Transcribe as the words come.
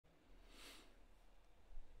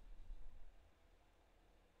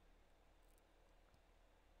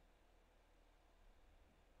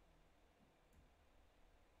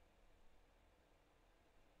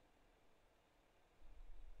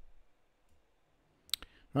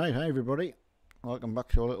Right, hi everybody. Welcome back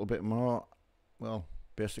to a little bit more, well,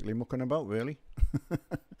 basically mucking about really. A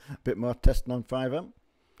bit more testing on 5M.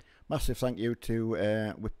 Massive thank you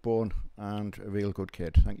to Whipbone and a real good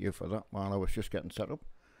kid. Thank you for that while I was just getting set up.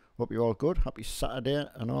 Hope you're all good. Happy Saturday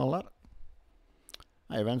and all that.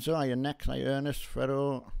 Hi Renzo, hi Nex, hi Ernest,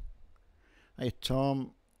 Fredo, hi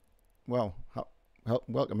Tom. Well,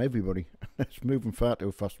 welcome everybody. It's moving far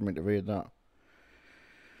too fast for me to read that.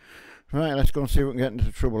 Right, let's go and see if we can get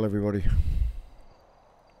into trouble, everybody.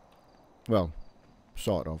 Well,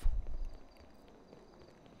 sort of.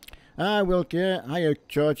 Hi, Wilkie. Hiya,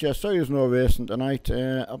 George. Yeah, sorry there's no racing tonight.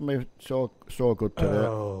 Haven't been so good today.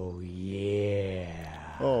 Oh,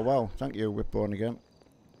 yeah. Oh, wow. Thank you, Whipbone again.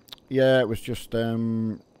 Yeah, it was just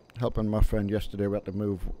helping my friend yesterday. We had to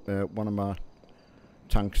move one of my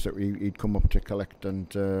tanks that he'd come up to collect.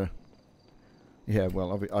 And, yeah,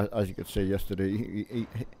 well, as you could see yesterday,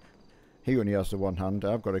 he only has the one hand.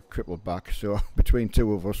 I've got a crippled back, so between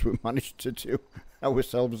two of us, we managed to do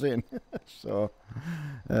ourselves in. So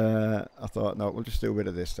I thought, no, we'll just do a bit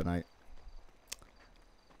of this tonight.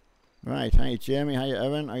 Right, hi Jamie, hi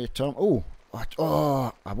Erin, hi Tom. Oh, what?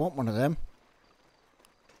 Oh, I want one of them.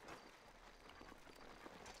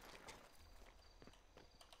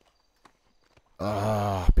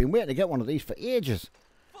 Oh, I've been waiting to get one of these for ages.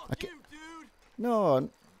 Fuck you, dude. No,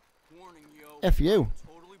 Warning, yo. F you.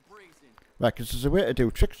 Totally brazen. Right, because there's a way to do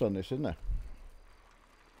tricks on this, isn't there?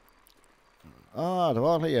 Ah, they're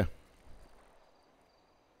all here.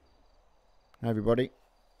 Hi, everybody.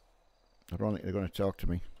 I don't think they're going to talk to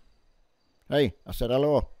me. Hey, I said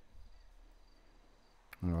hello.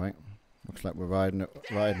 Alright. Looks like we're riding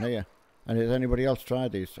here. And has anybody else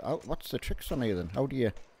tried these? What's the tricks on here then? How do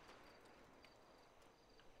you...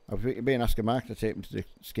 I've been asking Mark to take me to the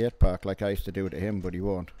skate park like I used to do to him, but he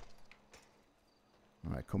won't.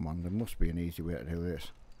 Alright, come on. There must be an easy way to do this.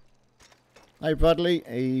 Hi, Bradley.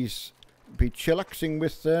 He's be chillaxing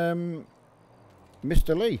with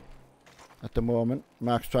Mr. Lee at the moment.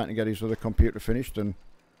 Mark's trying to get his other computer finished and...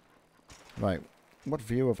 Right, what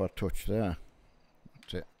view have I touched there?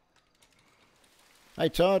 That's it. Hi,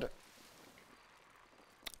 Todd.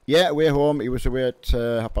 Yeah, away home. He was away at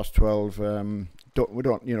 12:30. We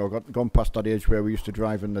don't, you know, gone past that age where we used to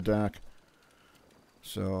drive in the dark.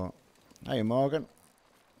 So, hi, Morgan.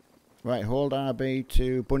 Right, hold RB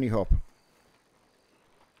to bunny hop.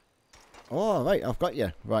 Oh, right, I've got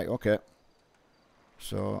you. Right, okay.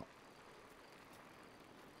 So,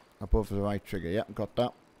 above the right trigger. Yeah, got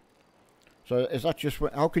that. So, is that just...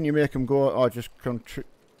 How can you make them go... Or just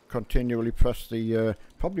continually press the...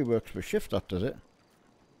 probably works with shift, that does it?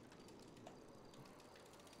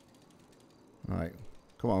 Right.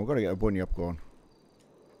 Come on, we've got to get a bunny up going.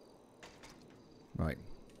 Right.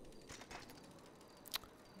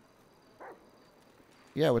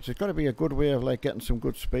 Yeah, which has got to be a good way of, like, getting some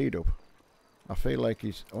good speed up. I feel like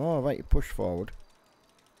he's... Oh, right, push forward.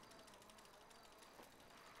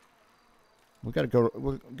 We've got to go...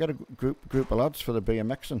 We'll get a group of lads for the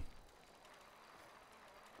BMXing.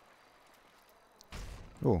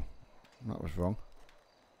 Oh, that was wrong.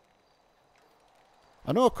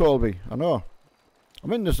 I know, Colby, I know. I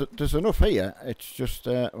mean, there's enough here. It's just...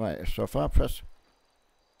 right, so if I press...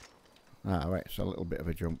 Ah, right, it's a little bit of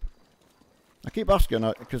a jump. I keep asking,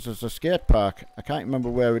 because there's a skate park. I can't remember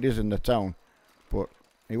where it is in the town. But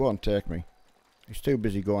he won't take me. He's too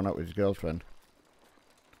busy going out with his girlfriend.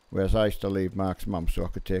 Whereas I used to leave Mark's mum so I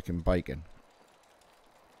could take him biking.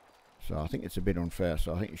 So I think it's a bit unfair,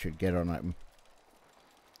 so I think you should get on at him.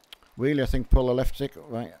 Wheelie, I think, pull the left stick.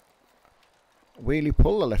 Right. Wheelie,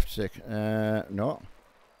 pull the left stick. No.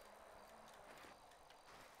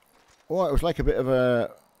 Oh, it was like a bit of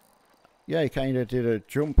a... Yeah, he kind of did a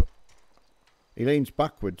jump. He leans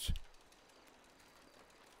backwards.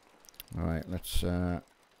 Alright, let's...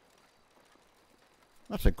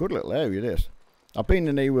 That's a good little area, this. I've been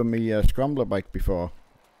in here with my scrambler bike before,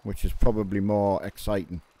 which is probably more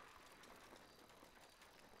exciting.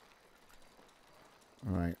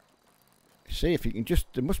 Alright. See if you can just...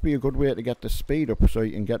 There must be a good way to get the speed up so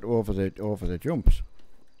you can get over the jumps.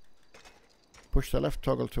 Push the left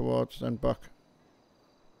toggle towards, then back.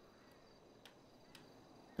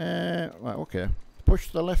 Right, okay. Push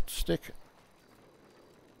the left stick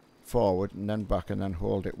forward and then back and then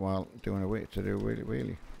hold it while doing a way to do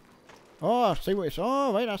wheelie. Oh, I see what it's...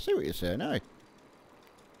 Oh, right, I see what you're saying now.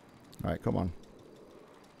 Right, come on.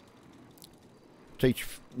 Teach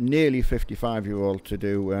nearly 55-year-old to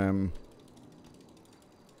do...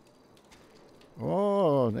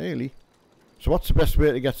 Oh, nearly. So what's the best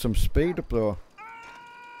way to get some speed up though?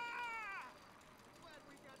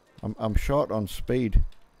 I'm short on speed.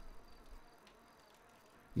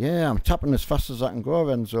 Yeah, I'm tapping as fast as I can go,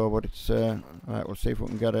 Renzo, but it's right, we'll see if we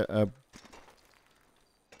can get a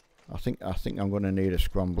I think I'm gonna need a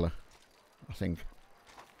scrambler. I think.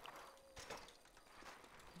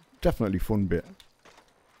 Definitely fun bit.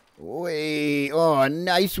 Wee, oh, a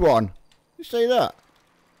nice one. You say that?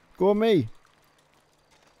 Go me.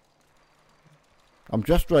 I'm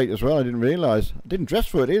dressed right as well, I didn't realise. I didn't dress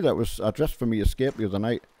for it either. I dressed for me escape the other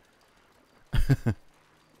night.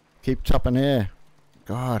 Keep tapping here.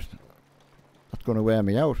 God, that's going to wear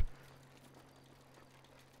me out.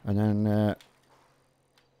 And then,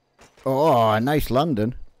 oh, a nice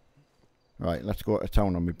landing. Right, let's go to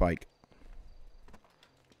town on my bike.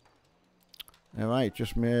 Alright,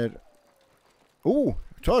 just made... Ooh,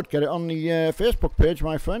 Todd, get it on the Facebook page,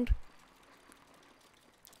 my friend.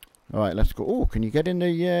 Alright, let's go. Oh, can you get in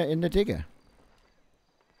the digger?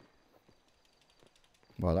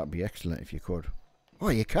 Well, that'd be excellent if you could. Oh,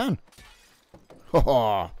 you can.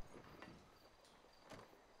 Oh,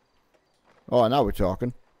 now we're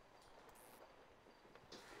talking.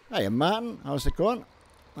 Hey, Martin, how's it going?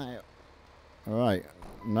 Hey. Alright,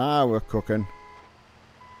 now we're cooking.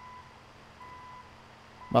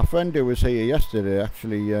 My friend who was here yesterday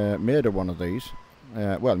actually made one of these.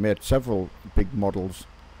 Well, made several big models.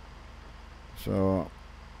 So,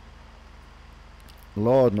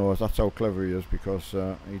 Lord knows that's how clever he is, because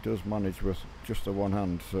he does manage with just the one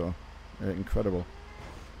hand. So, incredible.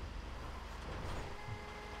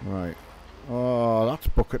 Right. Oh, that's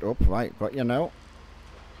bucket up. Right, got you now.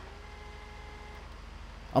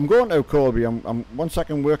 I'm going to Colby. I'm 1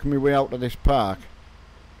 second working my way out of this park.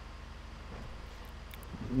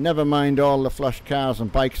 Never mind all the flash cars and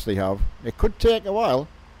bikes they have. It could take a while.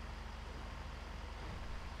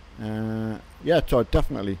 Yeah, Todd,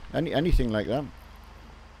 definitely. Anything like that.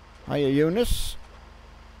 Hiya, Eunice.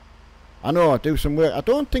 I know, do some work. I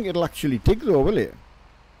don't think it'll actually dig though, will it?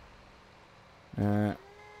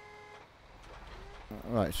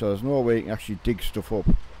 Right, so there's no way you can actually dig stuff up.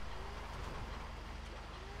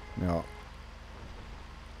 No.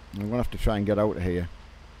 I'm going to have to try and get out of here.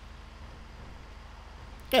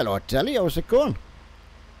 Hello, Telly, how's it going?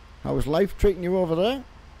 How's life treating you over there?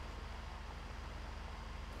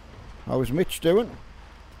 How's Mitch doing?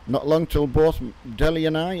 Not long till both Deli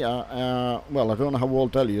and I are, well, I don't know how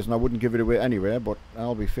old Deli is, and I wouldn't give it away anyway, but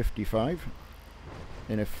I'll be 55.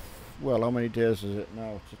 And well, how many days is it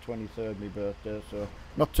now? It's the 23rd, my birthday, so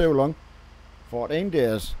not too long. 14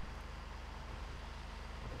 days.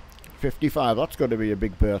 55, that's got to be a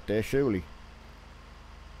big birthday, surely.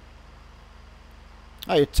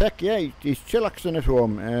 Hey, Tech, yeah, he's chillaxing at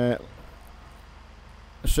home.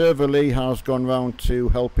 Server Lee has gone round to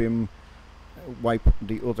help him wipe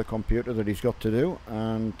the other computer that he's got to do,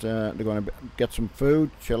 and they're going to get some food,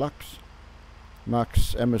 chillax.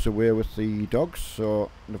 Max, Emma's away with the dogs, so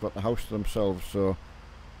they've got the house to themselves, so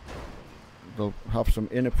they'll have some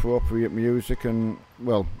inappropriate music and,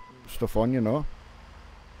 well, stuff on, you know.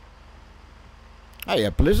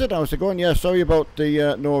 Hiya, Blizzard, how's it going? Yeah, sorry about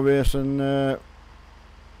the no racing,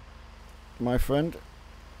 my friend.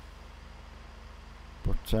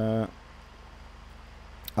 But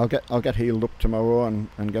I'll get healed up tomorrow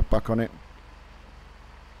and get back on it.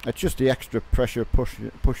 It's just the extra pressure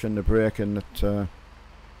pushing the brake in that I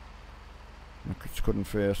just couldn't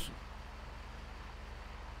face.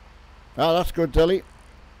 Ah, that's good, Dilly.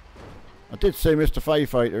 I did see Mr.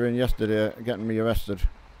 Firefighter in yesterday getting me arrested.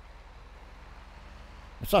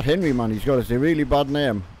 It's that Henry man, he's got a really bad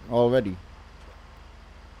name already.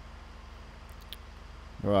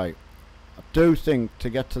 Right. I do think to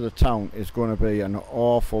get to the town is going to be an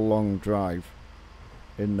awful long drive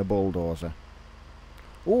in the bulldozer.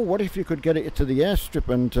 Oh, what if you could get it to the airstrip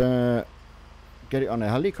and get it on a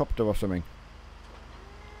helicopter or something?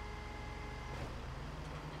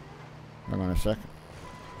 Hang on a sec.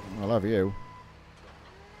 I'll have you.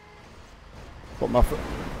 But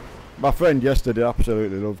my friend yesterday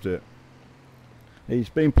absolutely loved it. He's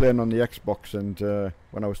been playing on the Xbox, and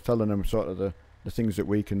when I was telling him sort of the things that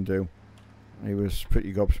we can do, he was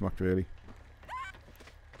pretty gobsmacked, really.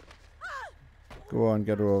 Go on,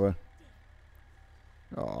 get her over.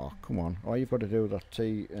 Oh, come on. All you've got to do is that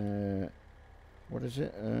T, what is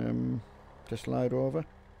it? To slide over.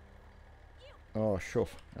 Oh,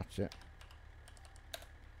 shove. That's it.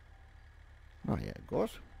 Oh, yeah, it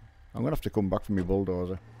goes. I'm going to have to come back for my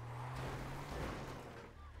bulldozer.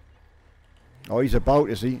 Oh, he's about,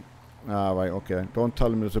 is he? Ah, right, okay. Don't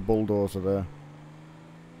tell him there's a bulldozer there.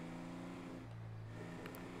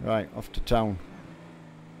 Right, off to town.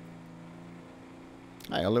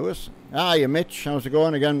 Hiya, Lewis. Hiya, Mitch. How's it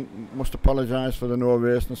going? Again, must apologise for the no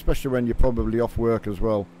racing, especially when you're probably off work as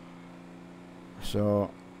well.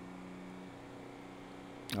 So,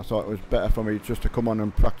 I thought it was better for me just to come on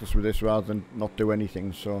and practice with this rather than not do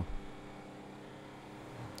anything, so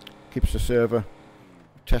keeps the server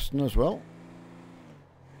testing as well.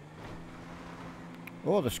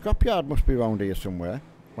 Oh, the scrapyard must be around here somewhere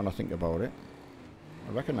when I think about it.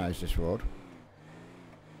 I recognise this road.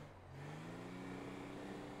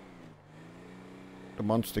 The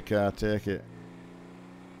monster car, take it.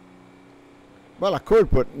 Well, I could,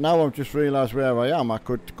 but now I've just realised where I am. I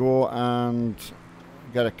could go and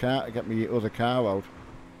get a car, get my other car out.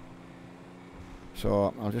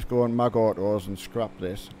 So I'll just go on M.A.G Autos and scrap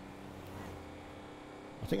this.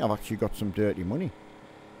 I think I've actually got some dirty money.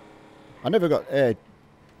 I never got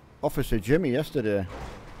Officer Jimmy yesterday.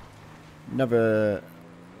 He never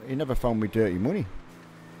found me dirty money.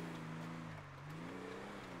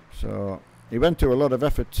 So he went to a lot of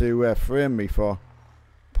effort to frame me for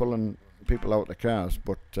pulling people out the cars,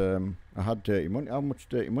 but I had dirty money. How much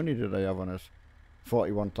dirty money did I have on us?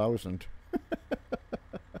 41,000.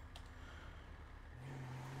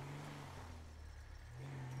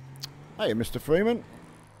 Hey, Mr. Freeman.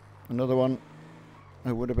 Another one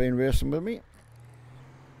who would have been racing with me.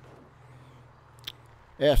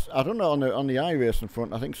 Yes, I don't know, on the iRacing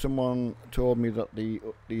front, I think someone told me that the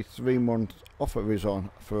 3-month offer is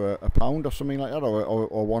on for £1 or something like that, or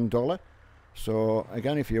 $1. So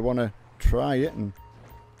again, if you want to try it and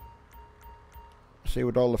see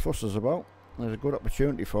what all the fuss is about, there's a good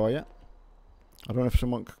opportunity for you. I don't know if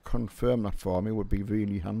someone could confirm that for me, would be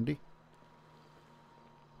really handy.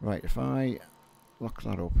 Right, if I lock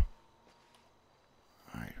that up,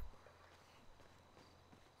 right,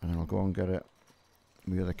 and then I'll go and get it.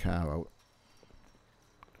 My other car out.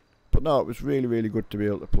 But no, it was really, really good to be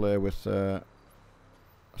able to play with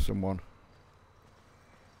someone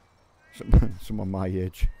my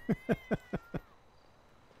age.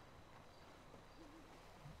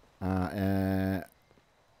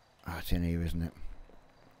 It's in here, isn't it?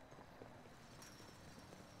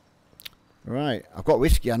 Right, I've got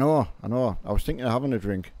whiskey, I know. I was thinking of having a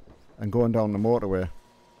drink and going down the motorway.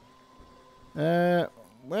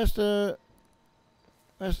 Where's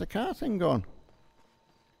the car thing gone?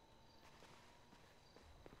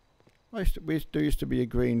 There used to be a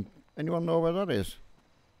green. Anyone know where that is?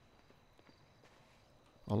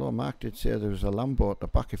 Although Mark did say there was a Lambo at the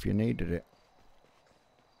back if you needed it.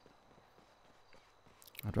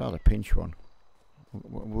 I'd rather pinch one.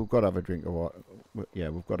 We've got to have a drink or what? Yeah,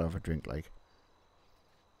 we've got to have a drink, like.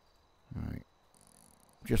 Right.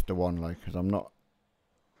 Just the one, like, because I'm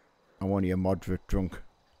only a moderate drunk.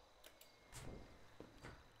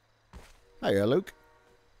 Hiya, Luke.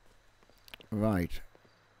 Right.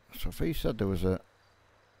 So if he said there was it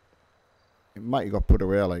might have got put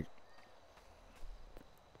away, like.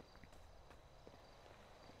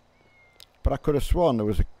 But I could have sworn there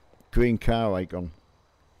was a green car icon.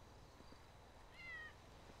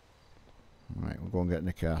 Right, we'll go and get in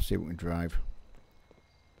the car, see if we can drive.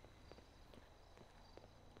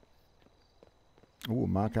 Oh,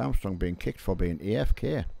 Mark Armstrong being kicked for being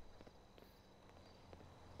AFK.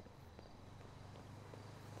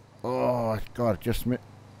 Oh, God, just missed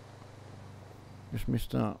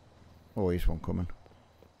that. Oh, here's one coming.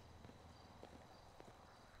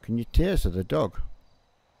 Can you taser the dog?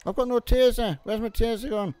 I've got no taser. Where's my taser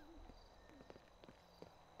gone?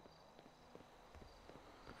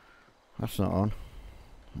 That's not on.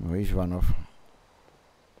 Oh, he's run off.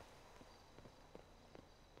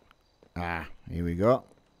 Ah, here we go.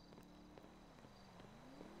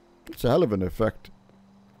 It's a hell of an effect.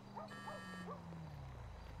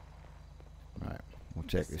 Right, we'll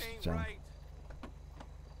take this down. Right.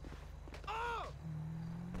 Oh!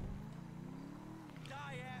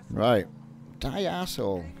 Right. Die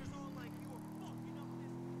asshole.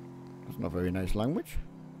 That's not very nice language.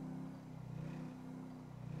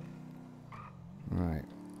 Right.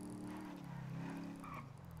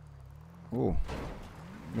 Oh.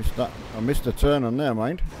 Missed that. I missed a turn on there,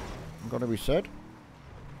 mind. Gotta be said.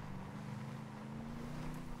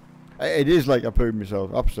 It is like I pooed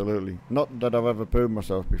myself, absolutely. Not that I've ever pooed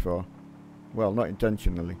myself before. Well, not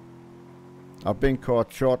intentionally. I've been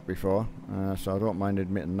caught short before, so I don't mind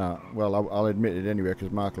admitting that. Well, I'll admit it anyway,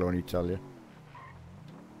 because Mark will only tell you.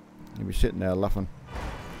 He'll be sitting there laughing.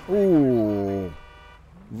 Ooh,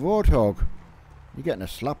 Roadhog. You're getting a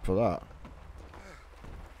slap for that.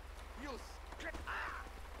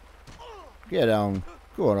 Get down.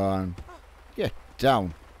 Go on. Get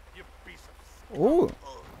down. Ooh.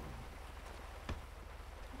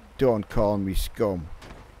 Don't call me scum.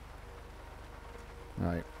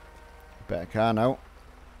 Right. Better car now.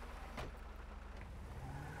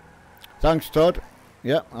 Thanks, Todd.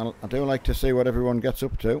 Yeah, I do like to see what everyone gets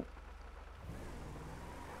up to.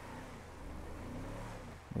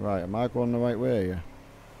 Right, am I going the right way here?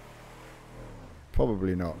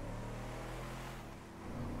 Probably not.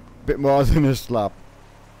 Bit more than a slap.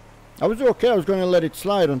 I was okay, I was going to let it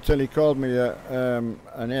slide until he called me an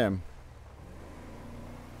M.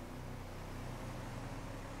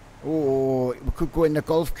 Oh, we could go in the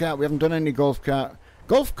golf cart. We haven't done any golf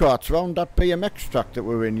carts around that BMX track that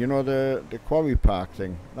we're in. You know, the quarry park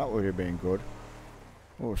thing. That would have been good.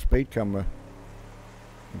 Oh, speed camera.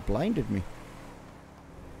 It blinded me.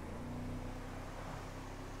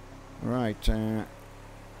 Right.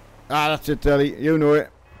 That's it, Ellie. You know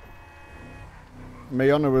it. My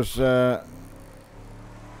honour was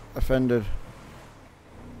offended.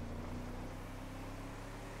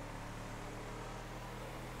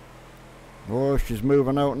 Oh, she's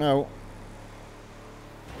moving out now.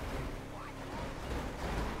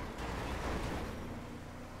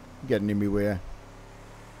 Getting in my way.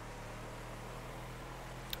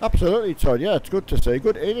 Absolutely, Todd. Yeah, it's good to see.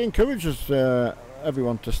 Good. It encourages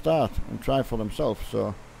everyone to start and try for themselves.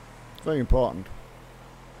 So it's very important.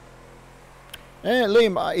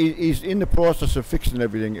 Liam, he's in the process of fixing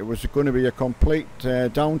everything. It was going to be a complete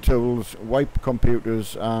down tools, wipe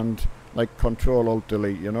computers, and like Control Alt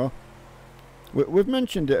Delete. You know. We've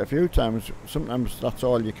mentioned it a few times. Sometimes that's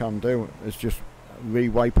all you can do is just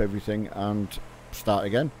re-wipe everything and start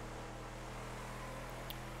again.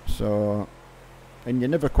 So, and you're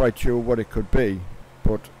never quite sure what it could be,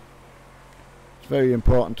 but it's very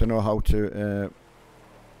important to know how to.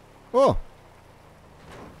 Oh,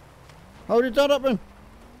 how did that happen?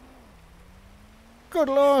 Good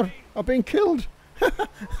Lord, I've been killed.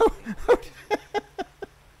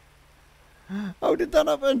 How did that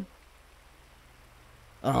happen?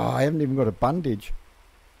 Oh, I haven't even got a bandage.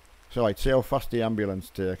 So I'd see how fast the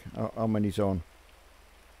ambulance take. How many's on?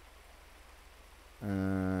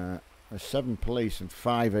 There's 7 police and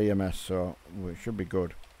 5 EMS, so it should be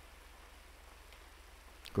good.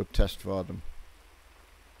 Good test for them.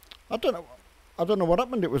 I don't know what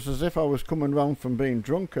happened. It was as if I was coming round from being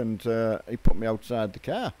drunk and he put me outside the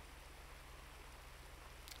car.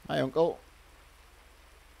 Hi, Uncle.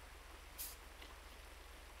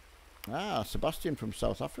 Ah, Sebastian from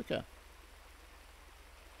South Africa.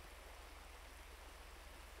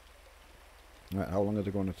 Right, how long are they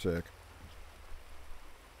going to take?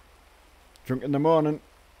 Drunk in the morning.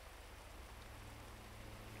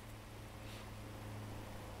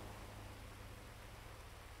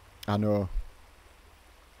 I know.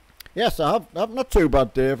 Yes, I've not too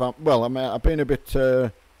bad, Dave. I've been a bit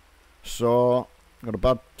sore. Got a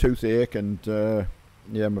bad toothache and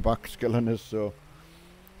yeah, my back's killing us, so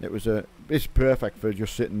it's perfect for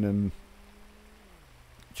just sitting and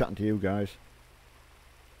chatting to you guys.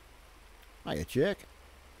 Hiya, Jake.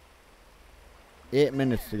 8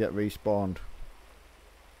 minutes to get respawned.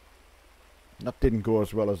 That didn't go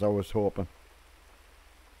as well as I was hoping.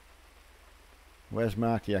 Where's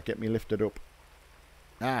Marky? Get me lifted up.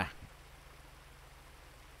 Ah.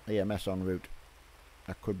 EMS en route.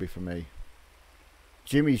 That could be for me.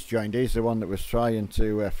 Jimmy's joined. He's the one that was trying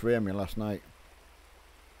to frame me last night.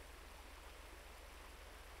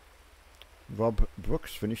 Rob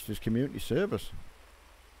Brooks finished his community service.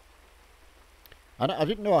 I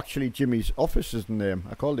didn't know actually Jimmy's officer's name.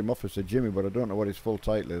 I called him Officer Jimmy, but I don't know what his full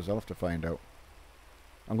title is. I'll have to find out.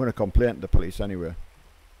 I'm going to complain to the police anyway.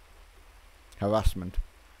 Harassment.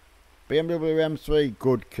 BMW M3,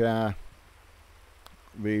 good car.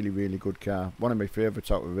 Really, really good car. One of my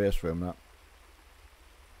favourites out of the race room, that.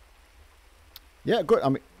 Yeah, good. I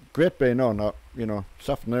mean, great being on. You know, this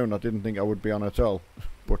afternoon I didn't think I would be on at all.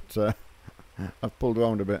 But I've pulled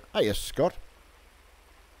around a bit. Hiya, Scott.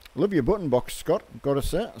 Love your button box, Scott. Gotta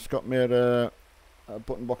say, Scott made a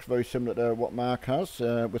button box very similar to what Mark has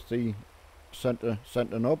with the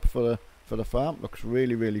centre knob for the farm. Looks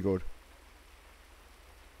really, really good.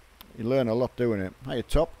 You learn a lot doing it. Hiya,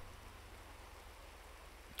 Top.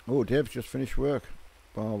 Oh, Dave's just finished work.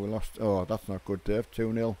 Oh, we lost. Oh, that's not good, Dave.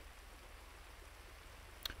 2-0.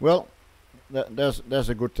 Well, there's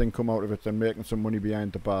a good thing come out of it and making some money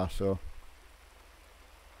behind the bar. So.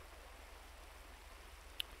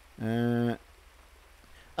 I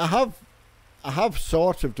have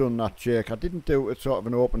sort of done that, Jake. I didn't do it sort of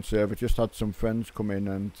an open server. Just had some friends come in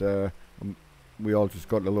and we all just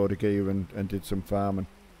got a load of gear and did some farming.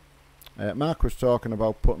 Mark was talking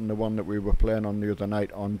about putting the one that we were playing on the other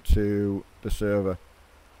night onto the server.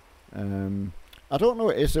 I don't know.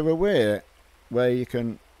 Is there a way where you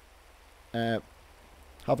can have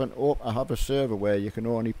a server where you can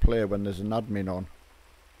only play when there's an admin on?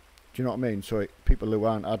 Do you know what I mean? So people who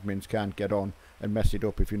aren't admins can't get on and mess it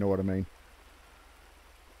up, if you know what I mean.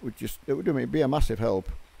 It would be a massive help.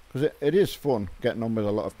 Because it is fun getting on with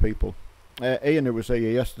a lot of people. Ian, who was here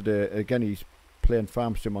yesterday, again, he's playing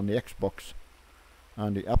Farm Sim on the Xbox,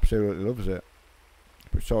 and he absolutely loves it.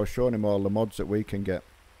 So I was showing him all the mods that we can get.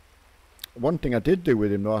 One thing I did do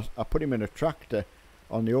with him though, I put him in a tractor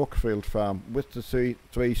on the Oakfield farm with the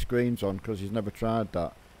three screens on, because he's never tried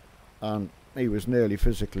that, and he was nearly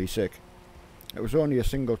physically sick. It was only a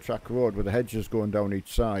single track road with the hedges going down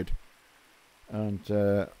each side, and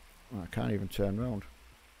I can't even turn round.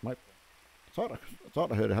 I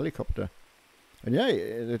thought I heard a helicopter, and yeah,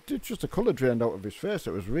 it did. Just the colour drained out of his face.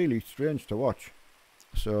 It was really strange to watch.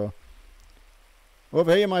 So,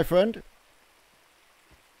 over here, my friend.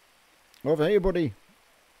 Over here, buddy.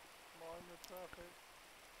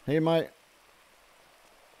 Hey, mate.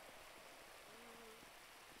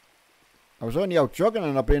 I was only out jogging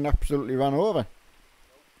and I've been absolutely run over.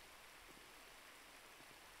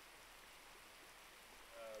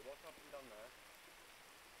 What's happened down there?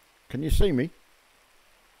 Can you see me?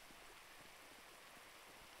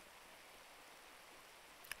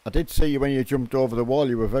 I did see you when you jumped over the wall.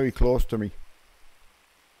 You were very close to me.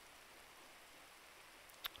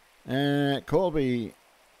 Colby,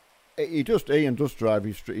 Ian does drive.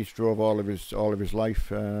 He's drove all of his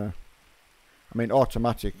life. I mean,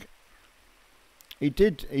 automatic. He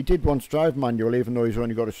did once drive manual, even though he's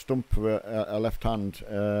only got a stump for a left hand.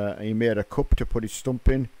 He made a cup to put his stump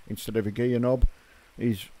in instead of a gear knob.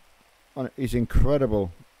 He's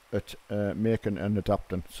incredible at making and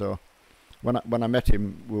adapting. So when I met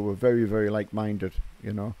him, we were very, very like-minded,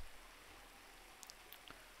 you know.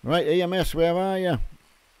 Right, EMS, where are you?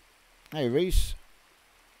 Hey, Reese.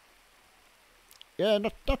 Yeah,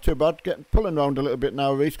 not too bad. Pulling around a little bit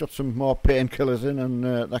now. Reese got some more painkillers in and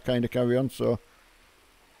that kind of carry on. So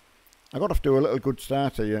I got off to a little good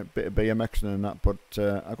start here, a bit of BMXing and that, but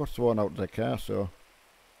I got thrown out of the car. So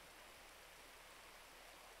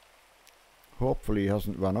hopefully he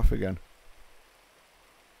hasn't run off again.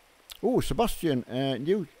 Oh, Sebastian,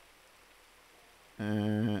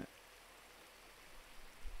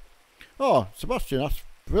 oh, Sebastian, that's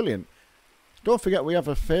brilliant. Don't forget we have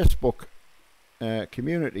a Facebook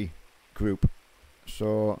community group,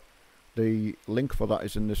 so the link for that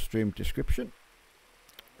is in the stream description.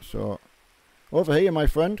 So over here, my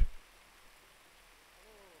friend.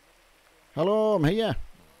 Hello, I'm here.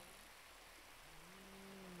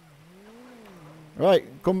 Right,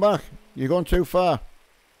 come back. You're going too far.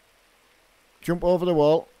 Jump over the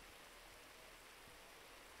wall.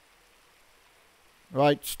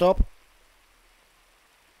 Right, stop.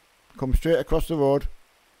 Come straight across the road.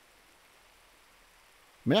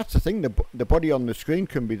 I mean, that's the thing, the body on the screen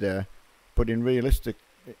can be there, but in realistic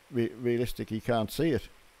you can't see it.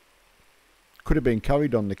 Could have been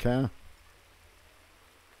carried on the car.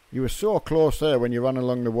 You were so close there when you ran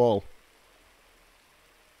along the wall.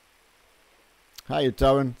 Hiya,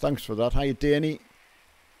 Darren, thanks for that. Hiya, Danny.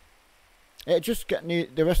 Just getting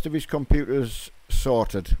the rest of his computers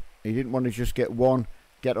sorted. He didn't want to just get one,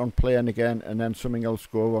 get on playing again, and then something else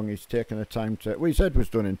go wrong. He's taken the time to. Well, his head was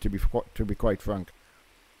done in, to be quite frank.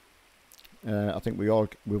 I think we've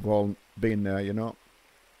all been there, you know.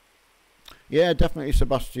 Yeah, definitely,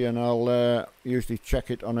 Sebastian. I'll usually check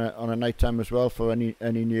it on a night time as well for any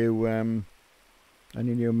new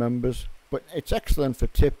members. But it's excellent for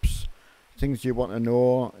tips, things you want to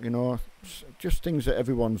know, you know, just things that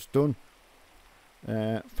everyone's done.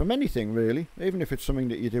 From anything really, even if it's something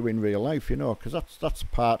that you do in real life, you know, because that's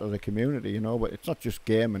part of the community, you know. But it's not just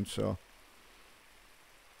gaming. So,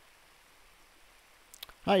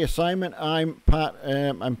 hiya, Simon. I'm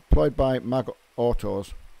employed by M.A.G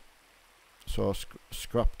Autos, so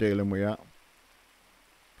scrap dealing we are.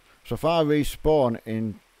 So if I respawn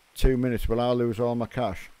in 2 minutes, will I lose all my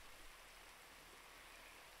cash?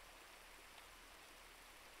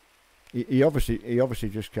 He obviously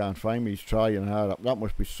just can't find me. He's trying hard. That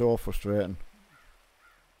must be so frustrating.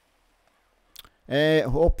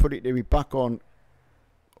 Hopefully to be back on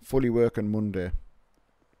fully working Monday.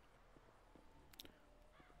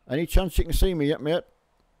 Any chance you can see me yet, mate?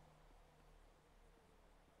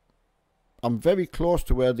 I'm very close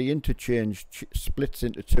to where the interchange splits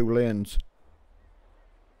into 2 lanes.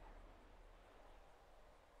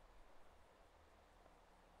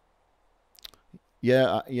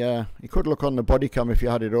 Yeah, yeah. You could look on the body cam if you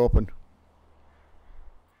had it open.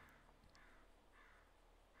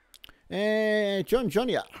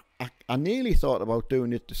 Johnny, I nearly thought about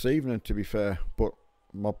doing it this evening, to be fair, but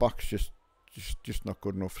my back's just not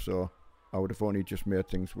good enough, so I would have only just made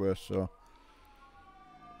things worse. So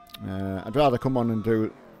I'd rather come on and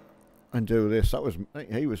do this.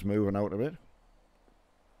 He was moving out of it.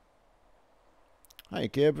 Hi,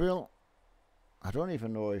 Gabriel. I don't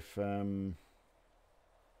even know if...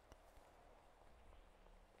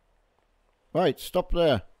 Right, stop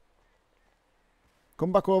there.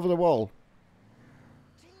 Come back over the wall.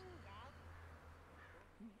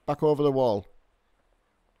 Back over the wall.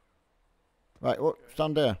 Right, oh,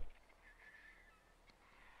 stand there.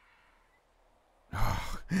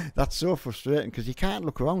 Oh, that's so frustrating because you can't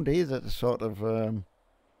look around either to sort of...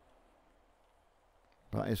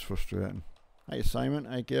 that is frustrating. Hi Simon,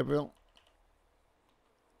 hi Gabriel.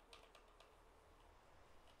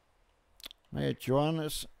 Hi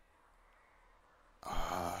Joannes.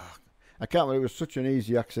 Oh, I can't believe it was such an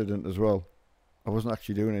easy accident as well. I wasn't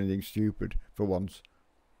actually doing anything stupid for once.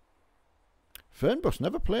 Fernbus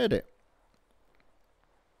never played it.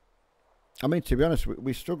 I mean, to be honest,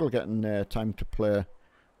 we struggle getting time to play.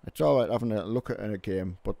 It's alright having a look at a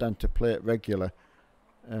game, but then to play it regular.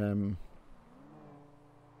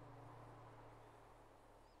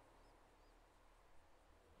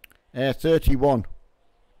 31.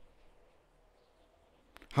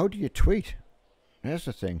 How do you tweet? There's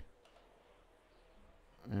the thing.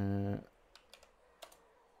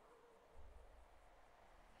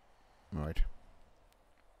 Right.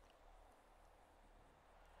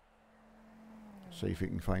 See if you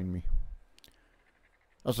can find me.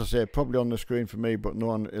 As I say, probably on the screen for me, but no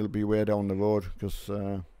one, it'll be way down the road because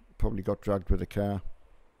probably got dragged with a car.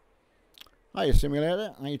 Hiya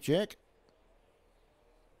Simulator, hiya Jake.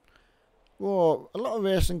 Oh, a lot of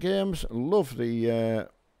racing games. Love the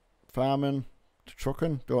farming, the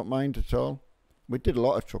trucking, don't mind at all. We did a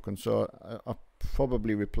lot of trucking, so I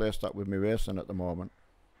probably replaced that with my racing at the moment.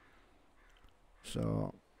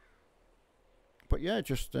 So, but yeah,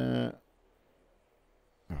 just right,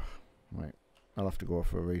 I'll have to go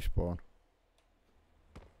for a respawn.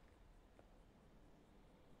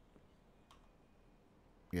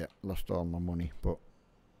 Yeah, lost all my money, but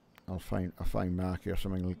I'll find Marky or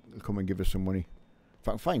something. He'll come and give us some money. If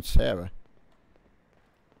I can find Sarah.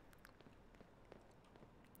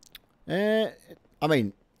 I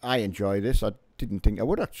mean, I enjoy this. I didn't think I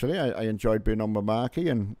would actually. I enjoyed being on my Marky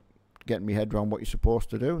and getting my head around what you're supposed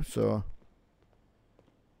to do. So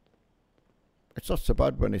it's not so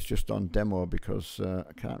bad when it's just on demo because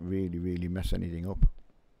I can't really mess anything up.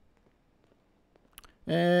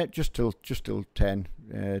 Just till 10,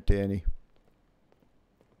 Danny.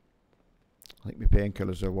 I think my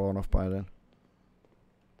painkillers are worn off by then.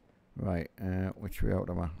 Right, which way out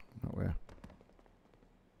am I? Not where.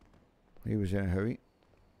 He was in a hurry.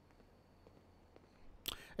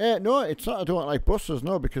 No, it's not. I don't like buses,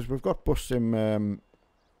 no, because we've got bus sim.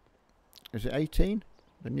 Is it 18?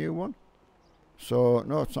 The new one? So,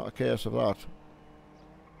 no, it's not a case of that.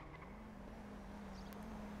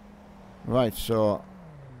 Right, so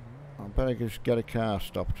I better just get a car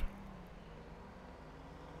stopped.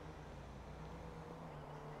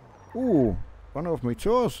 Ooh, one off my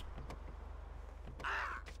toes.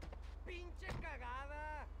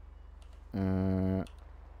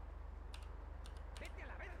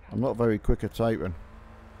 I'm not very quick at typing.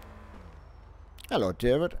 Hello,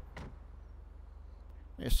 David.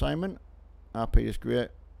 Hey, Simon. RP is great.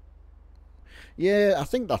 Yeah, I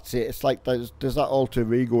think that's it. It's like there's that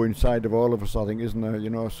alter ego inside of all of us, I think, isn't there? You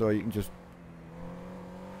know, so you can just...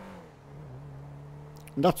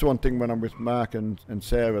 And that's one thing when I'm with Mark and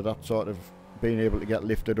Sarah, that sort of being able to get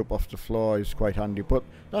lifted up off the floor is quite handy. But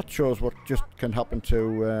that shows what just can happen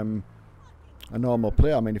to a normal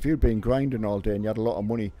player. I mean, if you'd been grinding all day and you had a lot of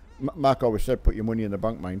money... Mark always said put your money in the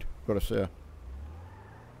bank, mind, got to say.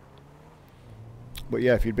 But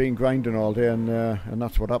yeah, if you'd been grinding all day and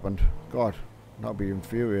that's what happened, God, that'd be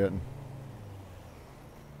infuriating.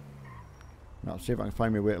 Now, let's see if I can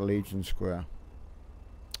find my way to Legion Square.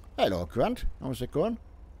 Hello, Grant. How's it going?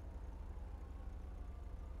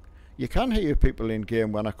 You can hear people in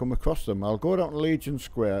game when I come across them. I'll go down to Legion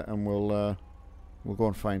Square and we'll go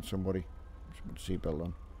and find somebody. Just put the seatbelt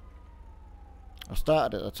on. I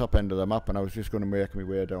started at the top end of the map and I was just going to make my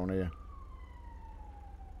way down here.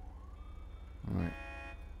 Alright.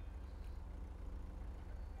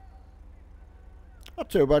 Not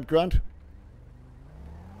too bad, Grant.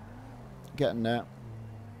 Getting there.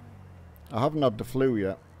 I haven't had the flu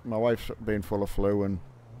yet. My wife's been full of flu and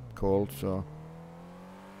cold, so...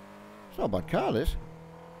 It's not a bad car, this.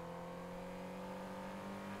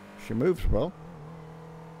 She moves well.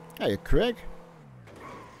 Hey, Craig.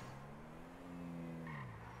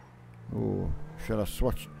 Oh, should I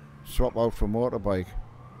swap out for motorbike?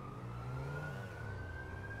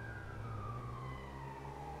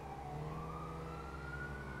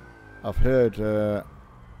 I've heard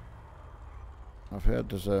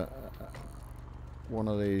there's one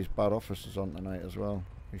of these bad officers on tonight as well.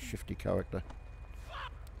 His shifty character.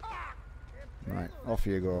 Right, off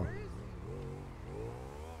you go.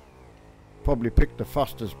 Probably picked the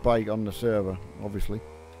fastest bike on the server, obviously.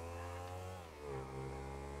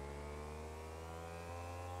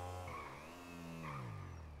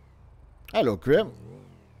 Hello, Graham.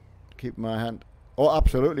 Keep my hand. Oh,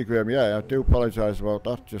 absolutely, Graham. Yeah, I do apologise about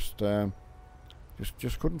that. Just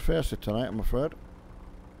couldn't face it tonight, I'm afraid.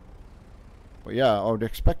 But yeah, I would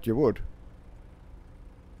expect you would.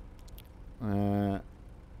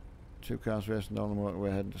 2 cars racing down the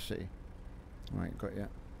motorway heading to city. Right, got you.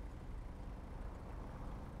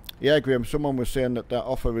 Yeah, Graham, someone was saying that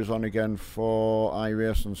offer is on again for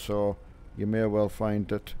iRacing, so you may well find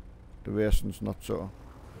that the racing's not so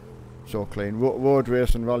clean. Road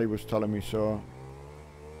Racing Rally was telling me so.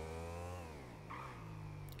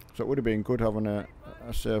 So it would have been good having a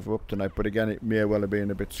server up tonight, but again, it may well have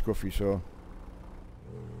been a bit scruffy, so.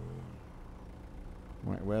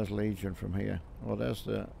 Right, where's Legion from here? Oh, there's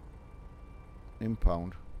the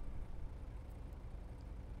impound.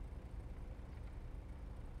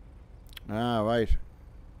 Ah, right.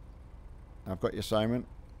 I've got you, Simon.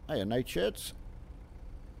 Hiya, Nightshades.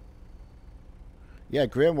 Yeah,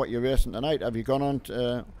 Graham, what you're racing tonight? Have you gone on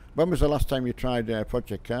to, when was the last time you tried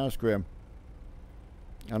Project Cars, Graham?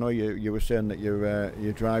 I know you were saying that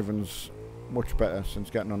your driving's much better since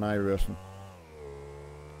getting on iRacing.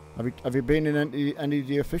 Have you been in any of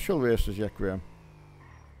the official races yet, Graham?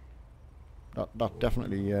 That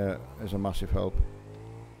definitely is a massive help.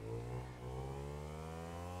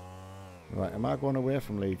 Right, am I going away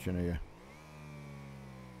from Legion here?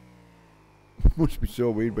 Must be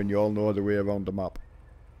so weird when you all know the way around the map.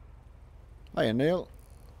 Hiya, Neil.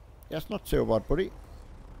 Yes, not too bad, buddy.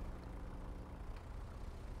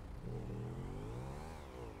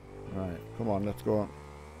 Right, come on, let's go.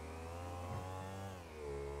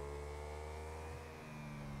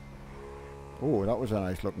 Oh, that was a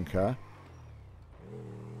nice looking car.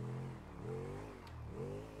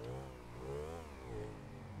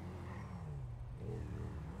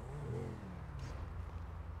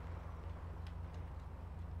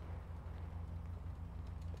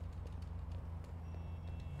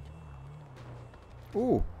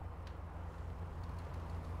 Ooh.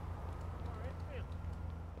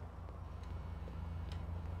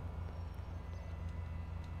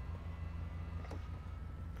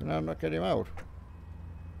 Can I not get him out?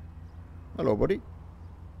 Hello, buddy.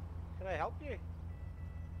 Can I help you?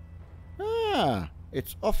 Ah,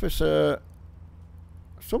 it's Officer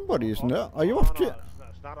somebody, isn't it? Are you no, off no, to...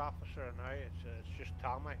 it's not Officer now, it's just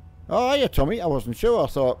Tommy. Oh, yeah, Tommy. I wasn't sure. I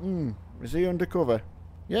thought, is he undercover?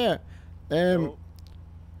 Yeah. No,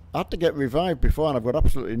 I had to get revived before and I've got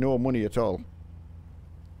absolutely no money at all.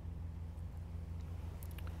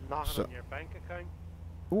 nothing in your bank account.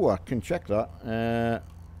 Oh, I can check that.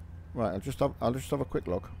 Right, I'll just have a quick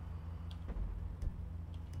look.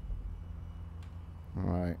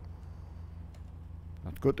 Right.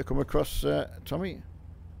 That's good to come across, Tommy.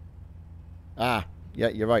 Ah, yeah,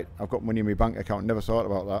 you're right. I've got money in my bank account. Never thought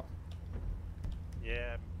about that.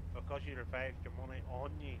 Yeah, because you revived, your money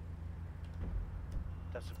on you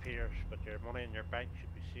disappears, but your money in your bank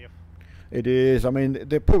should be safe. It is. I mean,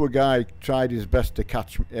 the poor guy tried his best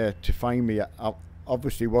to to find me. I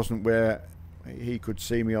obviously wasn't where he could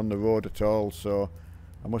see me on the road at all, so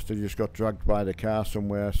I must have just got dragged by the car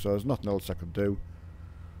somewhere, so there's nothing else I could do.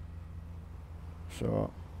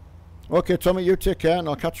 So, okay, Tommy, you take care and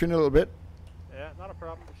I'll catch you in a little bit. Yeah, not a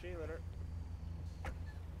problem. See you later.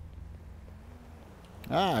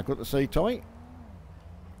 Ah, good to see you, Tommy.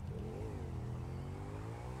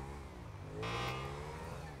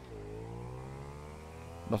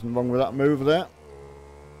 Nothing wrong with that move there.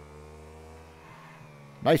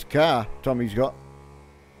 Nice car Tommy's got.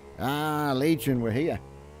 Ah, Legion, we're here.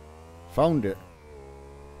 Found it.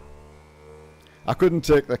 I couldn't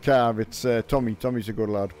take the car, it's Tommy. Tommy's a good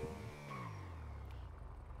lad.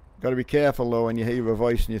 Got to be careful though when you hear a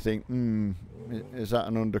voice and you think, is that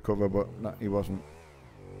an undercover? But no, he wasn't.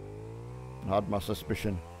 I had my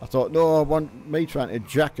suspicion. I thought, no, I want me trying to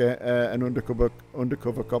jack an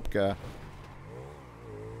undercover cop car.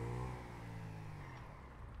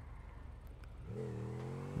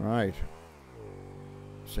 Right.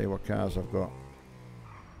 See what cars I've got.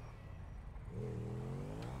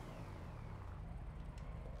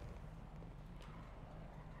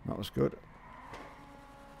 That was good.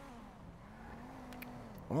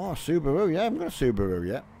 Oh, Subaru. Yeah, I haven't got a Subaru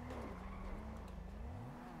yet.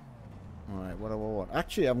 Alright, what do I want?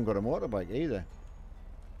 Actually, I haven't got a motorbike either.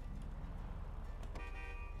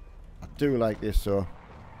 I do like this, so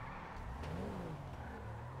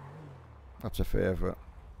that's a favourite.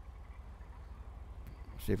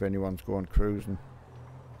 See if anyone's going cruising.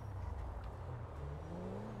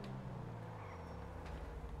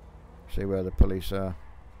 See where the police are.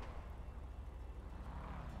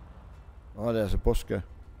 Oh, there's a busker.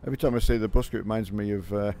 Every time I see the busker, it reminds me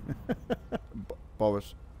of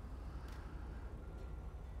Boris.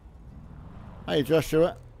 Hey,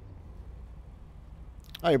 Joshua.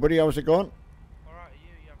 Hey, buddy, how's it going? Alright, you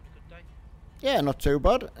having a good day? Yeah, not too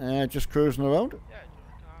bad. Just cruising around. Yeah,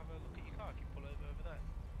 can I have a look at your car? Can you pull over there?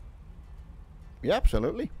 Yeah,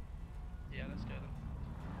 absolutely. Yeah, let's go then.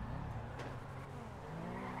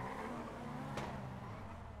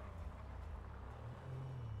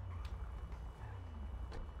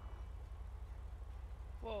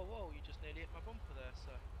 Whoa, you just nearly hit my bumper there,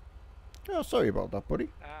 sir. Oh, sorry about that,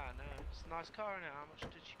 buddy. Ah, no, it's a nice car, innit? How much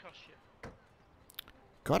did she cost you?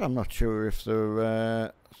 God, I'm not sure if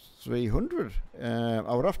they're 300.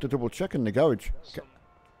 I would have to double check in the garage. Some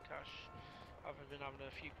cash. I've been having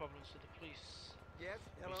a few problems with the police. Yes,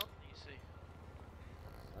 hello. Recently, you see.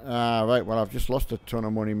 Ah, right. Well, I've just lost a ton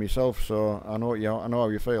of money myself, so I know what I know how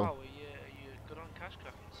you feel. Oh, are you good on cash? I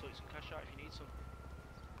can sort you some cash out if you need some.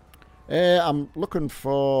 I'm looking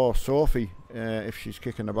for Sophie if she's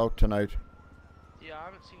kicking about tonight. Yeah, I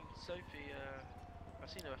haven't seen Sophie. I've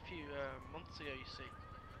seen her a few months ago, you see.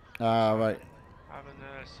 Ah, right. I haven't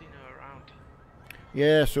seen her around.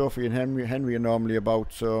 Yeah, Sophie and Henry are normally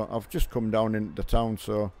about, so I've just come down into the town,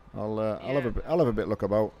 so I'll have a bit look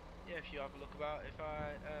about. Yeah, if you have a look about. If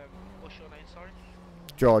I what's your name? Sorry.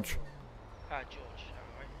 George. George. Alright.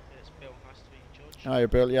 It's Bill. Nice to meet you, George. Hi,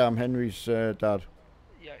 Bill. Yeah, I'm Henry's dad.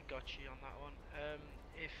 Yeah, got you on that one.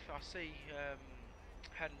 If I see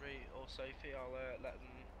Henry or Sophie, I'll let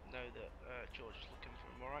them know that George is looking for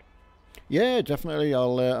him. All right. Yeah, definitely.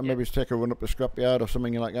 I'll maybe take a run up the scrapyard or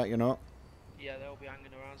something like that, you know. Yeah, they'll be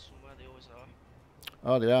hanging around somewhere. They always are.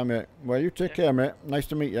 Oh, they are, mate. Well, you take care, mate. Nice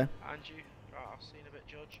to meet you. And you. Right, I'll see you in a bit,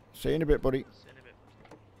 George. See you in a bit, buddy. See you in a bit.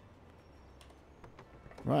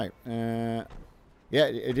 Right. Yeah,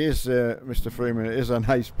 it is, Mr. Freeman. It is a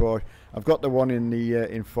nice Porsche. I've got the one in the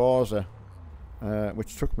in Forza,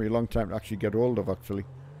 which took me a long time to actually get hold of, actually.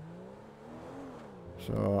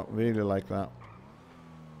 So I really like that.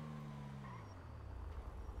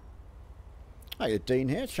 Hiya, Dean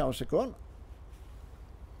here. How's it going?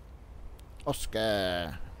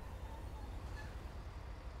 Oscar.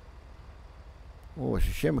 Oh, it's a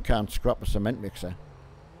shame I can't scrap a cement mixer.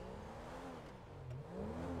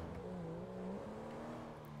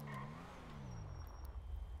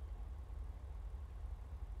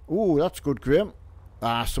 Ooh, that's good, Graham.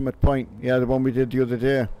 Ah, Summit Point. Yeah, the one we did the other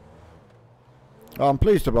day. Oh, I'm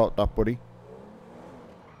pleased about that, buddy.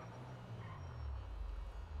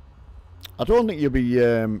 I don't think you'll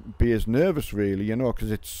be as nervous, really, you know,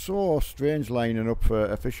 because it's so strange lining up for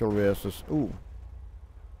official races. Ooh.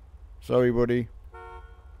 Sorry, buddy.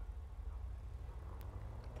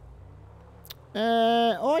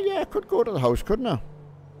 Oh, yeah, I could go to the house, couldn't I?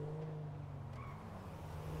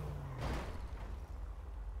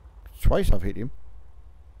 Twice I've hit him.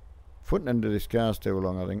 Front end of this car's too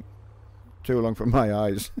long, I think. Too long for my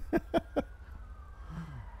eyes.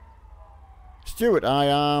 Stuart, I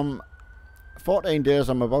am 14 days,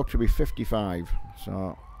 I'm about to be 55,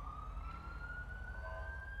 so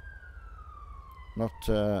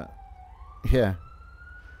not yeah,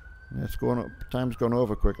 it's going up, time's gone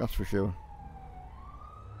over quick, that's for sure.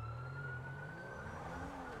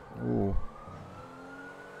 Ooh.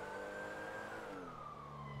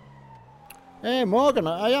 Hey Morgan,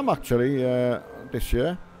 I am actually this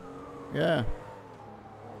year. Yeah.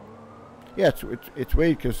 Yeah, it's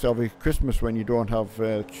weird because obviously Christmas when you don't have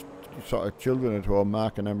sort of children at home.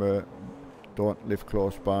 Mark and Emma don't live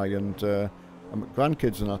close by, and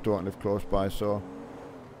grandkids and that don't live close by. So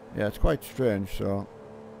yeah, it's quite strange. So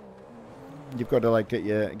you've got to like get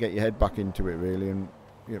your head back into it really, and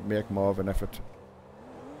make more of an effort.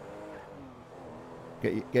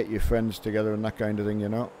 Get your friends together and that kind of thing, you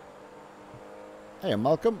know. Hey,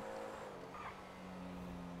 Malcolm.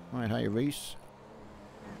 Right, hi, Reese.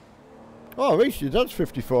 Oh, Reese, your dad's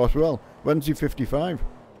 54 as well. When's he 55?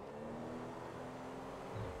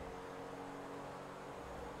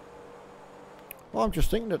 Oh, I'm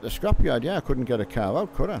just thinking at the scrapyard, yeah, I couldn't get a car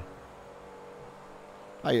out, could I?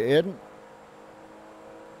 Hiya,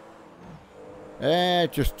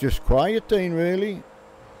 Aiden. Just quiet, Dean, really.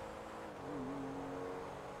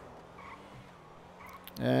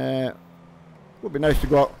 Would be nice to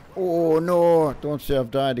go out. Oh, no, don't say I've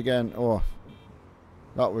died again. Oh,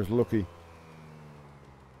 that was lucky.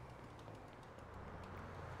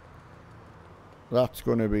 That's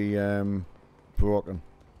going to be broken.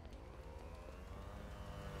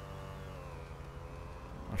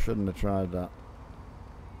 I shouldn't have tried that.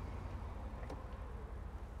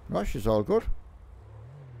 Gosh, it's all good.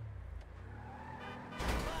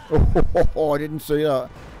 Oh, I didn't see that.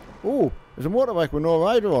 Oh, there's a motorbike with no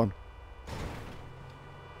rider on.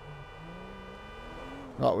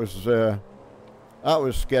 That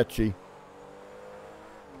was sketchy.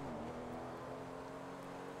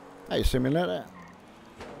 Hey, simulator.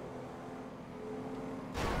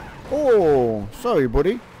 Oh, sorry,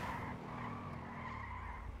 buddy.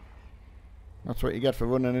 That's what you get for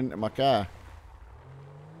running into my car.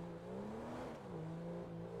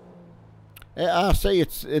 I say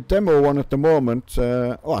it's a demo one at the moment.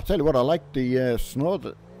 Oh, I tell you what, I like the snow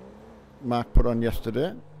that Mark put on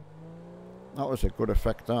yesterday. That was a good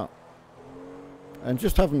effect, that. And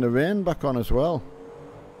just having the rain back on as well.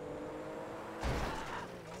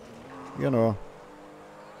 You know,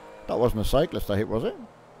 that wasn't a cyclist I hit, was it?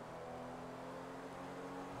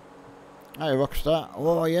 Hey, Rockstar.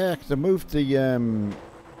 Oh, yeah, 'cause they moved the...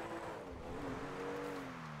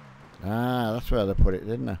 that's where they put it,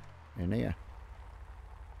 didn't they? In here.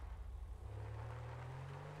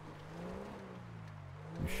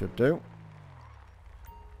 You should do.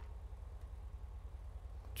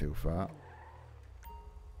 Too far.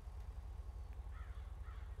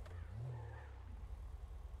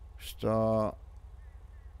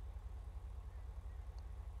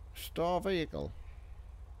 Store vehicle.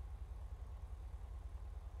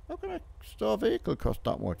 How can a store vehicle cost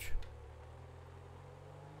that much?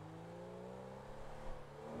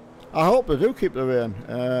 I hope they do keep the rain.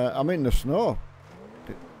 I mean the snow.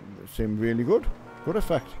 It seemed really good. Good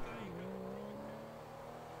effect.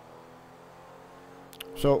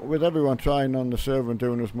 So with everyone trying on the server and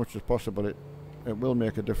doing as much as possible, it will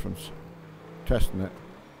make a difference. Testing it.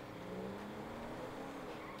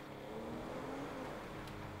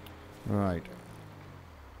 Right.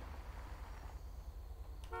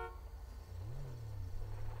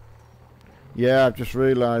 Yeah, I've just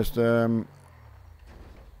realised. Oh,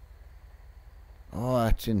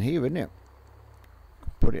 it's in here, isn't it?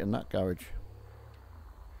 Put it in that garage.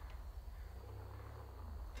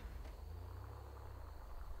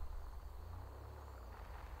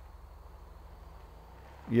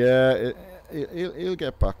 Yeah, he'll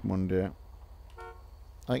get back Monday.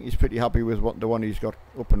 I think he's pretty happy with the one he's got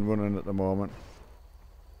up and running at the moment.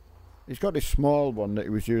 He's got his small one that he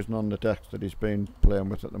was using on the decks that he's been playing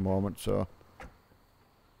with at the moment, so...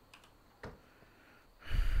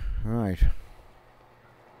 Right.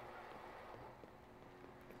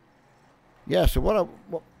 Yeah, so what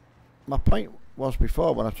my point was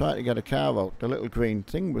before, when I tried to get a car out, the little green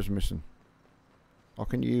thing was missing. Or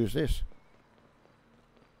can you use this?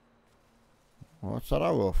 What's that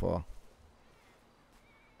arrow for?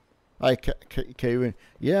 Hi, Kieran.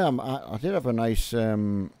 Yeah, I did have a nice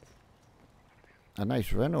Renault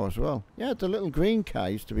as well. Yeah, the little green car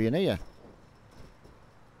used to be in here.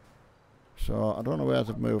 So I don't know where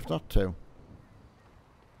they've moved that to.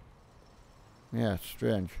 Yeah, it's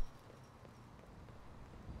strange.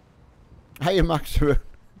 Hey, Max. Well,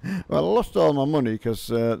 I lost all my money because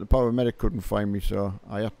the paramedic couldn't find me, so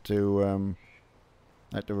I had to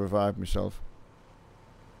revive myself.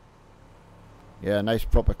 Yeah, nice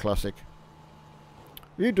proper classic.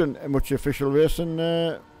 Have you done much official racing,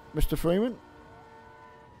 Mr. Freeman?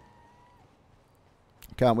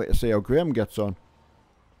 Can't wait to see how Graham gets on.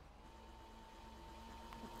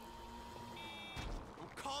 I'm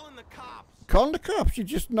calling the cops. Calling the cops? You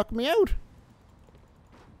just knocked me out.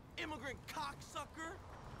 Immigrant cocksucker.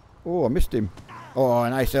 Oh, I missed him. Oh, a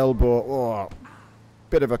nice elbow. Oh,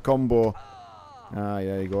 bit of a combo. Ah,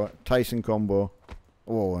 yeah, you go. Tyson combo.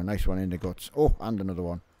 Oh, a nice one in the guts. Oh, and another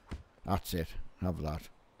one. That's it. Have that.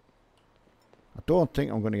 I don't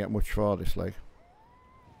think I'm going to get much for this, like.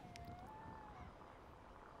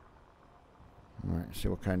 Right, see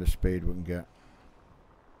what kind of speed we can get.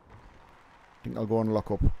 I think I'll go and lock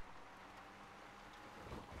up.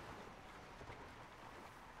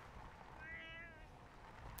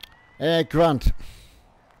 Grant.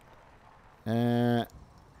 They're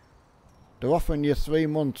offering you 3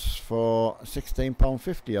 months for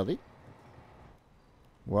 £16.50, are they?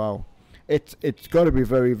 Wow. It's got to be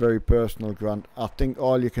very, very personal, Grant. I think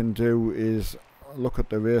all you can do is look at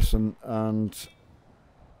the racing and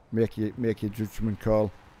make your judgment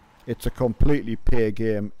call. It's a completely pay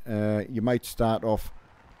game. You might start off,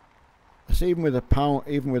 it's even with £1,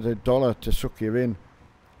 even with $1 to suck you in.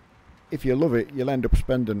 If you love it, you'll end up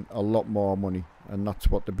spending a lot more money, and that's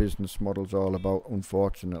what the business model's all about,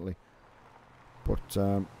 unfortunately. But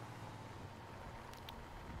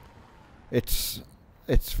it's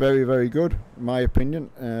very, very good, in my opinion.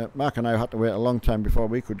 Mark and I had to wait a long time before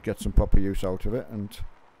we could get some proper use out of it and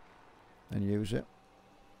use it.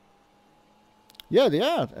 Yeah, they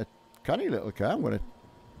are a canny little car. I'm going to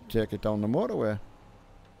take it down the motorway.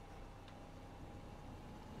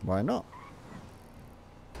 Why not?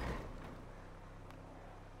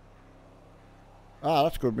 Ah,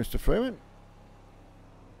 that's good, Mr. Freeman.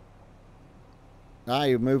 Ah,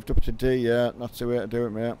 you've moved up to D, yeah. That's the way to do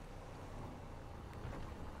it, mate.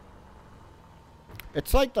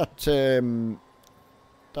 It's like that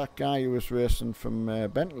that guy who was racing from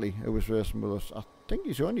Bentley, who was racing with us. I think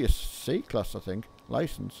he's only a C class, I think,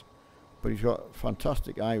 license, but he's got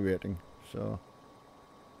fantastic I rating. So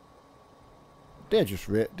they just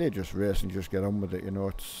race and just get on with it, you know.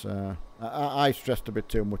 It's I stressed a bit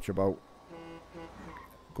too much about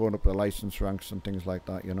going up the license ranks and things like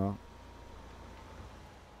that, you know.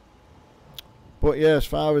 But yeah, as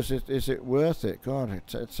far as is it worth it? God,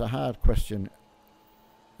 it's a hard question.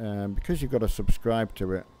 Because you've got to subscribe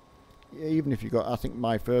to it. Even if you got, I think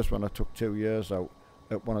my first one I took 2 years out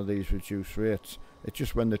at one of these reduced rates. It's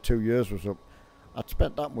just when the 2 years was up, I'd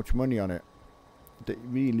spent that much money on it that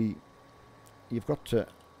really, you've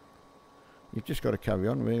just got to carry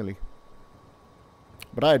on, really.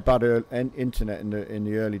 But I had bad internet in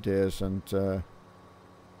the early days, and so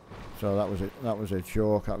that was a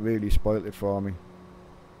joke. That really spoilt it for me.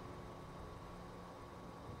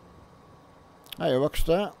 Hiya,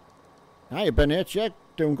 Rockstar. Hiya, Ben H. Yeah,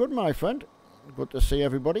 doing good, my friend. Good to see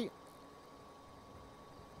everybody.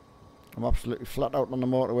 I'm absolutely flat out on the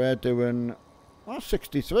motorway doing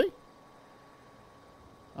 63.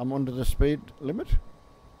 I'm under the speed limit.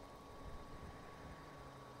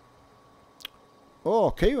 Oh,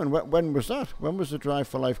 Kieran, when was that? When was the Drive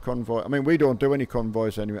for Life convoy? I mean, we don't do any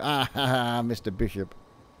convoys anyway. Ah, Mr. Bishop.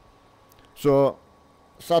 So,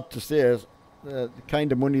 sad to say is, the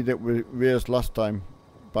kind of money that we raised last time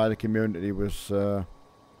by the community was,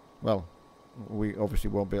 well, we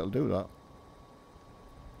obviously won't be able to do that.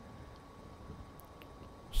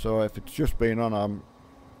 So if it's just been on, I'm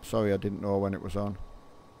sorry I didn't know when it was on.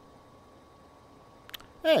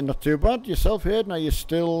 Yeah, not too bad. Yourself, Hayden, are you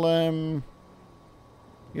still,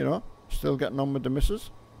 you know, still getting on with the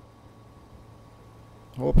missus?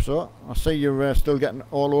 Hope so. I see you're still getting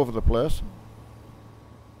all over the place.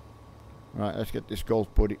 Right, let's get this golf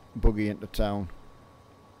buggy into town.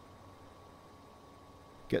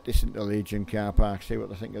 Get this into Legion car park, see what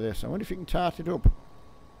they think of this. I wonder if you can tart it up.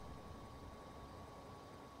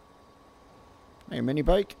 Hey, mini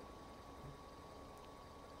bike.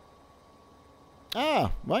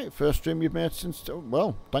 Ah, right, first stream you've made since,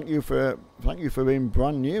 well, thank you for being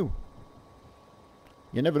brand new.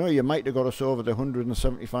 You never know, you might have got us over the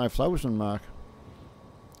 175,000 mark.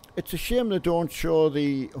 It's a shame they don't show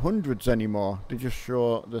the hundreds anymore. They just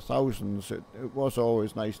show the thousands. It was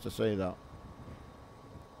always nice to see that.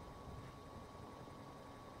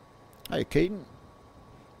 Hey, Keaton.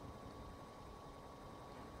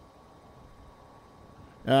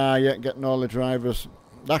 Ah, yeah, getting all the drivers.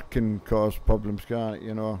 That can cause problems, can't it,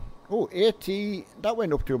 you know. Oh, 80... That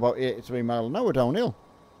went up to about 83 miles an hour downhill.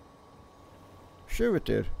 Sure it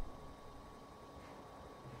did.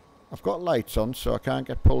 I've got lights on, so I can't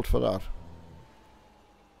get pulled for that.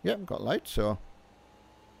 Yep, I've got lights, so...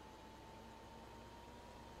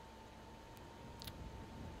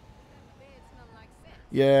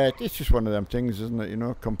 Yeah, it's just one of them things, isn't it? You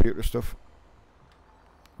know, computer stuff.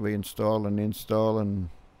 Reinstall and install and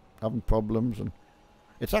having problems, and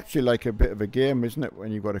it's actually like a bit of a game, isn't it,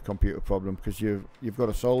 when you've got a computer problem, because you've got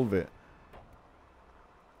to solve it.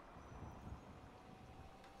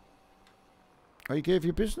 Oh, you gave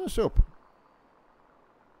your business up?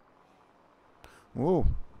 Whoa,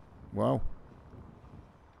 wow.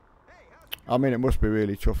 I mean, it must be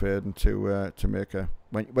really tough, Aidan, to make a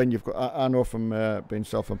when you've got. I know from being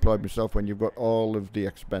self-employed myself, when you've got all of the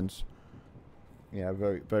expense. Yeah,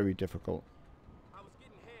 very, very difficult. I was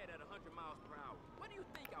getting head at 100 miles per hour. What do you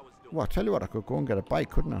think I was doing? Well, I tell you what, I could go and get a bike,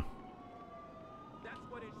 couldn't I? That's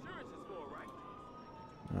what insurance is for, right?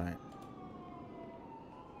 Right.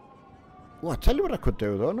 Well, I tell you what I could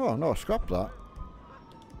do, though. No, scrap that.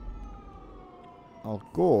 I'll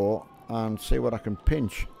go and see what I can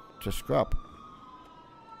pinch to scrap.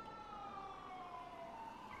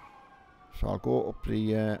 So I'll go up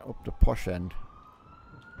the posh end.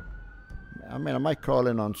 I mean, I might call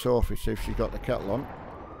in on Sophie, see if she's got the kettle on.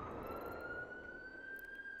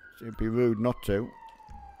 It'd be rude not to.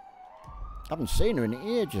 I haven't seen her in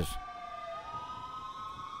ages.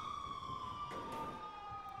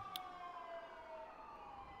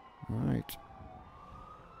 Right.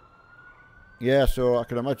 Yeah, so I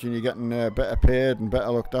can imagine you're getting better paid and better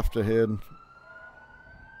looked after here.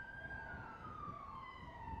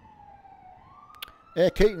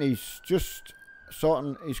 Keaton, he's just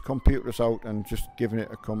sorting his computers out and just giving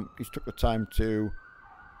it a he's took the time to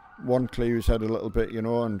clear his head a little bit, you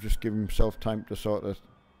know, and just give himself time to sort of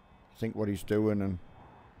think what he's doing and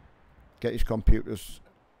get his computers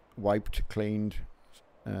wiped, cleaned,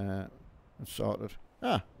 and sorted.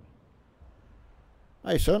 Ah.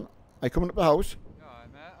 Hey son, are you coming up the house?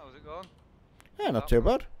 Alright mate, how's it going? Yeah, not too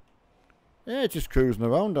bad. Yeah, just cruising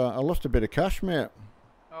around. I lost a bit of cash, mate.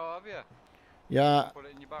 Oh, have you? Yeah, Put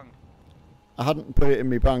it in your bank? I hadn't put it in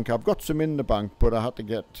my bank. I've got some in the bank, but I had to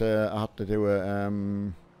get, I had to do a,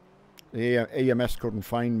 the EMS couldn't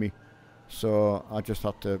find me. So I just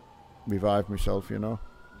had to revive myself, you know.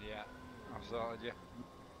 Yeah, I've sorted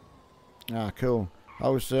you. Ah, cool.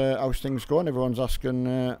 How's things going? Everyone's asking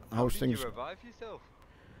how's How things. did you revive yourself?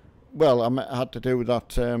 Well, I had to do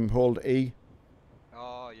that hold E.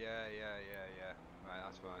 Oh, yeah. Right,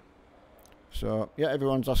 that's fine. So yeah,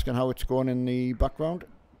 everyone's asking how it's going in the background.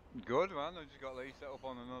 Good man, I've just got Lee set up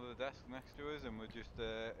on another desk next to us and we're just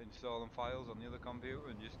installing files on the other computer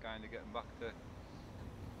and just kind of getting back to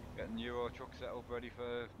getting Euro truck set up ready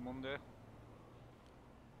for Monday.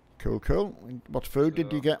 Cool, cool. What food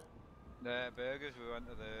did you get? Burgers, we went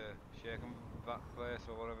to the Shake and Vat place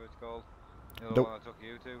or whatever it's called. The Nope. one I took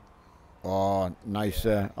you to. Oh, nice.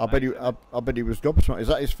 Yeah, I bet nice, he, I bet he was gobsmacked. Is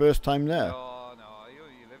that his first time there? No,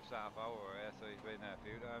 he lives half hour away, so he's been there a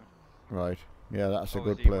few times. Right. Yeah, that's a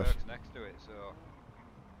good Obviously place. he works next to it, so...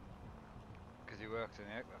 Because he works in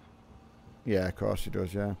aircraft. Yeah, of course he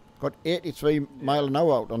does, yeah. Got 83 mile an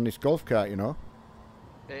hour out on this golf cart, you know.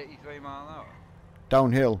 83 mile an hour?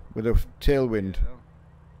 Downhill with a tailwind. Yeah, no.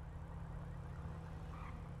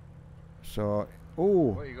 So,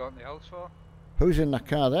 ooh, What you got in the house for? who's in that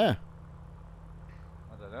car there?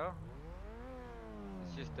 I don't know.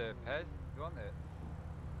 It's just a ped, you want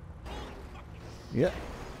it? Yeah.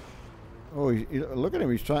 Oh, look at him,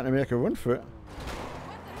 he's trying to make a run for it.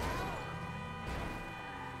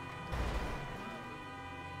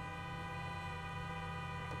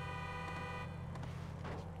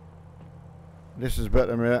 This is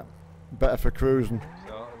better, mate. Better for cruising.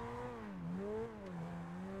 So,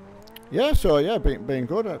 Yeah, so yeah, being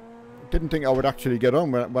good. I didn't think I would actually get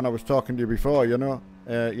on when I was talking to you before, you know.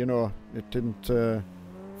 It didn't,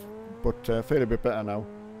 but feel a bit better now.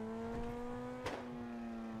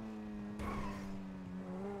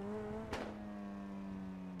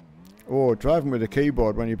 Oh, driving with a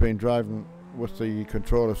keyboard when you've been driving with the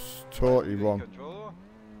controller's totally wrong. controller?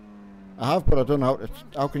 I have, but I don't know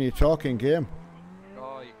how can you talk in game?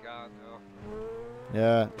 Oh, you can't, no.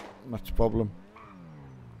 Yeah, that's the problem.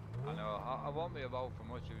 I know, I won't be about for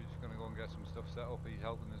much, we're just going to go and get some stuff set up, he's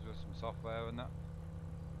helping us with some software and that.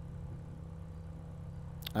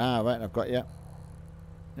 Ah, right, I've got you.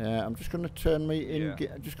 Yeah, I'm just going to turn me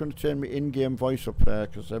in-game voice up there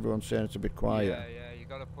because everyone's saying it's a bit quiet. Yeah, you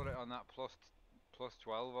got to put it on that plus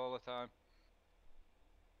 12 all the time.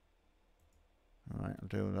 Alright, I'll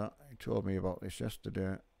do that. He told me about this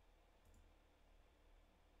yesterday.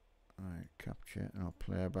 Alright, capture, I'll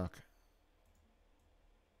play back.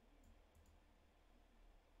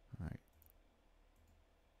 Right.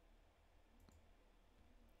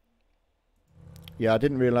 Yeah, I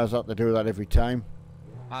didn't realise I had to do that every time.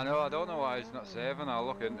 I know, I don't know why it's not saving, I'll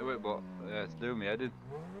look into it, but it's doing me head in.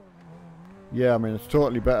 Yeah, I mean, it's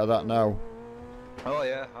totally better that now. Oh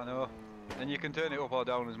yeah, I know. And you can turn it up or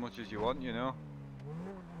down as much as you want, you know.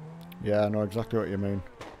 Yeah, I know exactly what you mean.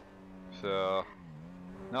 So,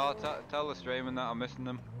 no, tell the streaming that I'm missing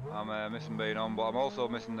them. I'm missing being on, but I'm also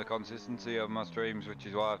missing the consistency of my streams, which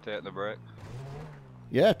is why I've taken the break.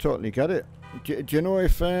 Yeah, totally get it. Do you know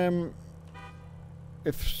if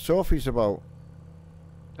Sophie's about?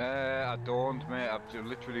 I don't, mate. I'm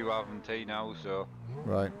literally having tea now, so.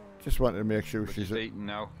 Right. Just wanted to make sure We're she's just eating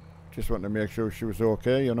now. Just wanted to make sure she was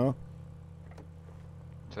okay, you know.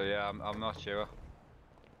 So yeah, I'm not sure.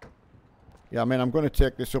 Yeah, I mean, I'm going to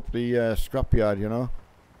take this up the scrapyard, you know.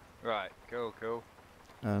 Right, cool.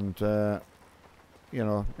 And you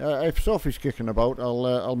know, if Sophie's kicking about,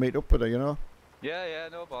 I'll meet up with her, you know. Yeah,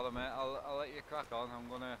 no bother, mate. I'll let you crack on. I'm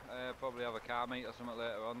gonna probably have a car meet or something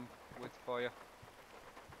later on for you.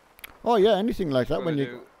 Oh yeah, anything like that when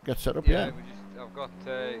you get set up, yeah. I've got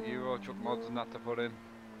Euro truck mods and that to put in,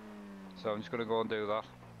 so I'm just gonna go and do that.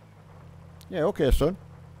 Yeah, okay, son.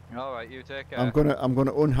 All right, you take care. I'm gonna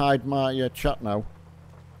unhide my chat now.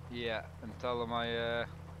 Yeah, and tell them I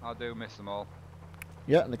do miss them all.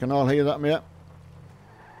 Yeah, they can all hear that, mate.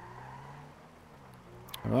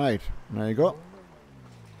 Right, there you go.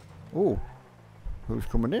 Oh, who's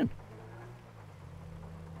coming in?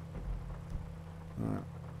 Right.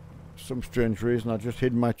 Some strange reason I just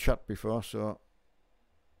hid my chat before, so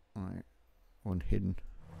right, unhidden.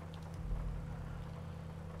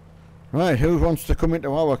 Right, who wants to come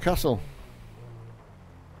into our castle?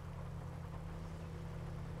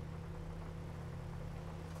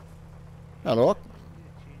 Hello.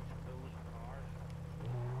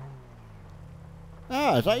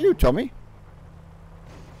 Ah, is that you, Tommy?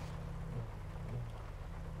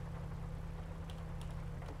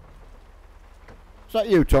 Is that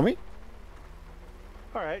you, Tommy?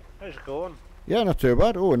 Alright, how's it going? Yeah, not too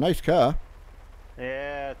bad. Oh, a nice car.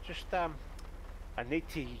 Yeah, just I need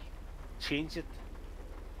to change it.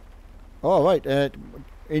 All right,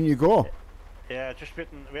 in you go. Yeah, just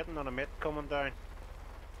waiting on a mate coming down.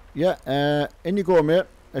 Yeah, in you go, mate.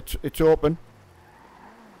 It's open.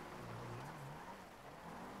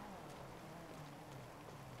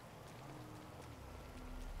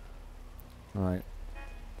 Right.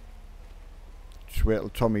 Just wait till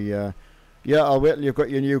Tommy. Yeah, I'll wait till you've got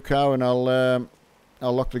your new car, and I'll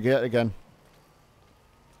lock the gate again.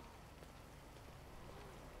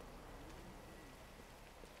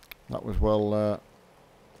 That was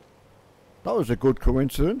that was a good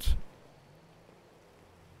coincidence.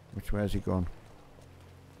 Which way has he gone?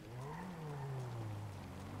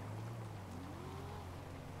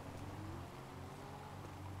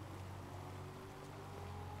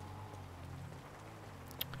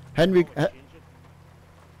 Henry,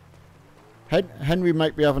 Henry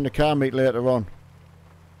might be having a car meet later on.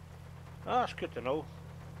 Oh, that's good to know.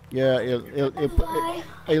 Yeah,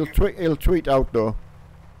 he'll tweet out though.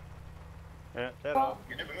 Yeah, that all.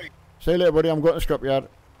 See you later, buddy. I'm going to scrapyard.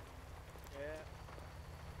 Yeah.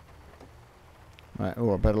 Right.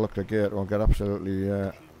 Oh, I better look the gate. I'll get absolutely.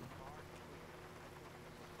 Right.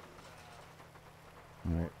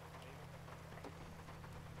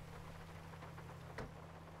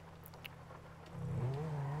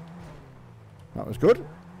 That was good.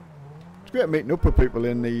 It's great meeting up with people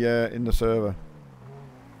in the server.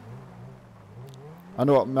 I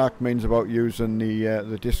know what Mark means about using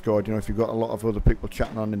the Discord. You know, if you've got a lot of other people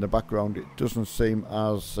chatting on in the background, it doesn't seem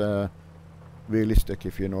as realistic,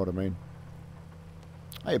 if you know what I mean.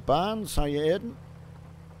 Hey Barnes, how you Aiden?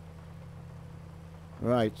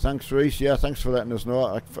 Right, thanks Reese. Yeah, thanks for letting us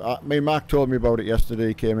know. Mark told me about it yesterday.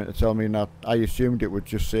 He came in to tell me that. I assumed it would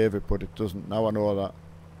just save it, but it doesn't. Now I know that.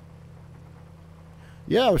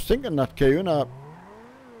 Yeah, I was thinking that, Kieran.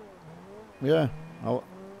 Yeah.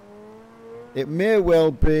 It may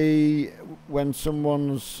well be when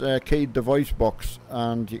someone's keyed the voice box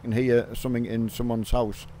and you can hear something in someone's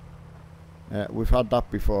house. We've had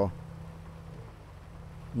that before.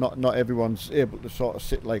 Not everyone's able to sort of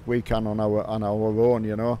sit like we can on our own,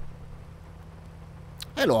 you know.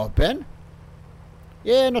 Hello, Ben.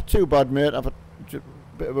 Yeah, not too bad, mate. I've had a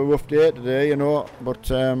bit of a rough day today, you know, but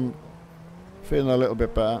feeling a little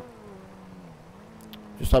bit better.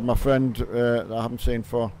 Just had my friend that I haven't seen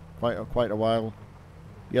for quite a while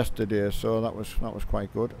yesterday, so that was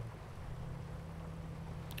quite good.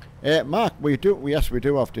 Mark, yes, we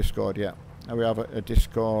do have Discord. Yeah, we have a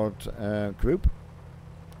Discord group.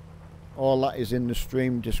 All that is in the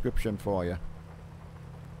stream description for you.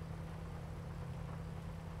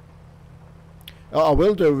 Oh, I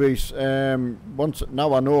will do, Reese.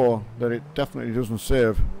 Now I know that it definitely doesn't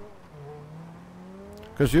save.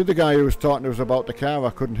 Because the other guy who was talking to us about the car,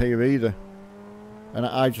 I couldn't hear either. And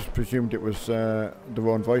I just presumed it was their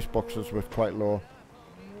own voice boxes were quite low.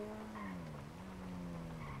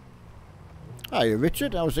 Hiya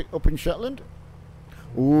Richard, how's it up in Shetland?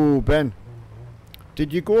 Ooh, Ben.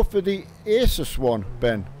 Did you go for the Asus one,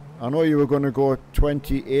 Ben? I know you were going to go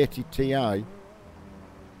 2080 Ti.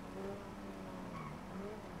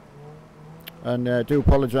 And do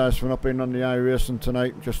apologise for not being on the iRacing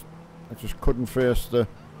tonight. I just couldn't face the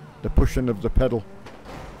pushing of the pedal.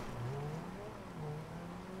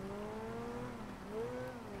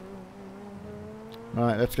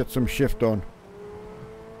 Right, let's get some shift on.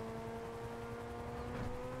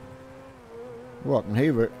 What?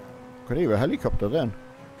 And could hear a helicopter then.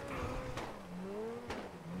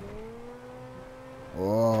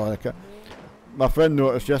 Oh, my friend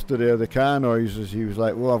noticed yesterday the car noises. He was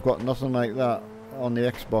like, "Well, I've got nothing like that on the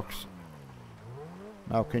Xbox."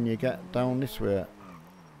 Now, can you get down this way?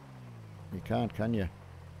 You can't, can you?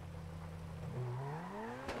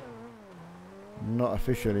 Not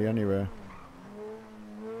officially, anyway.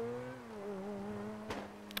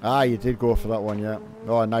 Ah, you did go for that one, yeah.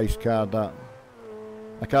 Oh, a nice card, that.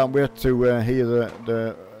 I can't wait to hear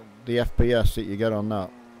the FPS that you get on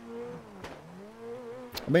that.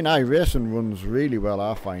 I mean, iRacing runs really well,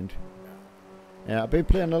 I find. Yeah, I've been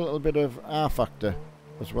playing a little bit of R Factor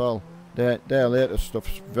as well. Their latest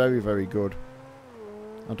stuff's very, very good.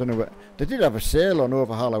 I don't know what they did have a sale on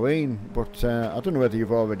over Halloween, but I don't know whether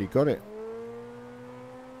you've already got it.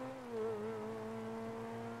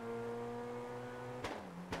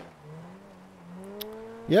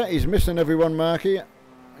 Yeah, he's missing everyone, Marky.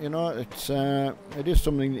 you know, it is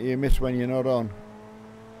something that you miss when you're not on.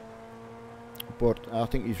 But I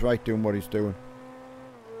think he's right doing what he's doing.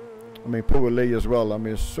 I mean, poor Lee as well. I mean,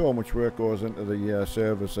 there's so much work goes into the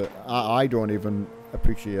service that I don't even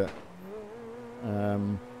appreciate.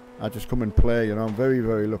 I just come and play, you know. I'm very,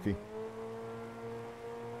 very lucky.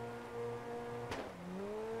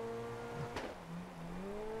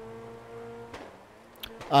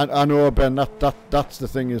 I know, Ben. That's the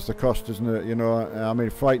thing, is the cost, isn't it? You know, I mean,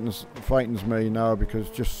 frightens me now because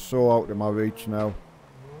it's just so out of my reach now.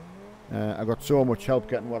 I got so much help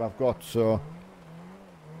getting what I've got, so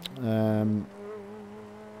yeah,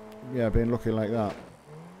 being lucky like that.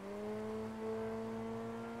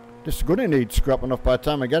 This is going to need scrapping off by the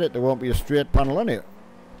time I get it. There won't be a straight panel on it.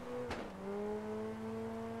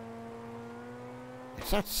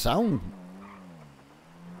 It's that sound.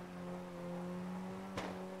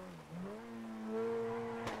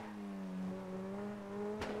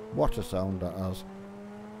 What a sound that has.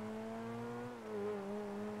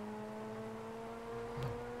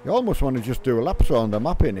 You almost want to just do a lap around the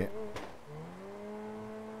map in it.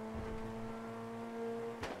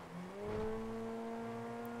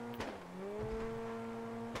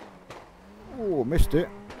 Oh, missed it.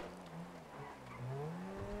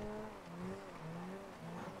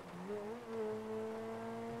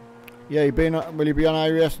 Yeah, will you be on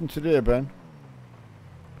iRacing today, Ben?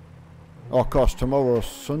 Oh, of course, tomorrow's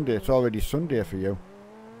Sunday. It's already Sunday for you.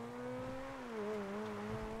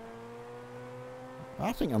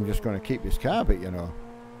 I think I'm just going to keep this car bit, you know.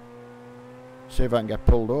 See if I can get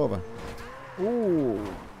pulled over. Ooh.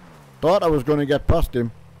 Thought I was going to get past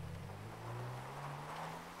him.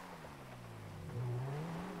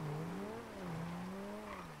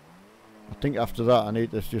 I think after that I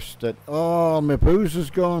need to just... oh, my booze is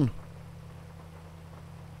gone.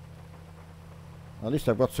 At least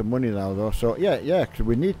I've got some money now, though. So, yeah, because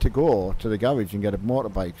we need to go to the garage and get a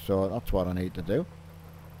motorbike. So, that's what I need to do.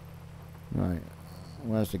 Right.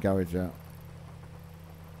 Where's the garage at?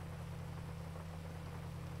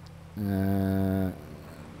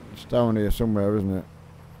 It's down here somewhere, isn't it?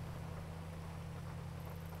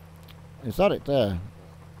 Is that it there?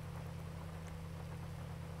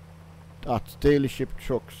 That's dealership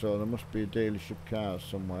trucks, so there must be a dealership car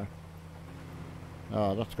somewhere.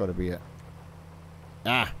 Oh, that's got to be it.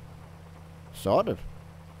 Ah! Sorted.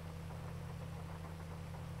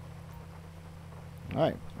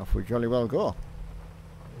 Right, off we jolly well go.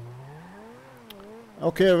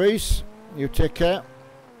 Okay, Reese, you take care.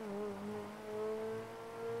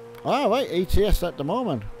 Alright, ETS at the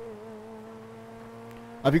moment.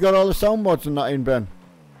 Have you got all the sound mods and that in, Ben?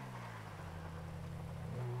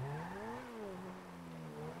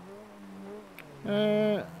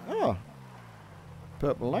 Oh.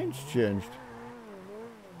 Purple line's changed.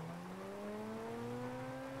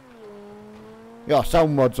 Yeah,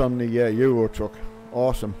 sound mods on the Euro truck.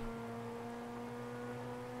 Awesome.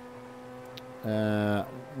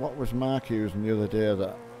 What was Mark using the other day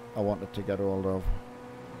that I wanted to get hold of?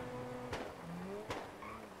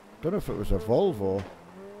 Don't know if it was a Volvo.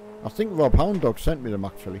 I think Rob Hound Dog sent me them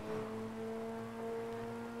actually.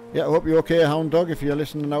 Yeah, I hope you're okay, Hound Dog, if you're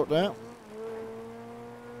listening out there.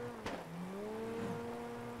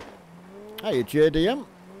 Hey, JDM.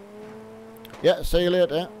 Yeah, see you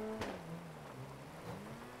later.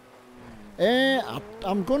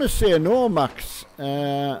 I'm going to say no, Max.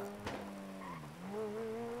 I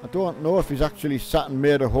don't know if he's actually sat and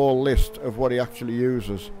made a whole list of what he actually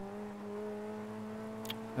uses.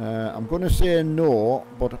 I'm going to say no,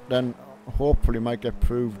 but then hopefully might get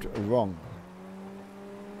proved wrong.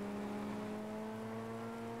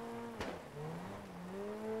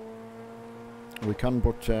 We can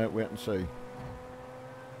but wait and see.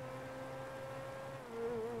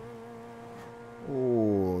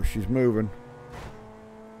 Oh, she's moving.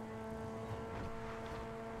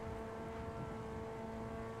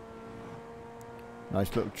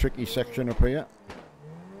 Nice little tricky section up here.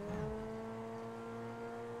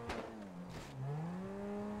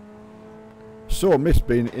 So miss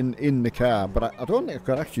being in the car, but I don't think I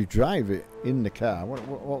could actually drive it in the car. What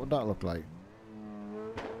would that look like?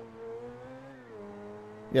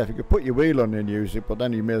 Yeah, if you could put your wheel on and use it, but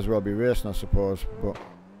then you may as well be racing, I suppose. But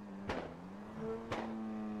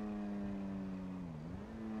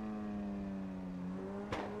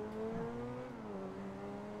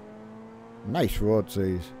nice roads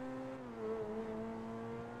these.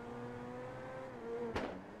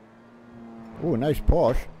 Oh, nice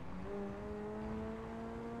Porsche.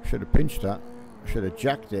 Should have pinched that. Should have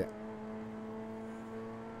jacked it.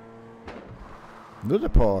 Another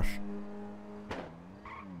Porsche.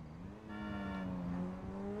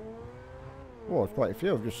 Oh, it's quite a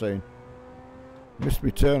few I've just seen. Missed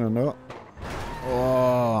me turn and that.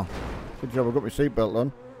 Oh, good job I got my seatbelt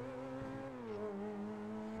on.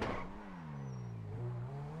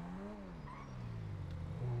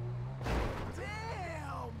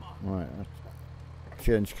 Right,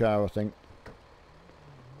 change car I think.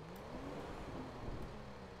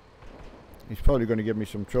 He's probably going to give me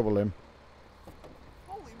some trouble, him.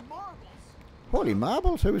 Holy marbles! Holy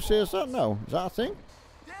marbles? Who says that now? Is that a thing?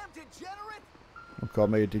 Damn degenerate! Don't call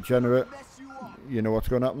me a degenerate. Mess you up. You know what's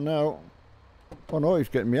going to happen now. Oh no, he's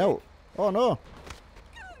getting me out. Oh no.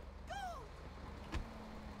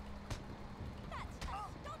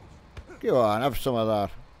 Go on, have some of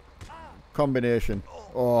that. Combination.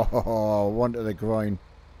 Oh, one to the groin.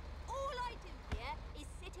 All I do here is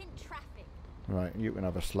sit in traffic. Right, you can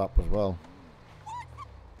have a slap as well.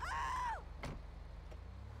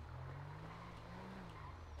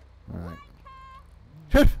 Right.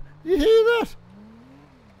 You hear that?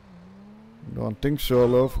 Don't think so,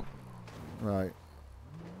 love. Right.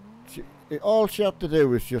 All she had to do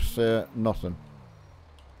was just say nothing.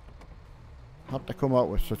 Had to come out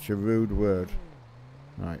with such a rude word.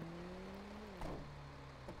 Right.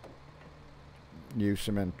 New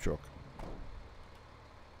cement truck.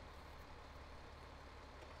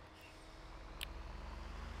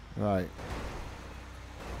 Right.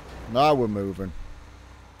 Now we're moving.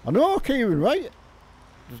 I know, Kieran, right?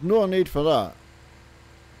 There's no need for that.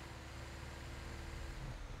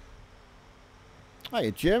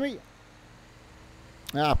 Hiya, Jamie.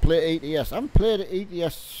 I play ETS. I haven't played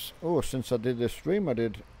ETS since I did the stream I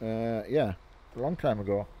did. Yeah, a long time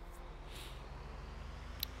ago.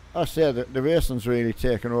 I say that the racing's really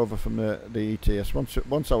taken over from the ETS.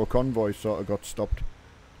 Once our convoy sort of got stopped,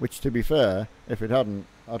 which to be fair, if it hadn't,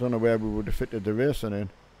 I don't know where we would have fitted the racing in.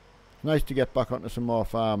 Nice to get back onto some more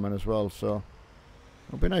farming as well, so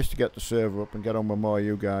it'll be nice to get the server up and get on with more of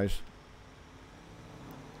you guys.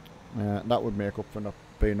 That would make up for not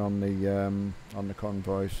being on the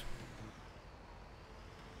convoys.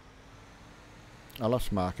 I'll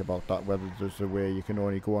ask Mark about that, whether there's a way you can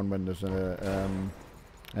only go on when there's an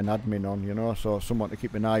admin on, you know, so someone to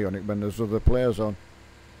keep an eye on it when there's other players on.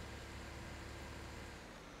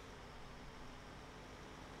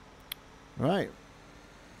 Right.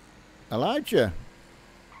 Elijah.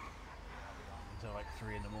 Until like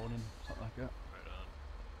 3 in the morning, something like that. Right on.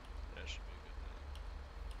 That should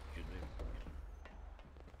be good. Good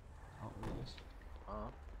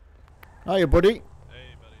move. Hiya, buddy.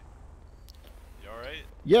 Hey, buddy. You alright?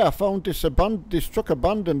 Yeah, I found this truck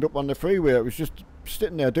abandoned up on the freeway. It was just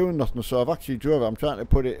sitting there doing nothing, so I've actually drove it. I'm trying to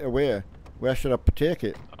put it away. Where should I take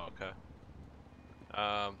it? Oh, okay.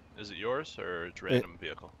 Is it yours or it's a random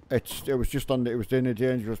vehicle? It was just it was in a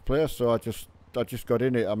dangerous place, so I just got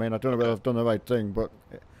in it. I mean, I don't know whether I've done the right thing, but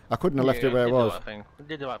I couldn't have left it where it was. You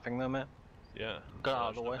did the right thing though, mate. Yeah. Got out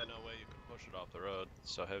of the way. There's no way you can push it off the road.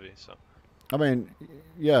 It's so heavy, so. I mean,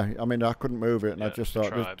 yeah. I mean, I couldn't move it, and I just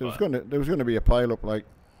thought there was going to be a pile up, like.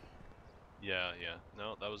 Yeah, yeah.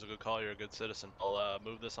 No, that was a good call. You're a good citizen. I'll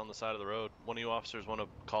move this on the side of the road. One of you officers want to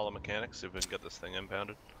call a mechanic, see if we can get this thing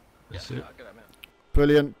impounded. Yeah, I'll get that, mate.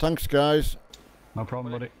 Brilliant. Thanks, guys. No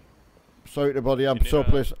problem, buddy. Sorry to bother you. I'm so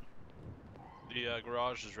pleased. The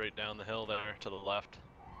garage is right down the hill there to the left.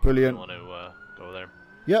 Brilliant. You want to go there?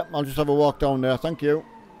 Yep, I'll just have a walk down there. Thank you.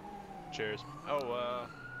 Cheers. Oh,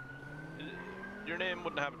 your name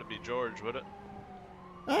wouldn't happen to be George, would it?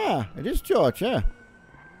 Ah, it is George, yeah.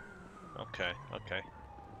 Okay, okay.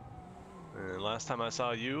 Last time I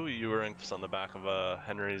saw you, you were on the back of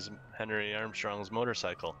Henry Armstrong's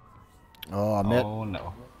motorcycle. Oh, mate. Oh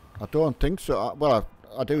no. I don't think so. Well,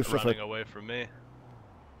 I do suffer. Running away from me.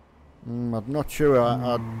 I'm not sure.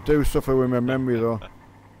 I do suffer with my memory though.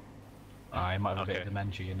 I might have a bit of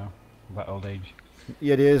dementia, you know, about old age.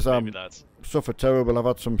 Yeah, it is. Maybe that's... suffer terrible. I've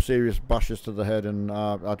had some serious bashes to the head, and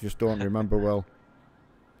I just don't remember well.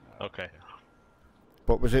 Okay.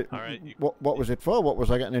 But was it? All right, what was it for? What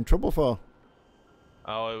was I getting in trouble for?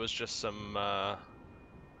 Oh, it was just some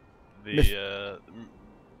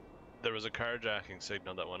there was a carjacking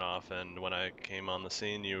signal that went off, and when I came on the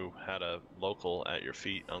scene, you had a local at your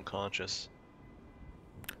feet, unconscious.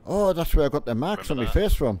 Oh, that's where I got the marks on my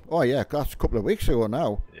face from. Oh yeah, that's a couple of weeks ago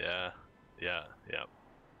now. Yeah, yeah, yeah.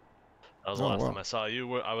 That was the last time I saw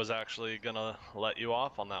you. I was actually gonna let you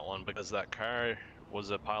off on that one because that car was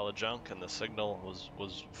a pile of junk and the signal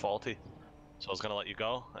was faulty. So I was gonna let you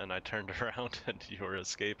go, and I turned around and you were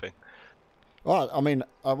escaping. Oh, I mean,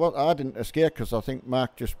 I didn't escape because I think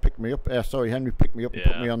Mark just picked me up. Sorry, Henry picked me up and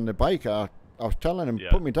put me on the bike. I was telling him,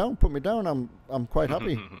 put me down. I'm quite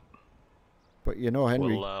happy. But you know,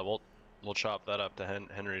 Henry. we'll chop that up to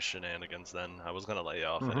Henry's shenanigans then. I was gonna let you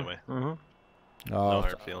off anyway. Oh, No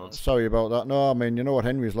hard feelings. sorry about that. No, I mean, you know what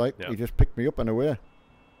Henry's like. Yeah. He just picked me up and away.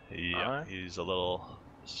 Yeah, he's a little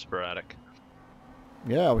sporadic.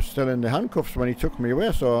 Yeah, I was still in the handcuffs when he took me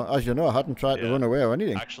away, so as you know, I hadn't tried to run away or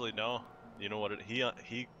anything. Actually, no. You know what?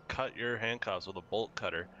 He cut your handcuffs with a bolt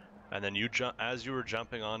cutter, and then as you were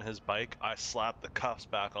jumping on his bike, I slapped the cuffs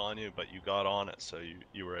back on you, but you got on it, so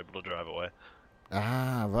you were able to drive away.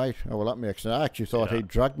 Ah, right. Oh, well, that makes sense. I actually thought he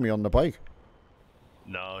dragged me on the bike.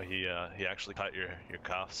 No, he actually cut your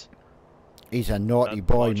cuffs. He's a naughty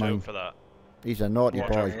boy, watch man. out for that. He's a naughty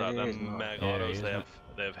Watch boy. out for that. Them M.A.G autos,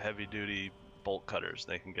 they have heavy duty bolt cutters.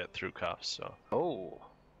 They can get through cuffs. So. Oh.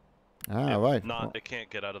 Ah, right. They can't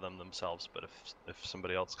get out of them themselves, but if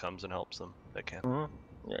somebody else comes and helps them, they can.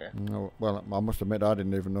 Yeah. No, well, I must admit I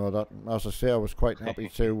didn't even know that. As I say, I was quite happy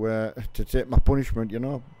to take my punishment, you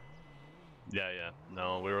know. Yeah.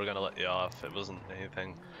 No, we were gonna let you off. It wasn't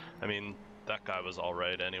anything. I mean, that guy was all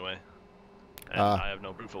right anyway. And I have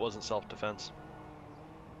no proof it wasn't self-defense.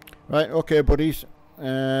 Right. Okay, buddies.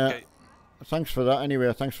 Okay. Thanks for that.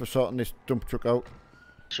 Anyway, thanks for sorting this dump truck out.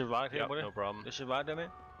 Should ride here, buddy? No problem. You should ride there, mate.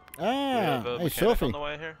 Ah, hey, Sophie. On the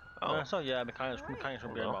way here? Oh. So yeah, mechanics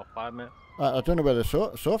will be in about 5 minutes. I don't know whether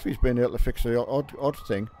Sophie's been able to fix the odd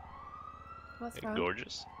thing. What's wrong?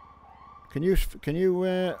 Gorgeous. Can you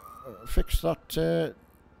fix that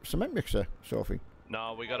cement mixer, Sophie?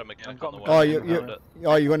 No, we got a mechanic on the way. Oh,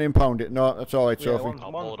 you're going to impound it? No, that's all right, Sophie.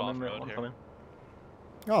 I'll pull it off road here.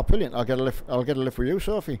 Oh, brilliant! I'll get a lift with you,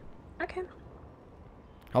 Sophie. Okay.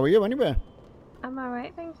 How are you, anyway? I'm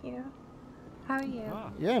alright, thank you. How are you?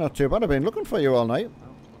 Yeah, not too bad. I've been looking for you all night.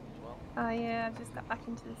 Oh yeah, I've just got back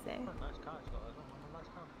into the city.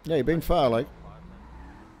 Yeah, you've been far, like.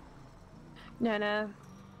 No,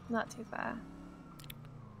 not too far.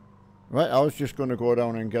 Right, I was just going to go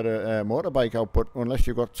down and get a motorbike out, but unless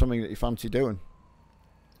you've got something that you fancy doing.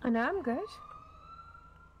 Oh no, I'm good.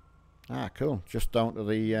 Ah, cool. Just down to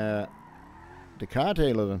the car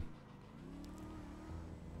dealer then.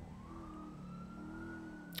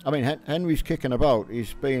 I mean, Henry's kicking about.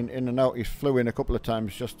 He's been in and out. He's flew in a couple of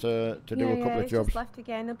times just to do a couple of he's jobs. Just left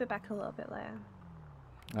again. He'll be back a little bit later.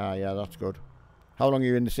 Ah, yeah, that's good. How long are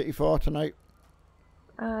you in the city for tonight?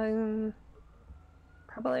 Probably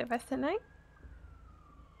the rest of the night.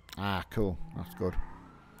 Ah, cool. That's good.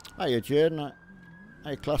 Hiya, Jaden.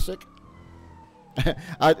 Hiya, Classic.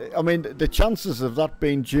 I mean, the chances of that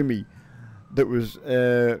being Jimmy that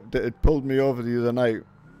had pulled me over the other night,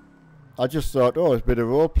 I just thought, oh, it's a bit of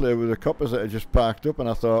role play with the coppers that had just parked up, and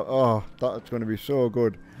I thought, oh, that's going to be so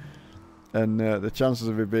good. And the chances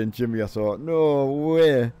of it being Jimmy, I thought, no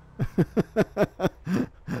way.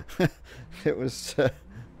 It was,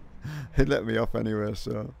 it let me off anyway,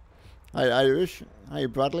 so. Hi, Irish. Hi,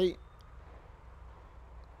 Bradley.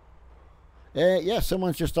 Yeah,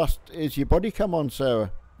 someone's just asked, is your body cam on,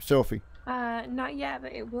 Sarah? Sophie? Not yet,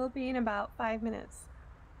 but it will be in about 5 minutes.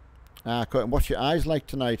 Ah, cool. And what's your eyes like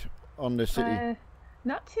tonight on the city?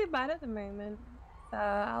 Not too bad at the moment, so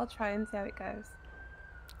I'll try and see how it goes.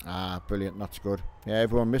 Ah, brilliant. That's good. Yeah,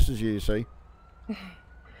 everyone misses you, you see.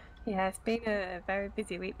 Yeah, it's been a very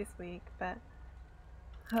busy week this week, but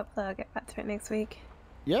hopefully I'll get back to it next week.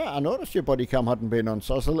 Yeah, I noticed your body cam hadn't been on,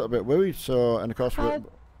 so I was a little bit worried. So, and of course, I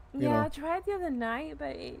tried the other night,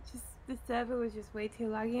 but the server was just way too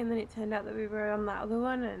laggy, and then it turned out that we were on that other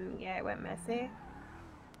one, and yeah, it went messy.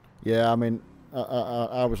 Yeah, I mean,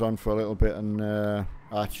 I was on for a little bit, and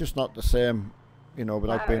it's just not the same, you know,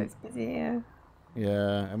 without being. It's busy, yeah.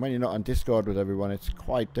 Yeah, and when you're not on Discord with everyone, it's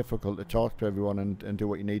quite difficult to talk to everyone and do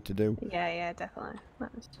what you need to do. Yeah, definitely.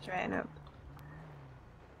 Let me straighten up.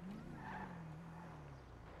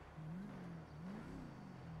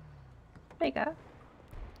 There you go.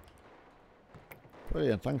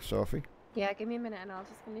 Brilliant, thanks, Sophie. Yeah, give me a minute and I'll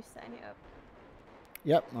just finish setting it up.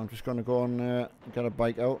 Yep, I'm just going to go and get a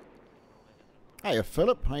bike out. Hiya,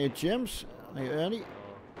 Philip. Hiya, James. Hiya, Ernie.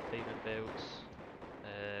 Timing belts,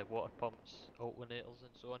 water pumps, alternators and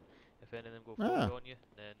so on. If any of them go forward on you,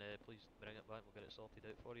 then please bring it back, we'll get it sorted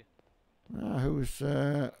out for you.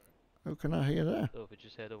 Who can I hear there? So if we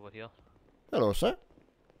just head over here. Hello, sir.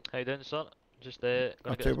 How you doing, sir? Just gonna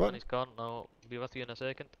get this man his car and I'll be with you in a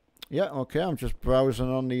second. Yeah, okay, I'm just browsing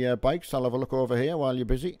on the bikes. I'll have a look over here while you're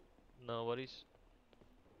busy. No worries.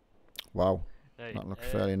 Wow, right, that looks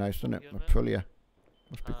fairly nice, doesn't it? Here, Aprilia.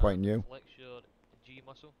 Must be quite new. Flex your G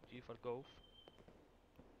muscle, G for golf.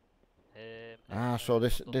 So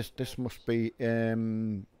this must be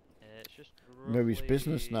Murray's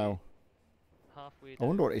business now. I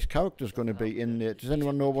wonder what his character's going to be in there. Does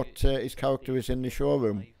anyone know what his character is in the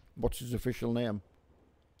showroom? What's his official name?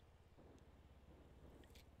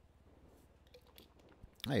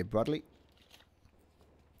 Hey, Bradley.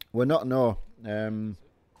 We're not, no. We're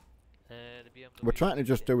trying to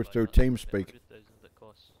just do it through TeamSpeak.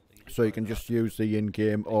 So you can just use the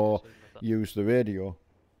in-game or use the radio.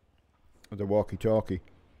 Or the walkie-talkie.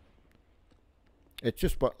 It's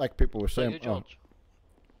just what, like people were saying. Oh.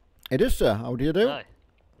 It is, sir. How do you do? Aye.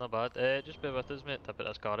 Not bad. Just bear with us, mate. I'll put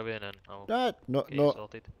this car away and then I'll get you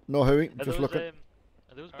sorted. No hurry. Are Just those, looking.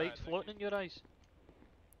 Are those bikes floating in your eyes?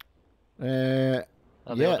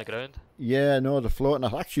 Are they on the ground? Yeah, no, they're floating.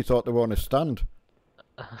 I actually thought they were on a stand.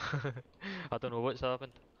 I don't know what's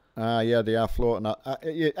happened. Yeah, they are floating.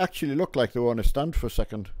 It actually looked like they were on a stand for a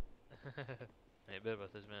second. Right, bear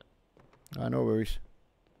with us, mate. No worries.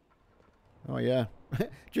 Oh yeah,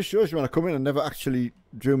 just shows you when I come in, I never actually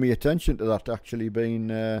drew my attention to that actually being,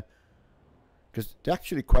 because they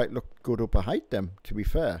actually quite look good up a height. Them, to be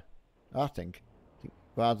fair, I think,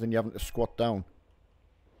 rather than you having to squat down.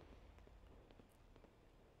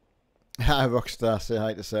 Hi Rockstar, say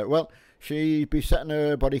hi to Sarah. Well, she'd be setting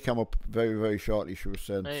her body cam up very, very shortly. She was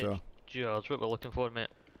saying. Hey, so. George, what we're looking for, mate?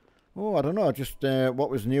 Oh, I don't know. Just what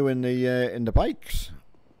was new in the bikes.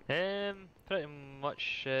 Pretty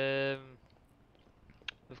much.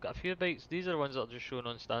 We've got a few bikes. These are the ones that are just shown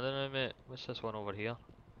on standing now, mate. What's this one over here?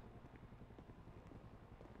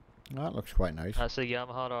 That looks quite nice. That's a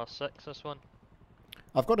Yamaha R6, this one.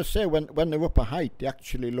 I've got to say, when they're up a height, they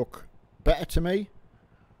actually look better to me.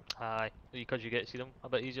 Aye, because you get to see them a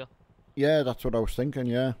bit easier. Yeah, that's what I was thinking,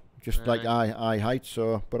 yeah. Just like eye height,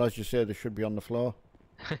 so, but as you say, they should be on the floor.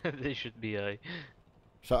 They should be, aye.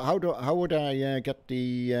 So how would I get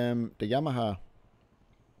the Yamaha?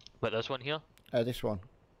 But this one here? This one.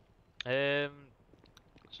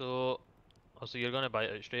 So you're gonna buy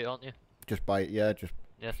it out straight, aren't you? Just buy it, yeah, just...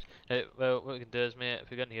 Yes. Well, what we can do is, mate, if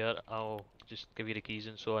we get in here, I'll just give you the keys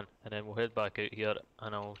and so on, and then we'll head back out here,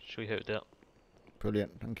 and I'll show you how to do it.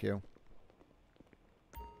 Brilliant, thank you.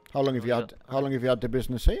 How long have you had the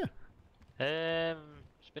business here?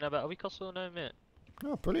 It's been about a week or so now, mate.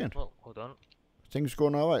 Oh, brilliant. Well, hold on. Things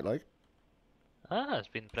going alright, like? It's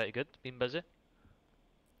been pretty good. Been busy.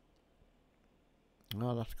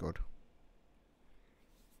 Oh, that's good.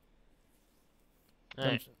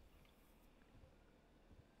 Right.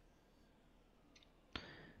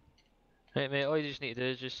 Right, mate, all you just need to do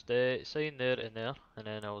is just sign there and there, and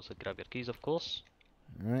then I'll also grab your keys, of course.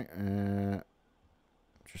 Right,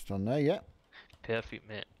 just on there, yeah. Perfect,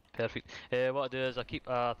 mate. Perfect. What I do is I keep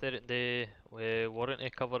a 30-day warranty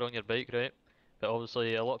cover on your bike, right? But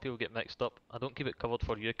obviously a lot of people get mixed up. I don't keep it covered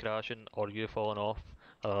for you crashing or you falling off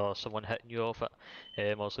or someone hitting you off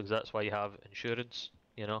it. Also, 'cause that's why you have insurance,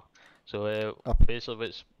 you know. So basically,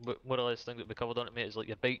 it's more or less things that we covered on it, mate. Is like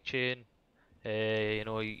your bike chain, you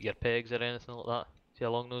know, your pegs or anything like that. See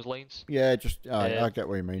along those lines. Yeah, just I get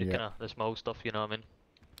what you mean. Yeah. Kinda the small stuff, you know what I mean.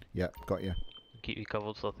 Yeah, got you. Keep you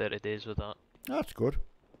covered for 30 days with that. That's good.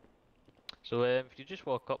 So if you just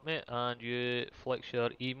walk up, mate, and you flex your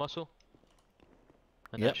E muscle,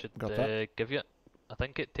 and that should give you it. I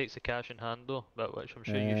think it takes the cash in hand though, but which I'm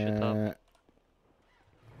sure you should have.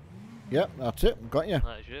 Yep, that's it. Got you.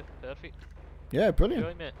 That is you. Perfect. Yeah, brilliant.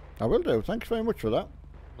 Enjoy, mate. I will do. Thanks very much for that.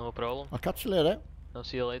 No problem. I'll catch you later. I'll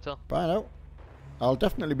see you later. Bye now. I'll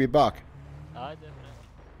definitely be back. Aye, definitely.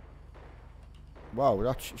 Wow,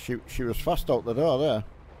 that's she was fast out the door there.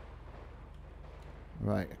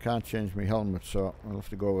 Right, I can't change my helmet, so I'll have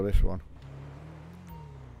to go with this one.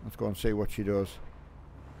 Let's go and see what she does.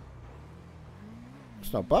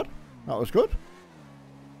 It's not bad. That was good.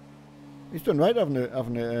 He's done right having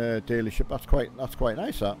a dealership. That's quite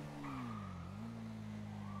nice. That.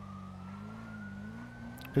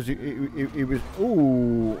 Because he was.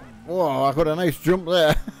 Ooh, oh! I got a nice jump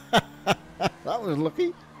there. That was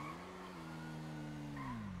lucky.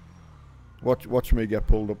 Watch me get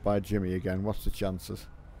pulled up by Jimmy again. What's the chances?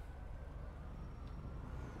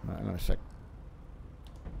 Right, hang on a sec.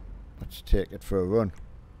 Let's take it for a run.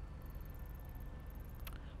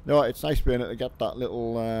 No, it's nice being able to get that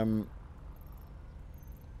little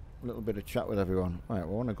bit of chat with everyone. Right,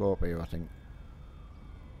 we want to go up here, I think.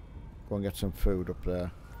 Go and get some food up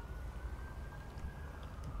there.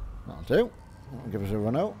 That'll do. That'll give us a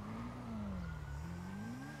run out.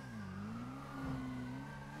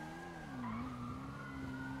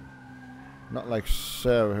 Not like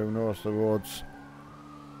Sarah, who knows the roads.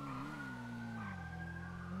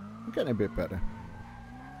 I'm getting a bit better.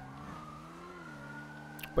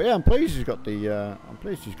 But yeah, I'm pleased he's got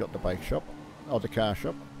the bike shop or the car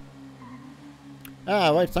shop. Ah,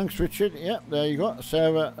 right, thanks Richard. Yeah, there you go.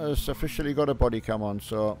 Sarah has officially got a body cam on,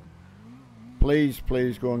 so please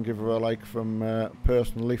go and give her a like from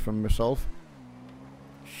personally from myself.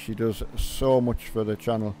 She does so much for the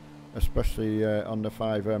channel, especially on the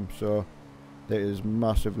 5M, so that is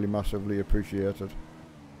massively, massively appreciated.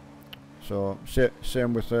 So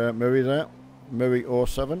same with Murray there, Murray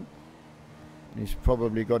 07. He's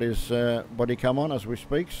probably got his body cam on as we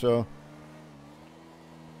speak, so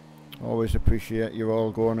always appreciate you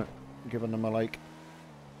all going, giving them a like.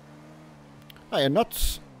 Hey, and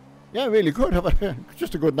that's, yeah, really good.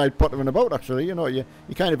 Just a good night pottering about, actually. You know, you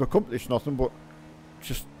kind of accomplished nothing, but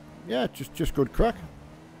just, yeah, just good crack.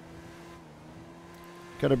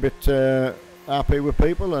 Get a bit happy with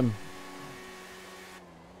people and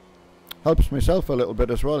helps myself a little bit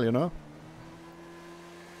as well, you know.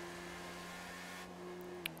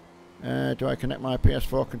 Do I connect my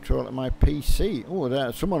PS4 controller to my PC? Oh, there.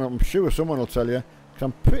 I'm sure someone will tell you, because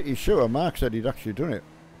I'm pretty sure Mark said he'd actually done it.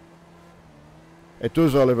 It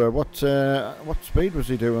does, Oliver. What speed was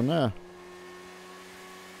he doing there?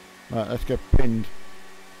 Right, let's get pinned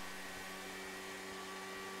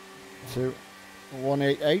to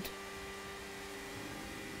 188.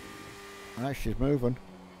 Right, she's moving.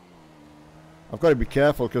 I've got to be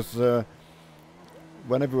careful because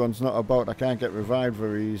when everyone's not about, I can't get revived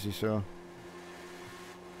very easy. So,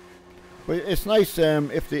 but it's nice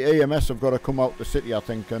if the EMS have got to come out the city, I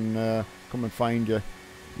think, and come and find you.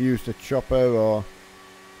 Use the chopper or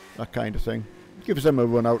that kind of thing. It gives them a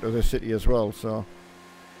run out of the city as well. So,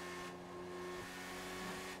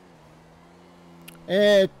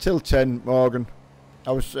 till 10, Morgan.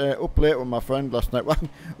 I was up late with my friend last night.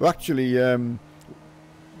 We're actually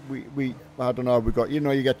we I don't know. We got, you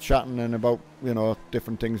know, you get chatting and about, you know,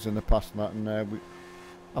 different things in the past and that, and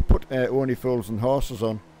I put Only Fools and Horses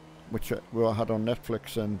on, which we had on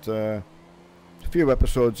Netflix, and a few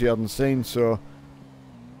episodes he hadn't seen, so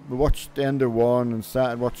we watched the end of one and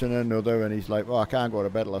started watching another, and he's like, oh, I can't go to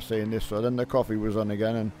bed till I've seen this. So then the coffee was on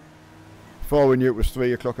again, and before we knew it was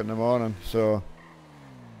 3 o'clock in the morning. So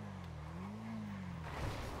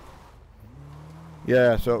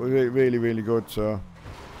yeah, so it was really, really good. So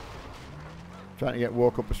trying to get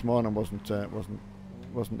woke up this morning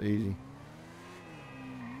wasn't easy.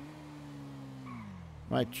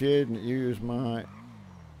 Right, Jaden, use my.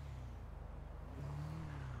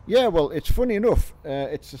 Yeah, well, it's funny enough.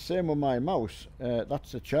 It's the same with my mouse.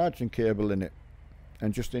 That's a charging cable in it,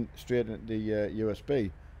 and just straight into the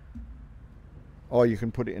USB. Or you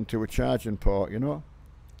can put it into a charging port, you know.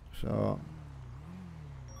 So,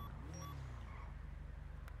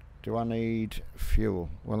 do I need fuel?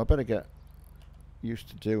 Well, I better get used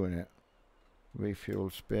to doing it. Refuel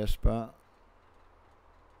spacebar.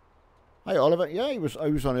 Hi, Oliver. Yeah, I was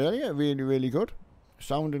on earlier. Really, really good.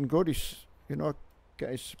 Sounding good. He's, you know, get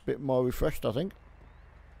us a bit more refreshed, I think.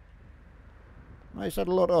 He's had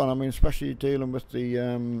a lot on. I mean, especially dealing with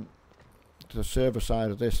the server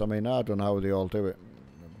side of this. I mean, I don't know how they all do it.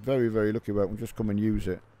 Very, very lucky where I can just come and use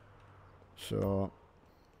it. So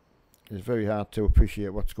it's very hard to appreciate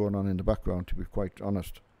what's going on in the background, to be quite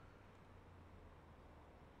honest.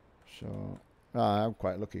 So I'm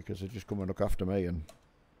quite lucky because they just come and look after me. And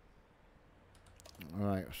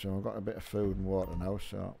right, so I've got a bit of food and water now.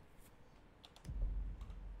 So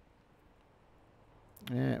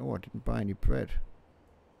yeah, oh, I didn't buy any bread.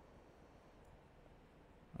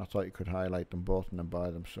 I thought you could highlight them both and then buy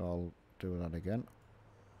them, so I'll do that again.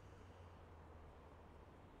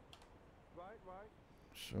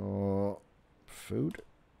 So, food.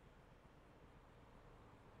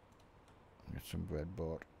 Get some bread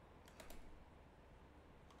bought.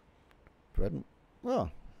 Bread and, oh.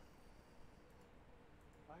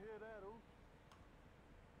 I hear that, ooh.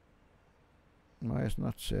 Why is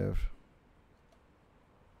not saved?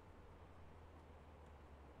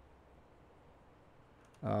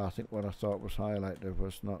 I think what I thought was highlighted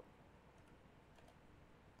was not.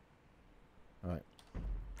 Right.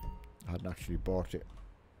 I hadn't actually bought it.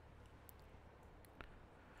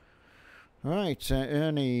 Right,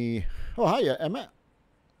 Ernie. Oh, hiya, Emma.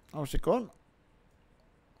 How's it going?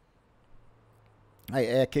 Hey,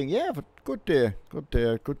 Air King. Yeah, but good day. Good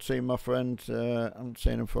day. Good seeing my friend. I haven't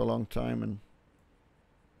seen him for a long time, and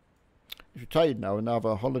he's retired now, and I have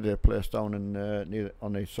a holiday place down in near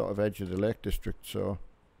on the sort of edge of the Lake District. So,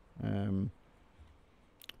 so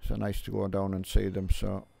nice to go down and see them.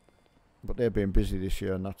 So, but they've been busy this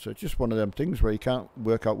year, and that's just one of them things where you can't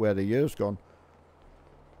work out where the year's gone.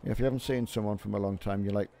 If you haven't seen someone from a long time,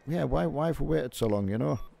 you're like, yeah, why have we waited so long, you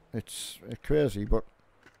know? It's crazy, but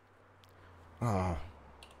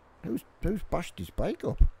who's bashed his bike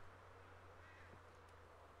up?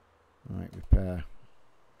 Right, repair.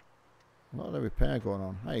 A lot of repair going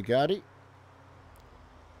on. Hey, Gardy.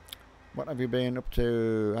 What have you been up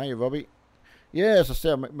to? Hey, Robbie. Yeah, as I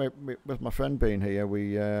say, with my friend being here,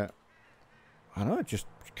 we, I don't know, just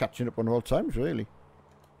catching up on old times, really.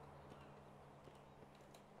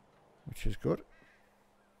 Which is good.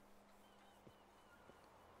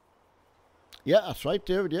 Yeah, that's right,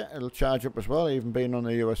 David, yeah. It'll charge up as well, even being on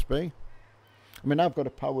the USB. I mean, I've got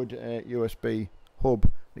a powered USB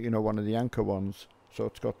hub, you know, one of the Anchor ones. So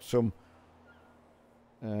it's got some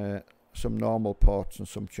normal ports and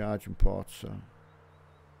some charging ports. So.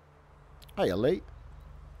 Hiya, Lee.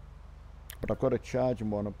 But I've got a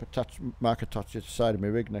charging one and Mark attached it to the side of my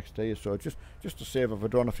rig next to you. So just to save if I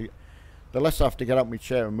don't have to, the less I have to get out my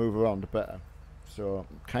chair and move around, the better. So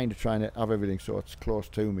I'm kind of trying to have everything so it's close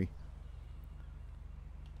to me.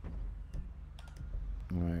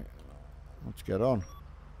 Right, let's get on.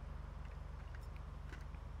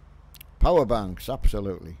 Power banks,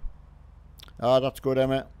 absolutely. Ah, that's good,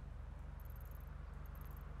 Emmett.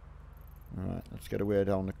 Alright, let's get away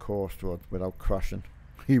down the coast road without crashing.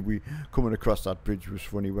 We coming across that bridge was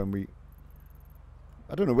funny when we,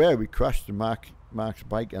 I don't know where we crashed and Mark's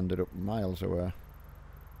bike ended up miles away.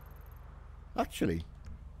 Actually,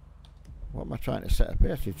 what am I trying to set up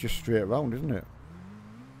here? It's just straight round, isn't it?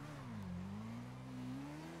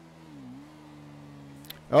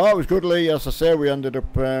 Oh, it was good, Lee. As I say, we ended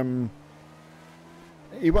up,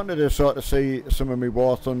 he wanted to sort of see some of my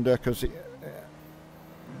War Thunder because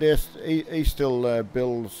he still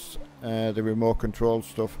builds the remote control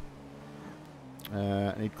stuff,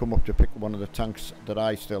 and he'd come up to pick one of the tanks that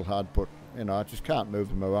I still had, but you know, I just can't move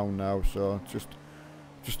them around now, so it's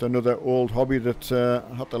just another old hobby that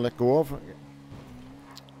I had to let go of.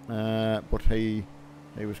 But he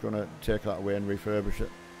was going to take that away and refurbish it.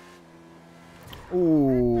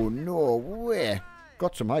 Oh, no way.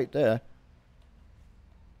 Got some height there.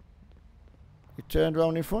 He turned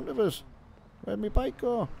round in front of us. Where'd my bike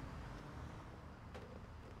go?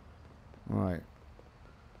 Right.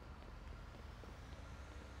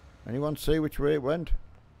 Anyone see which way it went?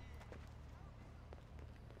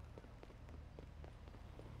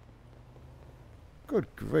 Good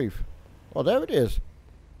grief. Oh, there it is.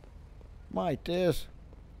 My days.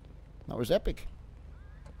 That was epic.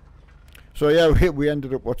 So yeah, we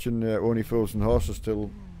ended up watching Only Fools and Horses till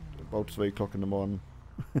about 3 o'clock in the morning.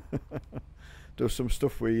 There was some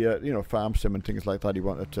stuff we, you know, farm sim and things like that. He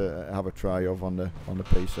wanted to have a try of on the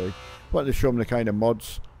PC. Wanted to show him the kind of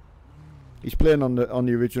mods. He's playing on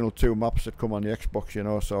the original 2 maps that come on the Xbox, you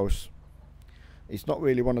know. So he's not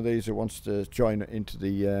really one of these who wants to join into the,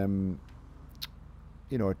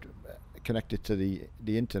 you know, connected to the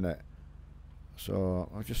internet. So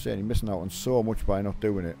I was just saying, he's missing out on so much by not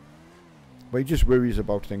doing it. But he just worries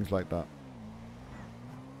about things like that.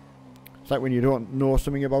 It's like when you don't know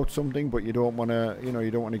something about something, but you don't want to, you know,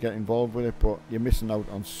 you don't want to get involved with it, but you're missing out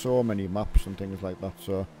on so many maps and things like that.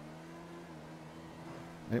 So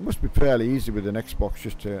and it must be fairly easy with an Xbox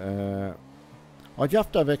just to, or do you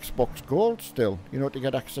have to have Xbox Gold still, you know, to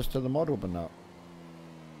get access to the mod hub and that?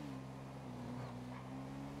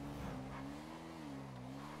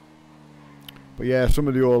 But yeah, some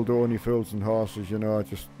of the old Only Fools and Horses, you know,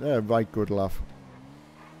 just right good laugh.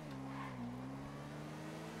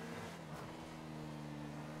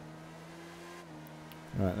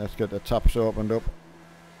 Right, let's get the taps opened up.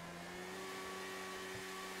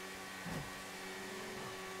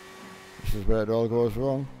 This is where it all goes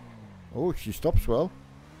wrong. Oh, she stops well.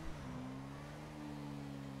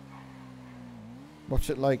 What's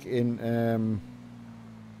it like in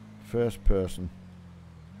first person?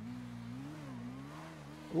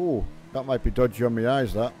 Oh, that might be dodgy on my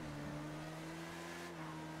eyes, that.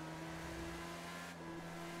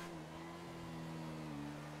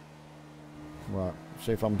 Right,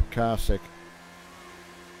 see if I'm car sick.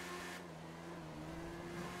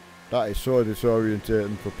 That is so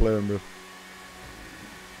disorientating for playing with.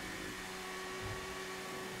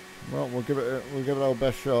 Well, we'll give it our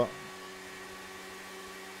best shot.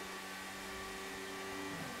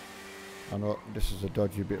 I know this is a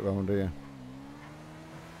dodgy bit round here.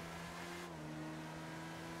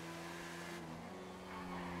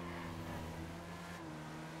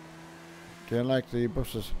 Do you like the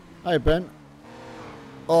buses? Hi, Ben.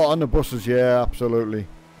 Oh, on the buses, yeah, absolutely.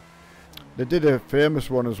 They did a famous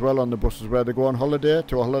one as well on the buses where they go on holiday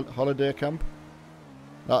to a holiday camp.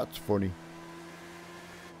 That's funny.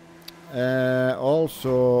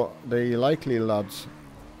 Also, the Likely Lads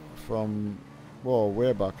from, whoa,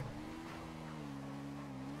 way back.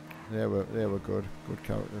 They were good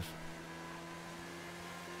characters.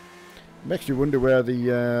 Makes you wonder where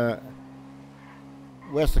the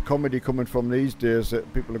where's the comedy coming from these days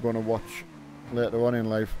that people are going to watch later on in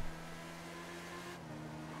life.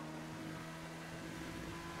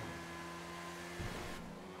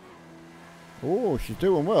 Oh, she's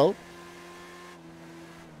doing well.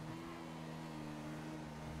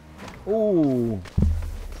 Oh,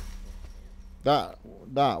 that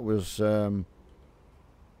was that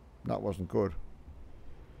wasn't good.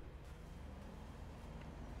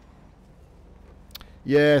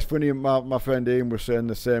 Yeah, it's funny. My friend Ian was saying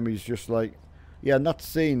the same. He's just like, yeah, and that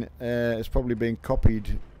scene is probably being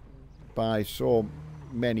copied by so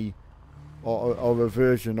many, or a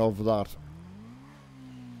version of that.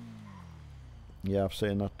 Yeah, I've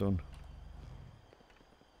seen that done.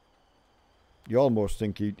 You almost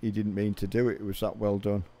think he didn't mean to do it. It was that well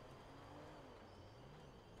done.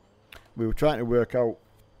 We were trying to work out.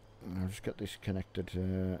 I'll just get this connected.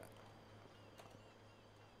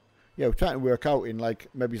 Yeah, we're trying to work out in like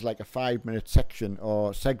maybe it's like a 5-minute section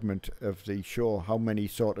or segment of the show how many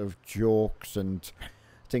sort of jokes and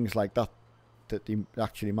things like that they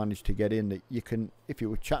actually managed to get in that you can, if you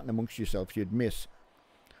were chatting amongst yourselves, you'd miss.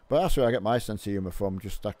 But that's where I get my sense of humour from,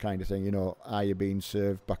 just that kind of thing, you know, are you being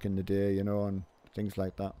served back in the day, you know, and things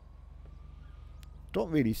like that.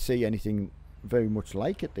 Don't really see anything very much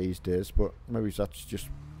like it these days, but maybe that's just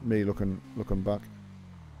me looking back.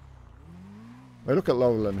 I look at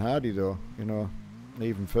Laurel and Hardy though, you know,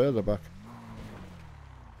 even further back.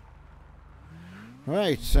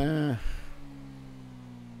 Right,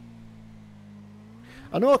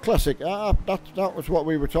 I know a classic. That was what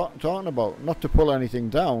we were talking about. Not to pull anything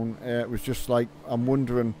down. It was just like I'm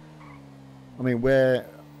wondering. I mean,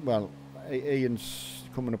 well, Ian's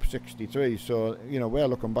coming up 63, so you know we're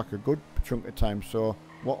looking back a good chunk of time. So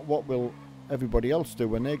what will everybody else do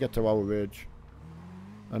when they get to our age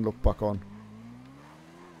and look back on?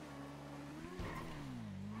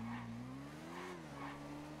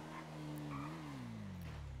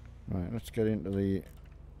 Right, let's get into the.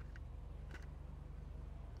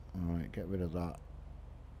 Alright, get rid of that.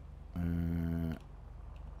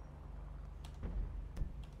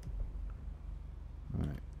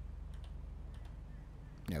 Right.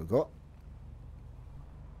 There we go.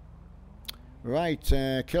 Right,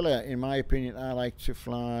 Killer, in my opinion, I like to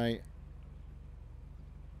fly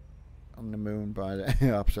on the moon by the...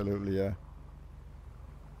 Absolutely, yeah.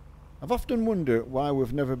 I've often wondered why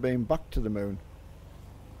we've never been back to the moon.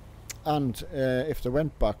 And if they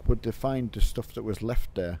went back, would they find the stuff that was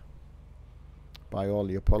left there by all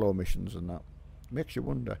the Apollo missions and that? Makes you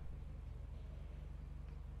wonder.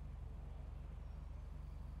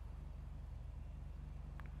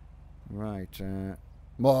 Right,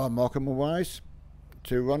 more Morecambe Wise.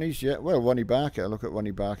 2 Ronnies, yeah. Well, Ronnie Barker. Look at Ronnie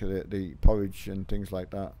Barker, the porridge and things like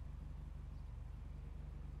that.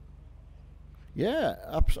 Yeah,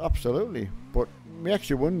 absolutely. But makes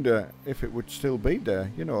you wonder if it would still be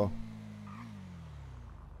there, you know.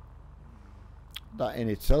 That in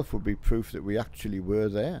itself would be proof that we actually were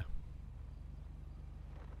there.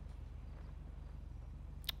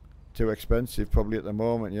 Too expensive probably at the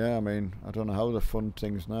moment, yeah. I mean, I don't know how they fund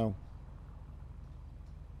things now.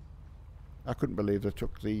 I couldn't believe they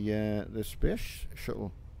took the space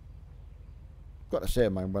shuttle. Got to say,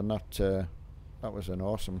 man, when that was an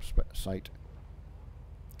awesome site.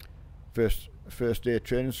 First day of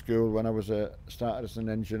training school when I was started as an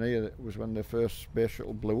engineer, it was when the first space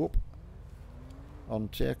shuttle blew up on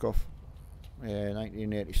takeoff,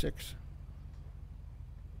 1986.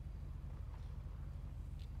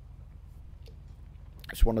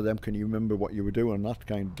 It's one of them, can you remember what you were doing that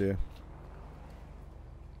kind of day?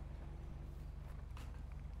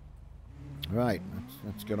 Right,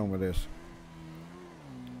 let's get on with this.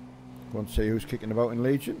 Go and see who's kicking about in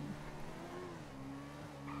Legion.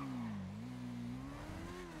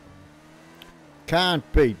 Can't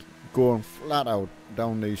beat going flat out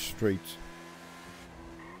down these streets.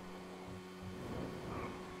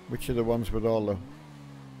 Which are the ones with all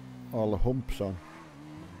the humps on?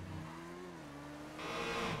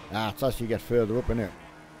 Ah, it's as you get further up, innit?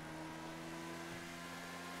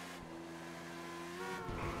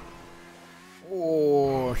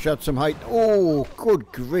 Oh, she had some height. Oh,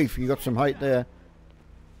 good grief, you got some height there.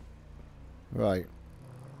 Right.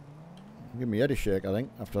 Give me a head a shake, I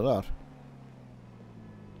think, after that.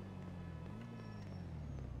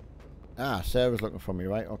 Ah, Sarah's looking for me,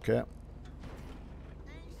 right, okay.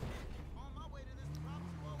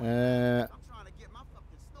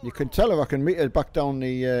 You can tell her I can meet her back down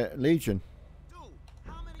the Legion.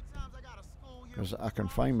 Because I can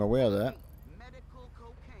find my way there.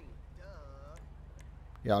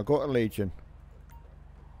 Yeah, I'll go to Legion.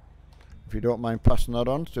 If you don't mind passing that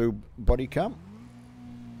on through body cam.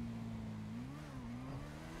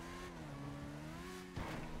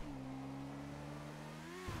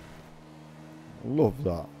 Love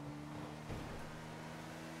that.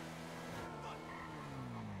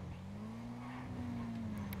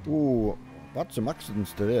 Ooh, that's some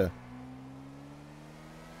accidents today.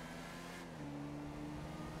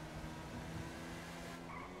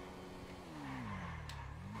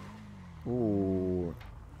 Ooh.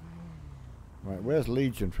 Right, where's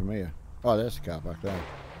Legion from here? Oh, there's the car back there.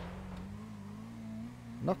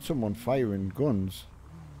 Not someone firing guns.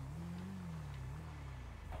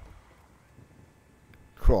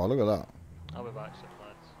 Cool, look at that. I'll be back soon,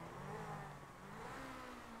 lads.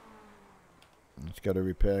 Let's get a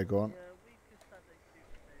repair going.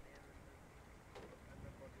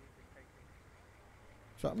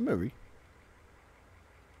 Is that Murray?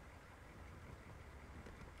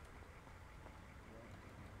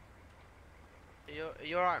 Are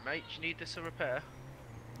you alright, mate? Do you need this a repair?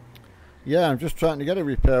 Yeah, I'm just trying to get a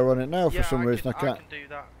repair on it now. For some reason I can't. I can do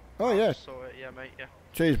that. Oh yeah. Yeah, mate. Yeah.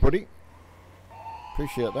 Cheers, buddy.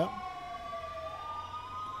 Appreciate that.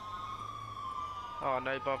 Oh,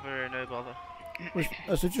 no bother, no bother.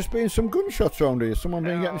 Has there just been some gunshots around here? Someone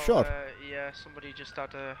been getting shot? Yeah, somebody just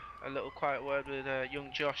had a little quiet word with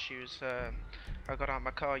young Josh. He was, I got out of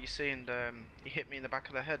my car, you see, and he hit me in the back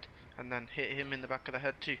of the head, and then hit him in the back of the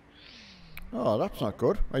head too. Oh, that's not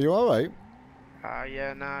good. Are you alright?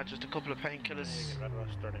 Yeah, nah, just a couple of painkillers.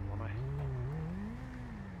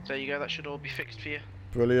 There you go, that should all be fixed for you.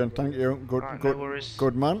 Brilliant, thank you. Good, right, good, no worries.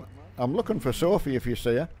 good man. I'm looking for Sophie if you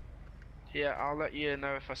see her. Yeah, I'll let you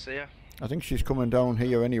know if I see her. I think she's coming down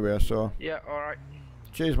here anyway, so. Yeah, alright.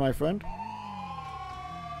 Cheers, my friend. Yeah,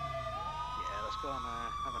 let's go and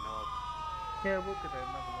have a nod. Yeah, we'll go down and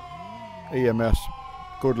have a look. EMS.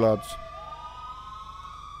 Good lads.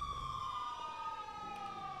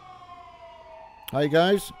 Hi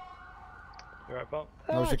guys. You right, Bob?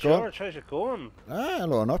 How's it going? George, how's it going? Ah,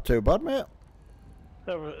 hello, not too bad, mate.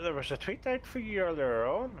 There was a tweet out for you earlier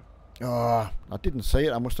on. Oh, I didn't see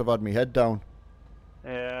it. I must have had my head down.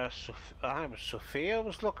 Yeah, Sophia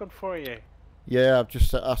was looking for you. Yeah, I've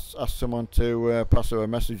just asked someone to pass her a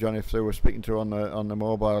message on if they were speaking to her on the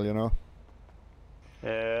mobile, you know.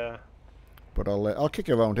 Yeah. But I'll kick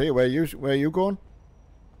around here. Where you going?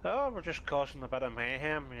 Oh, we're just causing a bit of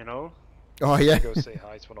mayhem, you know. Oh yeah. Go say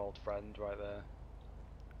hi to an old friend right there.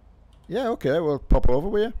 Yeah, okay. We'll pop over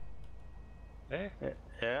with you.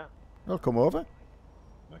 Yeah. I'll come over.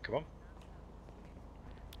 Oh, come on.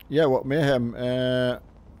 Yeah, what mayhem?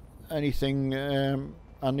 Anything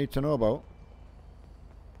I need to know about?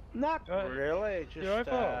 Not really. Just right,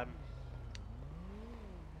 a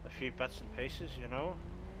few bits and pieces, you know.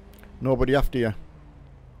 Nobody after you?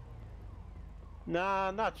 Nah,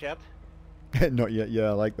 not yet. Not yet. Yeah,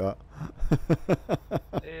 I like that.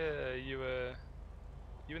 Yeah, you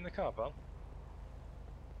in the car, pal?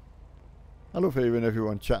 I love hearing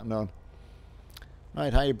everyone chatting on.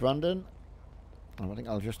 Right, hi Brandon. I think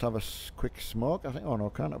I'll just have a quick smoke. I think, oh no,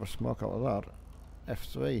 I can't have a smoke out of that.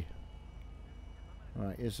 F3.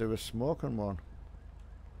 Right, is there a smoking one?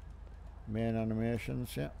 Main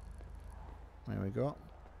animations, yeah. There we go.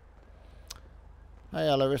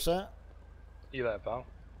 Hi Larissa. You there, pal?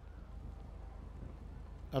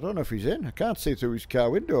 I don't know if he's in. I can't see through his car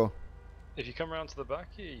window. If you come around to the back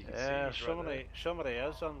here, you can see he's somebody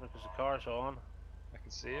is on because the car's on. I can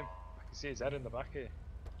see him. I can see his head in the back here.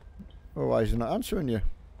 Oh, why is he not answering you?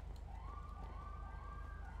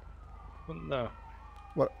 Wouldn't know.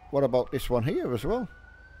 What about this one here as well?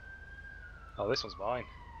 Oh, this one's mine.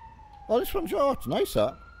 Oh, this one's yours. It's nice,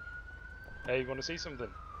 that. Hey, you want to see something?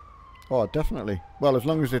 Oh, definitely. Well, as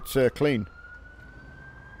long as it's clean.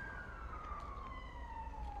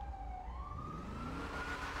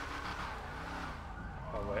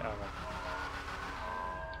 Oh wait, hang on.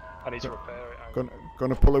 I need to repair it.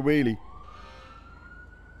 Gonna pull a wheelie.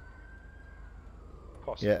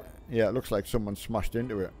 Possibly. Yeah, it looks like someone smashed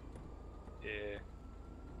into it. Yeah.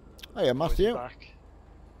 Hiya, Matthew. Back.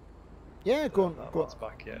 Yeah, go One's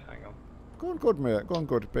back yet, hang on. Going good, mate. Going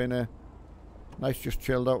good. Been a nice, just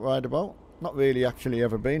chilled out ride about. Not really actually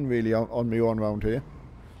ever been really on my own round here.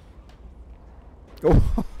 Oh,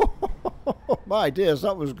 my dears,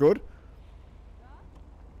 that was good.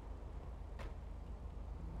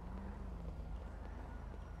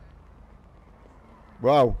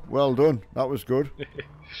 Wow, well done. That was good.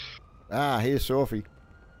 Ah, here's Sophie.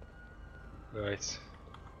 Right.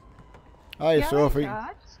 Hi, Sophie.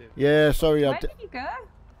 Yeah, sorry. Where did you go?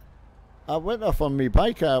 I went off on my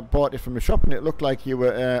bike. I bought it from the shop and it looked like you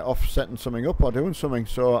were off setting something up or doing something,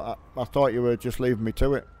 so I thought you were just leaving me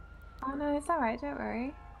to it. Oh no, it's alright, don't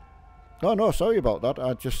worry. Oh no, sorry about that.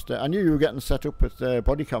 I knew you were getting set up with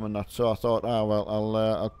body cam and that, so I thought, well,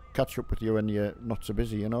 I'll catch up with you when you're not so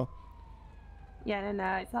busy, you know. Yeah,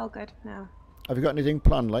 no, it's all good now. Have you got anything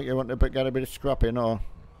planned? Like you want to get a bit of scrapping or?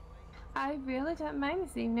 I really don't mind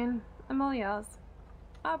this evening. I'm all yours.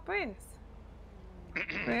 Oh, Bruce.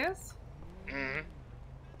 Bruce?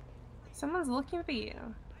 Someone's looking for you.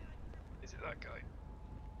 Is it that guy?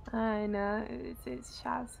 I know, it's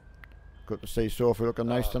Shaz. Good to see Sophie looking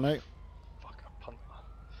nice tonight. Fuck, I punt.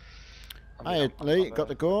 Hi, Lee, got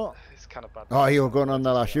to go. It's kind of bad. Oh, you were going on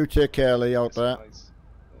the lash. You take care, Lee, out there.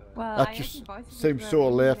 Well, That just seems so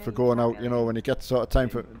late for going out, you know, when you get sort of time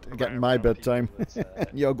for getting my bedtime.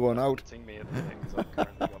 You're going out.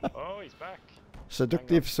 Oh, he's back.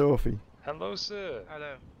 Seductive Sophie. Hello, sir.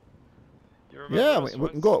 Hello. Yeah, we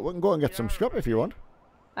can go and get some scrap if you want.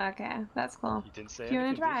 Okay, that's cool. You didn't say Do you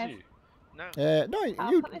want to anything, drive? did you? No,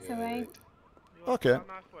 I'll you. put this away. Okay.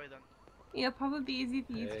 It'll probably be easier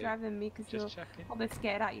for you to drive than me because you're checking. probably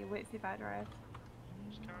scared out your wits if I drive.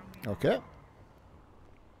 Okay.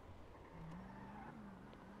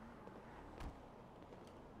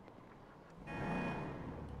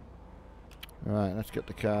 Alright, let's get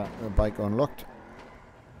the bike unlocked.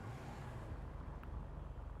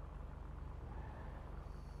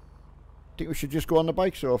 Think we should just go on the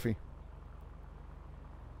bike, Sophie?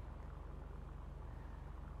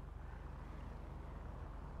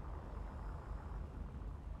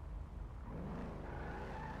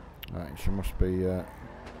 Right, she must be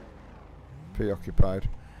preoccupied.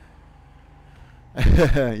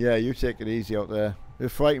 Yeah, you take it easy out there. It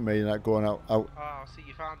frightened me that going out. Oh, I see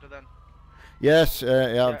you found her then. Yes,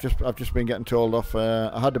 yeah, I've just been getting told off.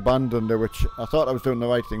 I had abandoned her, which I thought I was doing the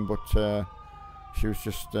right thing, but she was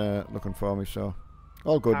just looking for me, so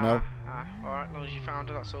all good now. Alright, as long as you found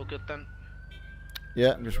her, that's all good then.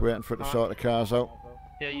 Yeah, I'm just waiting for it to sort the cars out.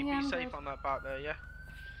 Yeah, you be safe on that bike there, yeah?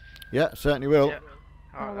 Yeah, certainly will. Yeah.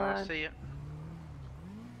 Alright, I'll see you.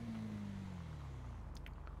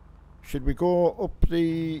 Should we go up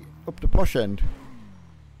the posh end?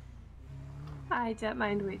 I don't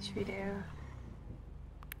mind which we do.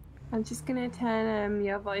 I'm just gonna turn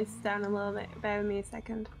your voice down a little bit. Bear with me a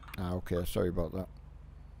second. Ah, okay. Sorry about that.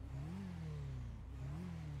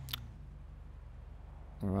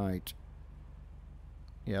 Right.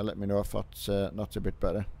 Yeah, let me know if that's not a bit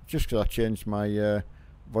better. Just because I changed my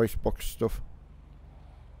voice box stuff.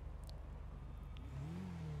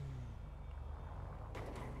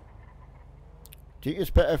 Do you think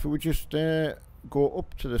it's better if we just go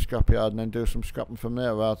up to the scrapyard and then do some scrapping from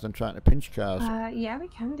there rather than trying to pinch cars? Yeah, we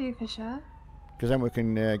can do for sure. Because then we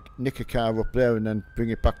can nick a car up there and then bring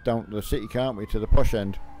it back down to the city, can't we? To the posh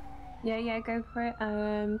end. Yeah, go for it.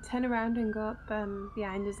 Turn around and go up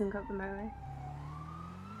behind us and go up the motorway.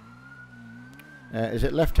 Is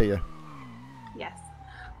it left here? Yes.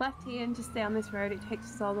 Left here and just stay on this road. It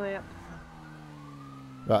takes us all the way up.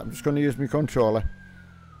 Right, I'm just going to use my controller.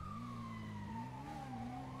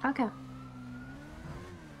 Okay.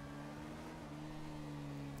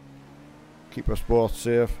 Keep us both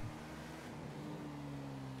safe.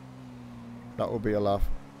 That will be a laugh.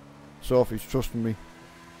 Sophie's trusting me.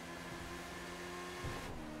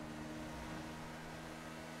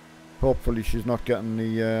 Hopefully she's not getting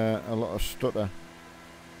a lot of stutter.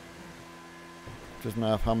 Doesn't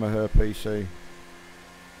have hammer her PC.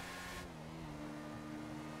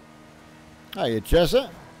 Hiya, Jezza.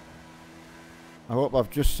 I hope I've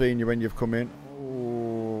just seen you when you've come in.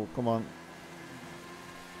 Oh, come on.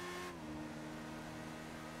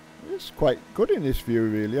 It's quite good in this view,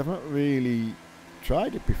 really. I've not really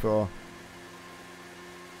tried it before.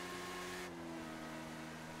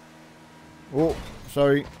 Oh,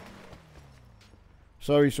 sorry.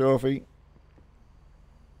 Sorry, Sophie.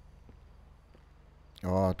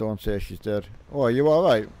 Oh, don't say she's dead. Oh, are you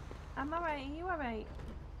alright? I'm alright. Are you alright?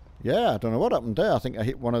 Yeah, I don't know what happened there. I think I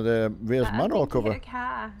hit one of the raised manhole cover. Hit a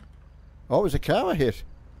car. Oh, it was a car I hit.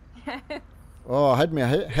 Oh, I had my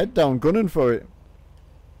head down gunning for it.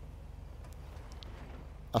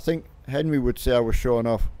 I think Henry would say I was showing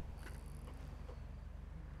off.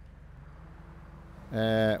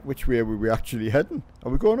 Which way were we actually heading?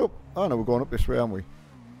 Are we going up? Oh no, we're going up this way, aren't we?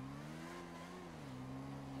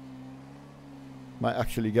 Might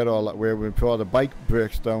actually get all that way before the bike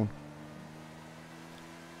breaks down.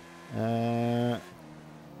 Am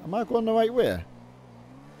I going the right way?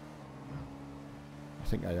 I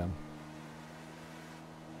think I am.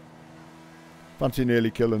 Fancy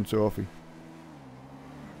nearly killing Sophie.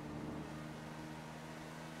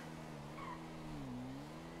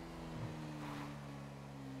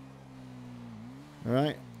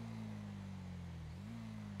 Right.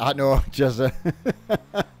 I know, just look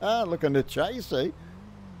on the chat, you see.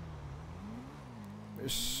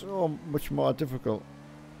 It's so much more difficult.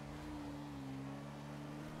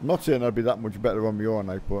 I'm not saying I'd be that much better on my own,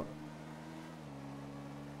 like, but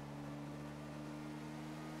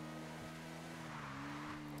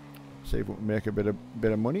See if we can make a bit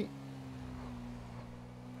of money.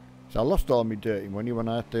 So I lost all my dirty money when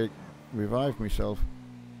I had to revive myself.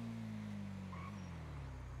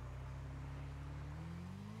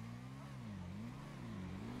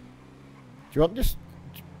 Do you want this?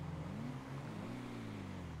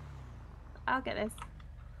 I'll get this.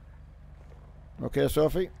 Okay,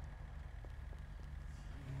 Sophie.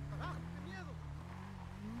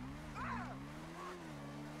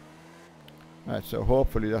 Right, so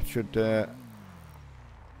hopefully that should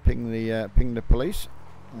ping the police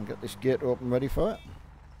and get this gate open ready for it.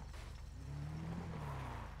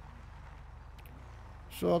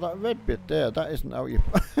 So that red bit there, that isn't how you...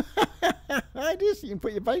 It is, you can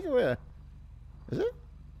put your bike away. Is it?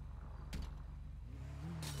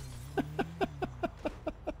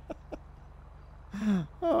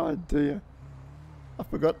 Oh dear. I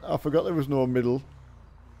forgot there was no middle.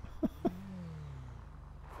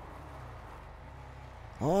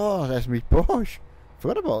 Oh, there's me Porsche.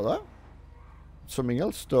 Forgot about that. Something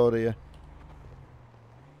else stored here.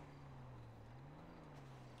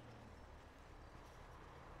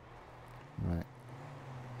 Right.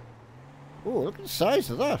 Oh, look at the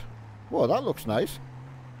size of that. Whoa, that looks nice.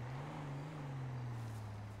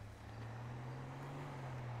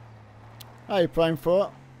 Hi, Prime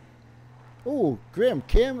 4. Oh, Graham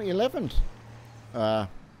came 11th. That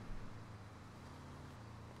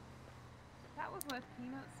was worth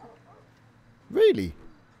peanuts. Really?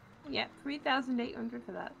 Yeah, 3,800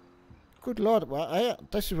 for that. Good Lord. Well,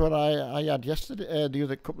 this is what I had yesterday, the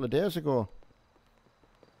other couple of days ago.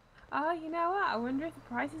 Oh, you know what? I wonder if the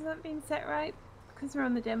prices aren't being set right because we're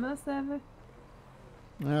on the demo server.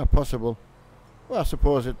 Yeah, possible. Well, I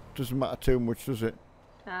suppose it doesn't matter too much, does it?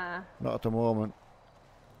 Ah. Not at the moment.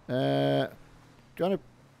 Do you want to...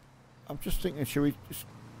 I'm just thinking, should we just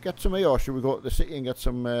get some here, or should we go to the city and get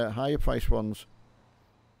some higher price ones?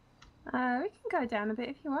 We can go down a bit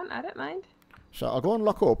if you want. I don't mind. So I'll go and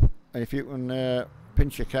lock up, and if you can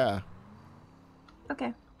pinch your car.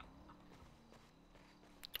 Okay.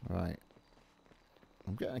 Right.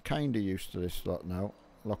 I'm getting kind of used to this lot now,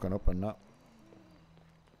 locking up and that.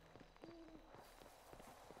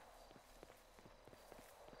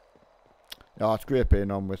 Oh, it's great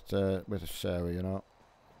being on with Sarah, you know.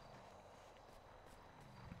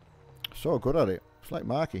 So good at it. It's like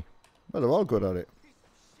Marky. Well, they're all good at it.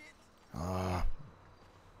 Ah.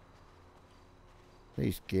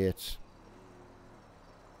 These gates.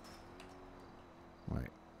 Right.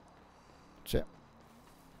 That's it.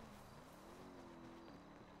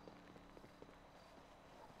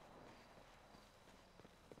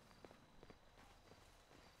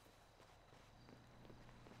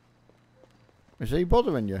 Is he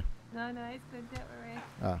bothering you? No, no, it's good. Don't worry.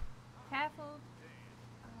 Ah. Careful. Oh,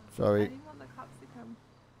 Sorry. I didn't want the cops to come.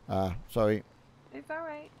 Ah, sorry. It's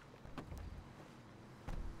alright.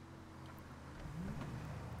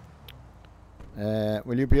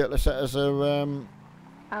 Will you be able to set us a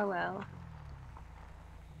I will.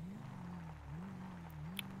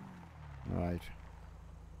 Right.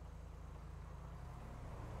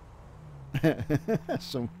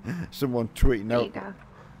 Someone tweeting There out. you go.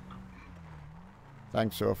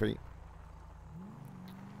 Thanks, Sophie.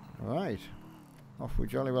 Right. Off we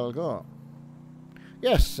jolly well go.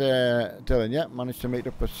 Yes, Dylan, yeah, managed to meet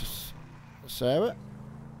up with Sarah.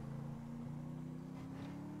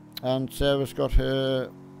 And Sarah's got her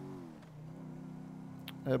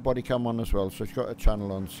body cam on as well, so she's got a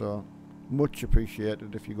channel on, so much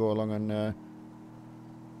appreciated if you go along and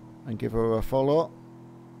give her a follow.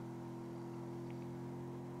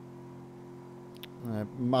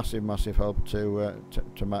 Massive help to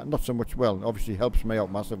Mark. Not so much, well, obviously helps me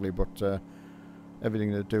out massively, but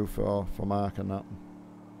everything they do for Mark and that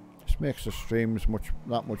just makes the streams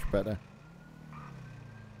that much better.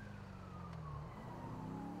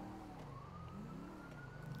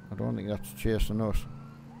 I don't think that's chasing us.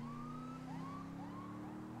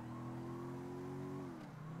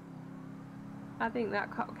 I think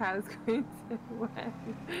that cop car's going to where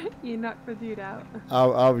you knocked the dude out.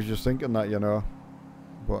 I was just thinking that, you know,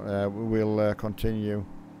 but we'll continue.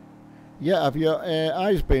 Yeah, have your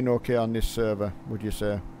eyes been okay on this server, would you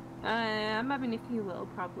say? I'm having a few little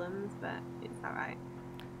problems, but it's alright.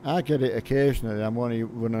 I get it occasionally. I'm only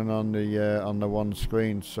running on the one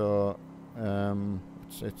screen, so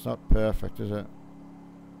it's not perfect, is it?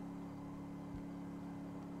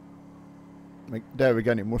 Like, there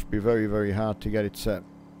again, it must be very hard to get it set.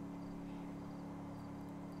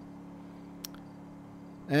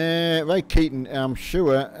 Right, Keaton, I'm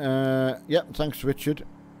sure. Yep, thanks, Richard.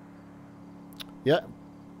 Yeah,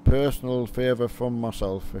 personal favour from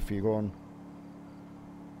myself if you go and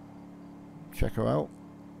check her out.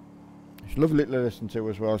 She's lovely to listen to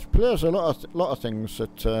as well. She plays a lot of things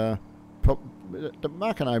that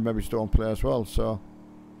Mark and I maybe don't play as well, so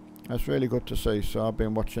that's really good to see. So I've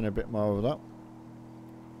been watching a bit more of that.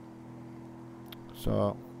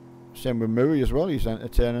 So same with Murray as well, he's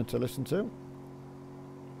entertaining to listen to.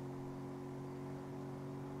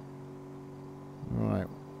 Right,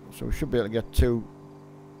 so we should be able to get 2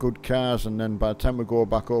 good cars, and then by the time we go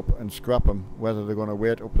back up and scrap them, whether they're going to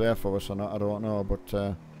wait up there for us or not, I don't know,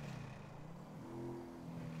 but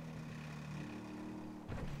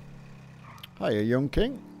hiya, young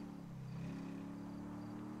king.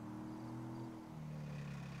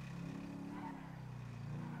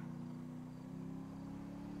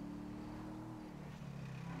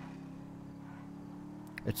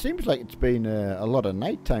 It seems like it's been a lot of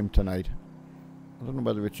night time tonight. I don't know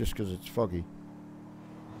whether it's just because it's foggy.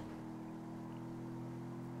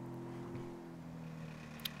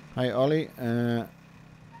 Hi Ollie.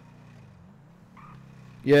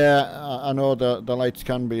 Yeah, I know the lights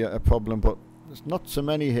can be a problem, but there's not so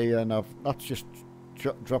many here, and that's just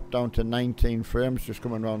dropped down to 19 frames just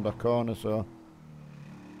coming around that corner, so,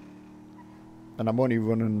 and I'm only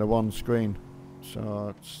running the one screen,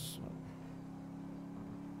 so it's,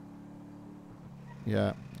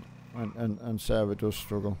 yeah, and Sarah does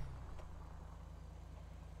struggle.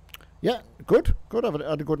 Yeah, good.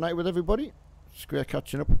 Had a good night with everybody. It's great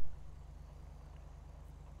catching up.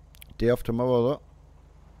 Day off tomorrow though.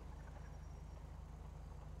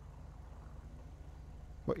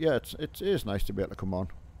 But yeah, it is nice to be able to come on.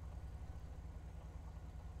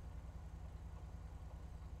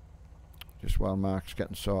 Just while Mark's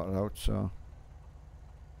getting sorted out, so.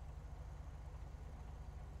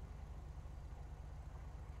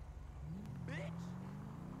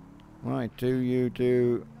 Right,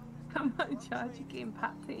 do... I'm not charging getting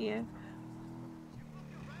packed at you.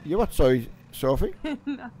 You what, sorry, Sophie?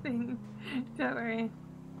 Nothing. Don't worry.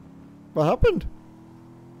 What happened?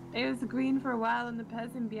 It was green for a while and the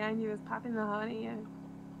person behind you was popping the horn at you.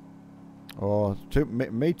 Oh,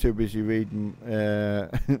 me too busy reading,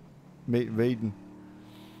 reading.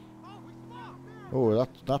 Oh,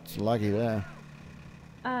 that's laggy there.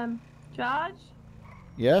 George?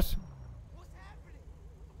 Yes?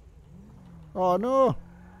 Oh no!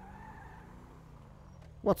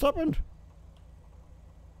 What's happened?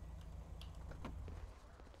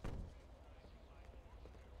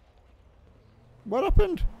 What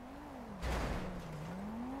happened?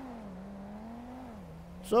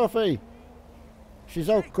 Sophie! She's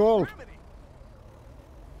out cold.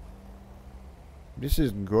 This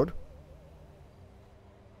isn't good.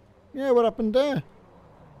 Yeah, what happened there?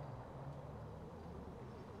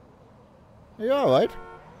 Are you alright?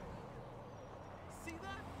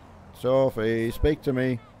 Sophie, speak to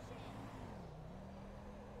me.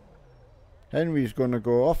 Henry's gonna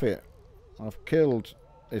go off it. I've killed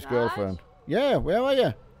his girlfriend. Yeah, where are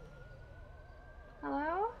you?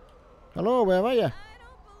 Hello? Hello, where are you? I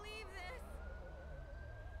don't believe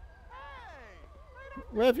this.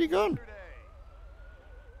 Where have you gone?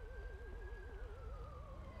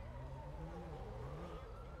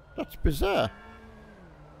 That's bizarre.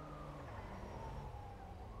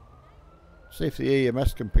 See if the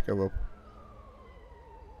EMS can pick her up.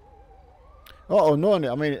 Oh no,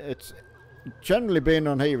 I mean it's generally been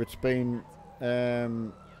on here. It's been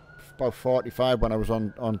about 45 when I was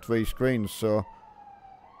on 3 screens. So,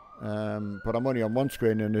 but I'm only on 1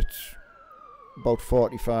 screen and it's about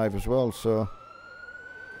 45 as well. So,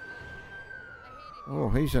 oh,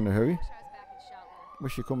 he's in a hurry.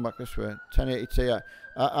 Wish you come back this way. 1080 Ti.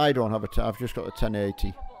 I don't have I've just got a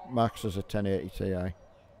 1080. Max has a 1080 Ti.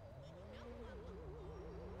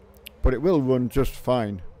 But it will run just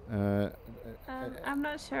fine. I'm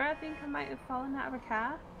not sure. I think I might have fallen out of a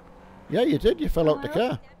car. Yeah, you did. You fell out the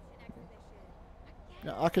car.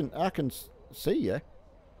 Yeah, I can see you.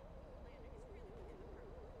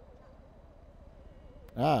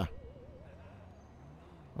 Ah.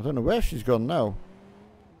 I don't know where she's gone now.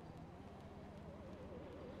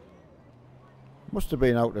 Must have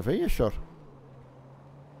been out of earshot.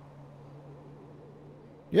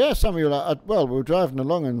 Yeah, Samuel, well, we were driving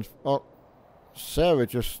along and Sarah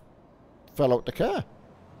just fell out the car.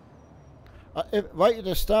 Right at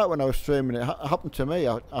the start when I was streaming, it happened to me.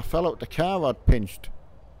 I fell out the car I'd pinched.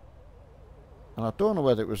 And I don't know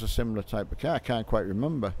whether it was a similar type of car, I can't quite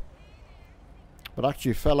remember. But I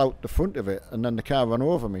actually fell out the front of it and then the car ran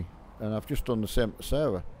over me. And I've just done the same to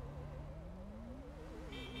Sarah.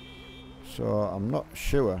 So I'm not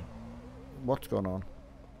sure what's going on.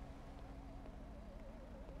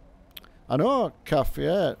 I know, Kath,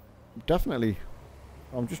 yeah, definitely.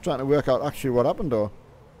 I'm just trying to work out actually what happened though.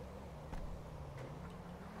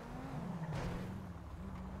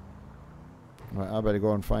 Right, I better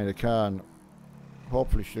go and find a car and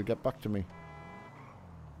hopefully she'll get back to me.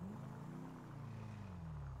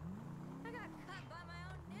 I got cut by my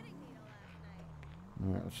own knitting needle last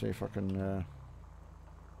night. Right, let's see if I can...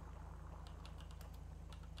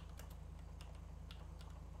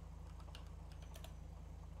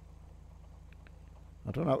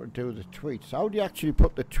 I don't know how to do the tweets. How do you actually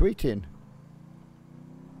put the tweet in?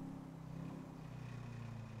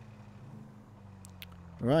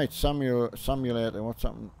 Right, simulator, what's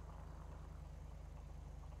happened?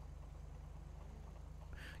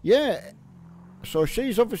 Yeah, so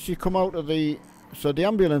she's obviously come out of the... So the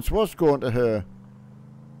ambulance was going to her.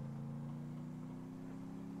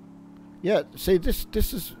 Yeah, see, this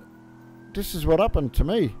is what happened to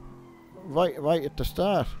me. Right at the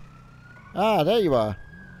start. Ah, there you are.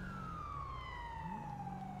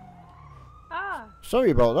 Ah.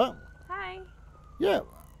 Sorry about that. Hi. Yeah.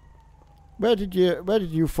 Where did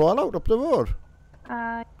you fall out up the road?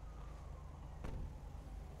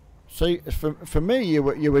 See, for me, you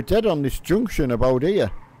were dead on this junction about here.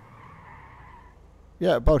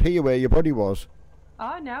 Yeah, about here where your body was.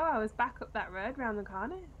 Oh no, I was back up that road round the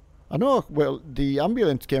corner. I know. Well, the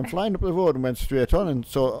ambulance came flying up the road and went straight on, and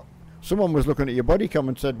so someone was looking at your body cam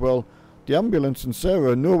and said, "Well, the ambulance and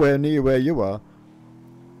Sarah are nowhere near where you are."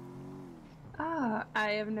 Oh, I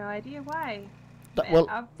have no idea why. Well,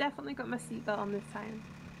 I've definitely got my seatbelt on this time.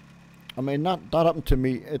 I mean, that happened to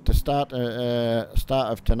me at the start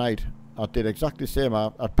of tonight. I did exactly the same. I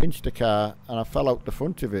pinched the car and I fell out the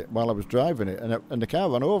front of it while I was driving it, and the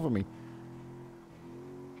car ran over me.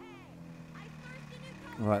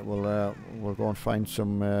 Right, we'll go and find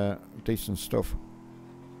some decent stuff.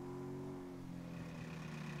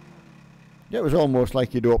 Yeah, it was almost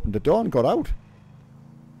like you'd opened the door and got out.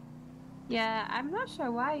 Yeah, I'm not sure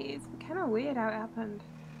why. It's kind of weird how it happened.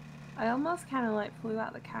 I almost kind of like flew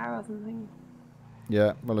out the car or something.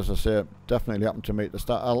 Yeah, well, as I say, it definitely happened to me at the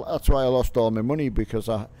start. That's why I lost all my money, because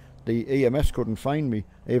the EMS couldn't find me,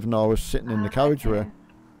 even though I was sitting in the carriageway. Okay.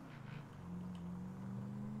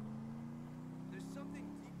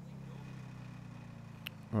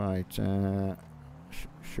 Right,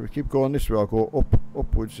 should we keep going this way or go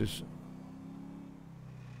upwards?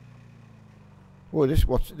 Oh,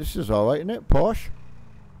 this is alright, isn't it? Porsche?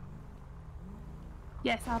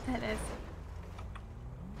 Yes, I'll take this.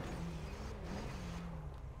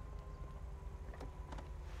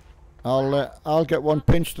 I'll get one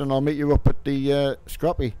pinched and I'll meet you up at the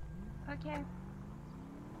Scrappy. Okay.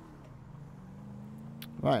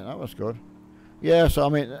 Right, that was good. Yeah, so I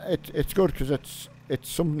mean, it's good because it's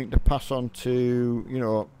something to pass on to, you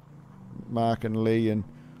know, Mark and Lee and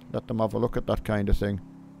let them have a look at that kind of thing.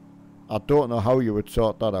 I don't know how you would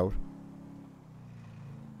sort that out.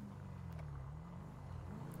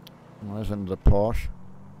 There's another Porsche.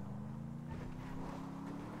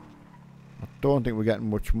 I don't think we're getting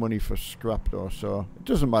much money for scrap though, so it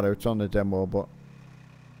doesn't matter, it's on the demo, but...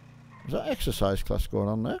 Is that exercise class going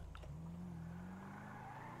on there?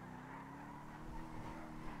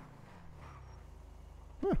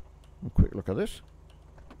 Huh, a quick look at this.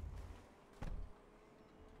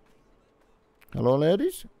 Hello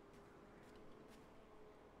ladies?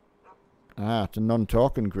 Ah, it's a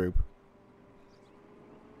non-talking group.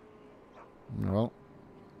 Well,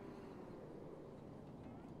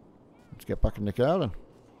 let's get back in the car then.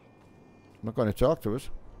 Not going to talk to us.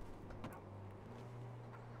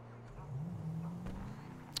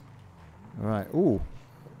 Right, ooh,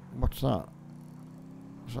 what's that?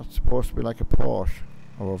 Is that supposed to be like a Porsche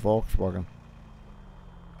or a Volkswagen?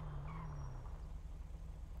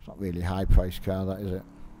 It's not really a high price car, that, is it?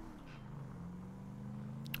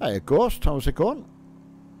 Hey, Ghost, how's it going?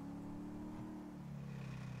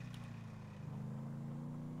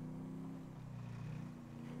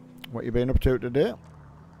 What you been up to today?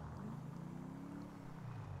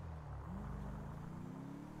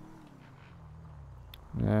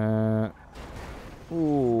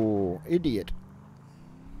 Ooh, idiot.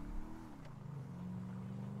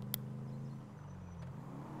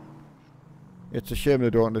 It's a shame they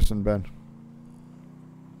don't listen, Ben.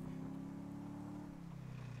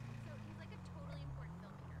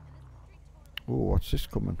 Ooh, what's this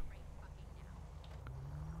coming?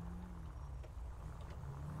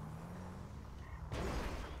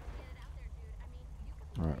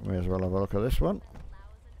 Alright, may as well have a look at this one.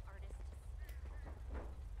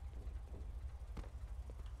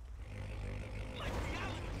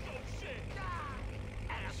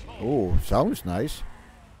 Oh, sounds nice.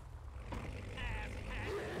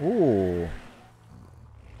 Oh.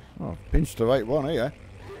 Oh, pinched the right one here.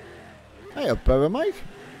 Hey, up there, Mike.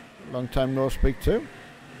 Long time no speak to.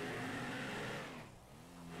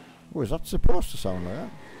 Oh, is that supposed to sound like that?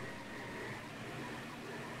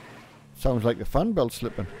 Sounds like the fan belt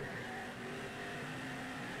slipping.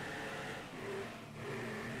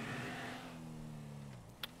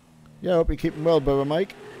 Yeah, hope you're keeping well, brother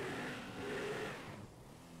Mike.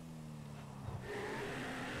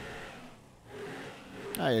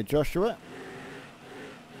 Hiya, Joshua.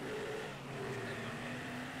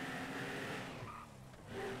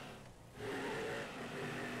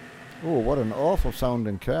 Oh, what an awful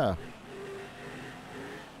sounding car.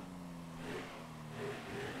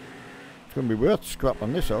 It's going to be worth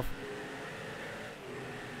scrapping this off.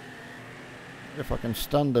 If I can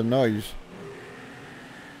stand the noise.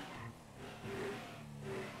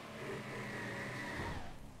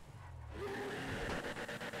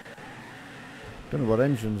 Don't know what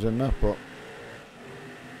engine's in that, but...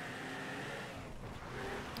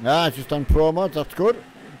 Ah, just on Pro Mods, that's good.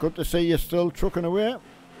 Good to see you still trucking away.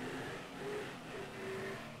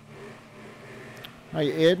 Hi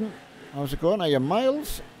Aidan, how's it going? Are you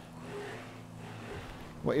Miles?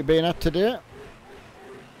 What you been at today?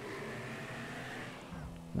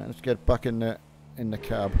 Right, let's get back in the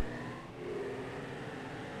cab.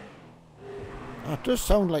 Oh, it does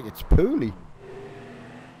sound like it's poorly.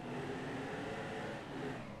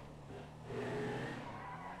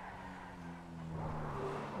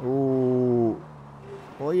 Oh,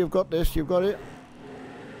 oh, you've got this. You've got it.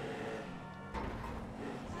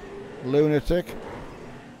 Lunatic.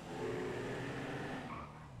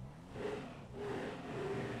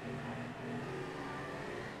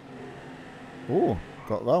 Oh,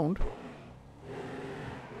 got round.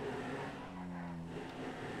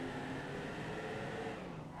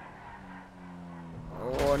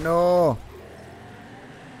 Oh no!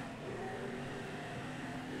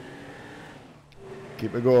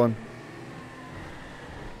 Keep it going.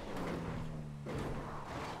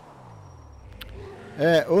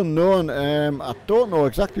 Unknown. I don't know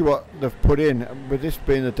exactly what they've put in, with this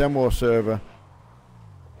being a demo server.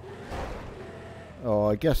 Oh,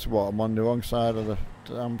 I guess what? I'm on the wrong side of the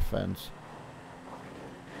damn fence.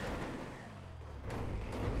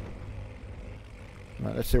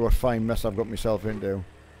 Right, let's see what fine mess I've got myself into.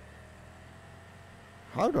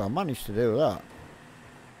 How do I manage to do that?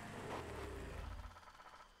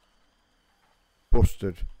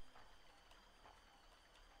 Busted.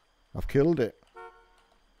 I've killed it.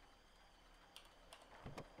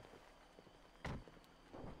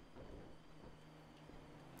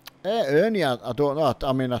 Ernie, I don't know.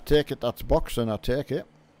 I mean, I take it that's boxing. I take it.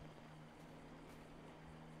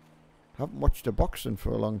 Haven't watched the boxing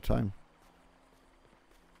for a long time.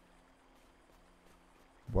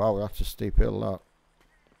 Wow, that's a steep hill,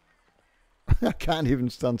 that. I can't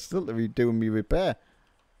even stand still to be doing me repair.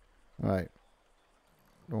 Right.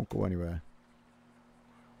 Don't go anywhere.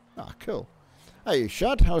 Ah, cool. Hey,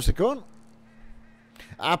 Shad, how's it going?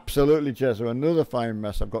 Absolutely, Jezza. Another fine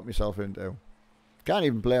mess I've got myself into. Can't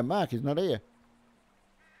even blame Mark, he's not here.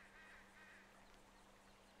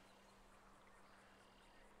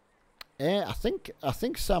 I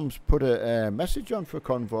think Sam's put a message on for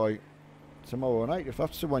convoy tomorrow night, if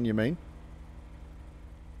that's the one you mean.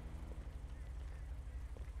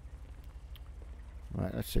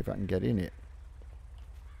 Right, let's see if I can get in it.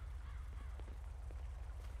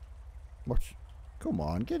 Watch. Come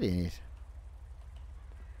on, get in it.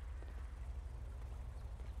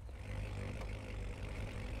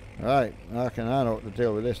 Right, I know what to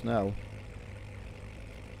deal with this now.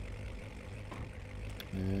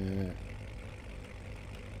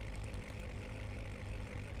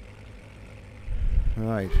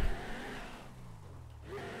 Right.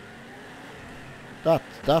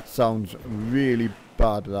 That sounds really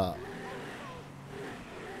bad, that.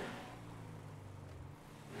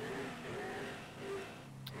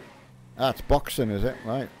 That's boxing, is it?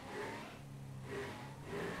 Right.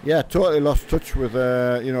 Yeah, totally lost touch with,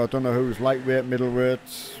 you know, I don't know who's lightweight,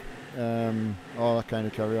 middleweights, all that kind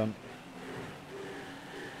of carry on.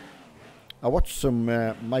 I watched some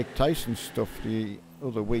Mike Tyson stuff the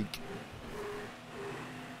other week.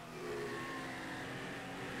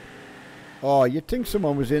 Oh, you'd think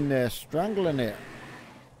someone was in there strangling it.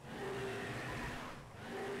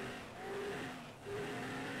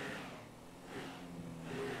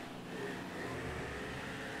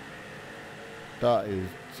 That is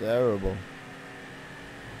terrible.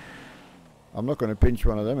 I'm not going to pinch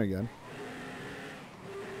one of them again.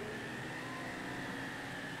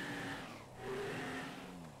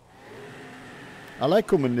 I like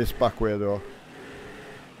coming this back way though.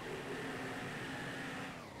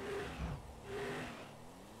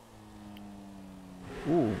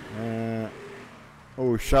 Ooh,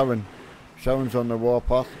 oh, Sharon. Sharon's on the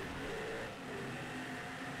warpath.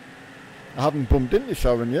 I haven't bumped into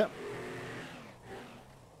Sharon yet.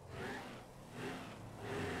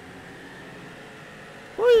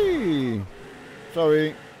 Whee!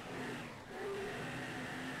 Sorry.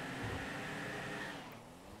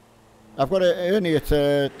 I've got it only at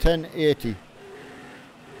 1080.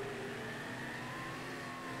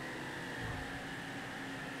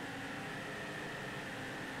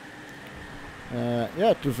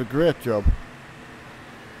 Yeah, it does a great job.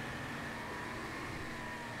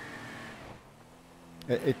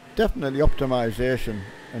 It definitely optimization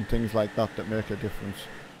and things like that that make a difference.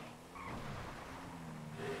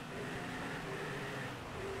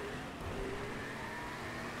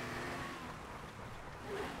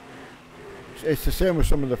 It's the same with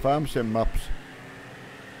some of the farm sim maps.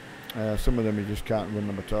 Some of them you just can't run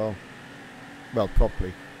them at all. Well,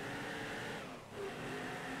 properly.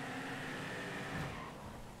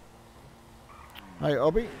 Hi,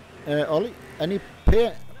 Ollie. Any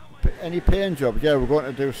paint jobs? Yeah, we're going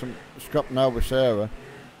to do some scrap now with Sarah.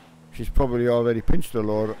 She's probably already pinched a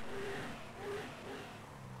load.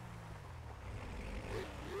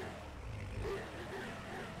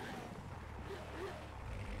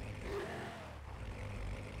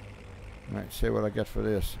 Right, see what I get for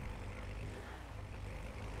this.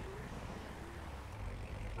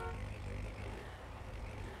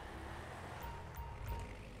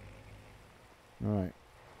 Right.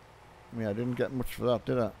 Yeah, I didn't get much for that,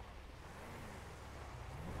 did I?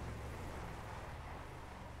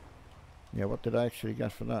 Yeah, what did I actually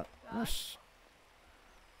get for that? Yes.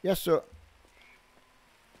 Yes, sir.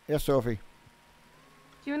 Yes, Sophie.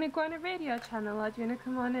 Do you want to go on a radio channel or do you want to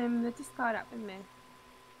come on the Discord app with me?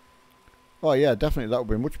 Oh yeah, definitely. That would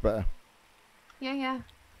be much better. Yeah, yeah.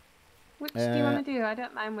 Which do you want to do? I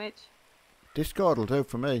don't mind which. Discord will do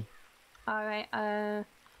for me. Alright,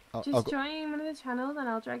 just join one of the channels and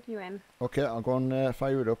I'll drag you in. Okay, I'll go and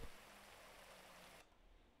fire it up.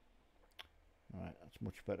 Alright, that's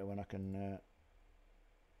much better when I can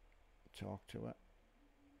talk to it.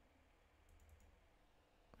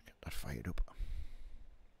 Get that fired up.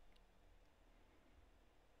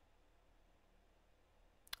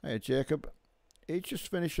 Hey Jacob, he's just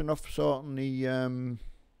finishing off sorting the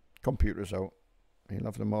computers out. He'll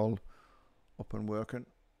have them all up and working.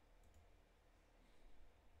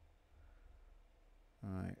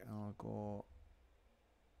 Alright, I'll go.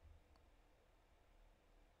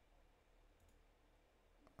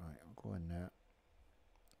 Alright, I'll go in there.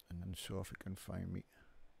 And then Sophie can find me.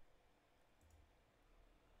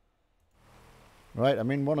 Right, I'm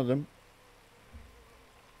in one of them.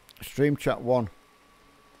 Stream chat 1.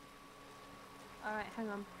 Alright, hang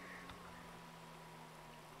on.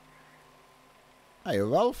 Hey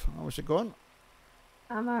Ralph, how's it going?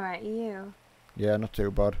 I'm alright, you? Yeah, not too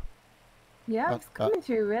bad. Yeah, it's coming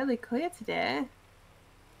through really clear today.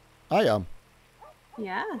 I am.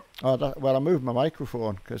 Yeah. Oh, well, I moved my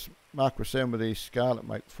microphone because Mark was saying with these Scarlett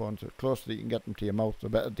microphones, the closer you can get them to your mouth, the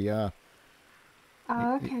better they are.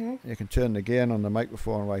 Oh, okay. You can turn the gain on the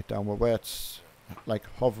microphone right down. Well, where it's like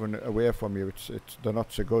hovering away from you, they're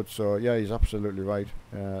not so good. So yeah, he's absolutely right.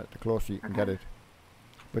 The closer you can get it,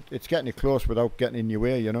 but it's getting it close without getting in your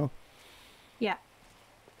way, you know. Yeah.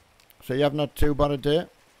 So you haven't had too bad a day?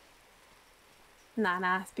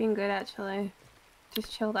 Nah, it's been good actually.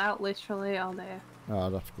 Just chilled out literally all day. Oh,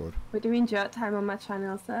 that's good. We're doing joke time on my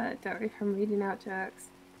channel, so don't worry if I'm reading out jokes.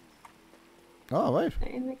 Oh, right.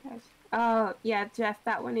 In the couch. Oh, yeah, Jeff,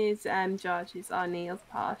 that one is George's or Neil's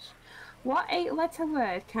posh. What 8-letter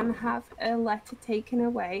word can have a letter taken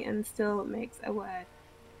away and still makes a word?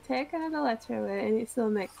 Take another letter away and it still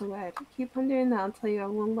makes a word. Keep on doing that until you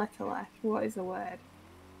have one letter left. What is a word?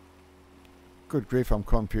 Good grief, I'm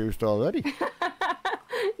confused already.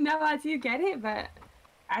 No, I do get it, but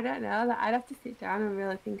I don't know. I'd have to sit down and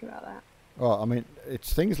really think about that. Oh, I mean,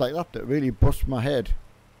 it's things like that that really bust my head.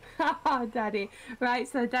 Oh, Daddy. Right,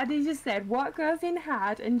 so Daddy just said, what goes in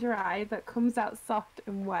hard and dry but comes out soft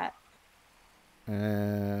and wet?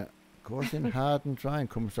 Goes in hard and dry and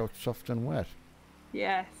comes out soft and wet.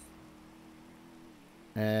 Yes.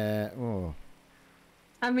 Oh.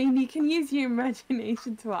 I mean, you can use your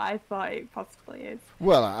imagination to what I thought it possibly is.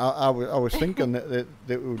 Well, I was thinking that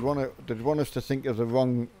they would want us to think of the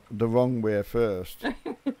wrong way first.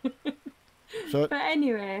 So. But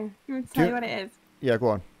anyway, you want to tell you what it is? Yeah, go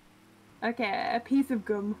on. Okay, a piece of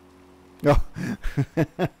gum. Oh.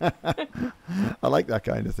 I like that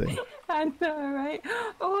kind of thing. I know, right?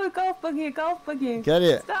 Oh, a golf buggy. Get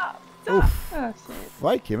it? Stop. Oof. Oh, shit.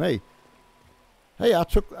 Crikey me. Hey, I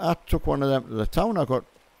took one of them to the town. I got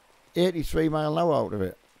 83 mile an hour out of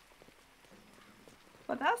it.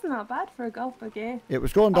 But that's not bad for a golf buggy. It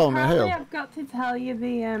was going down the hill. I've got to tell you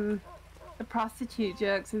the a prostitute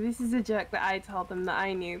joke. So this is a joke that I told them that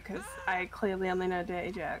I knew because I clearly only know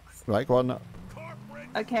dirty jokes. Right, go on. Now.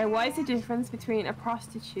 Okay, what is the difference between a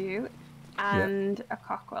prostitute and a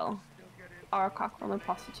cockerel? Or a cockerel and a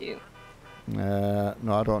prostitute? No,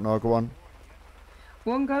 I don't know. Go on.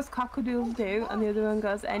 One goes cockle-doodle-doo and the other one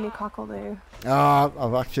goes any cockle-doo. Ah,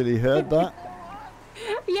 I've actually heard that.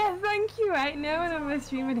 Yeah, thank you. Right, no one on my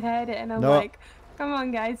stream had heard it, and I'm No. like, come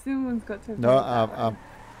on, guys, someone's got to. No,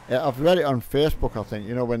 I've read it on Facebook. I think,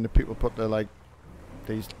 you know, when the people put their like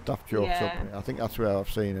these daft jokes up. I think that's where I've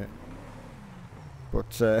seen it.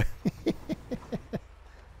 But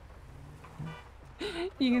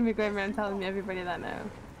you're gonna be going around telling me everybody that now.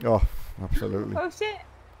 oh, absolutely. Oh shit.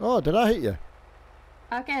 Oh, did I hit you?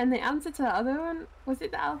 Okay, and the answer to the other one, was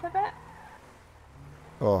it the alphabet?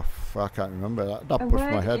 Oh, I can't remember that. That The pushed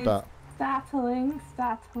my word head. is That. startling.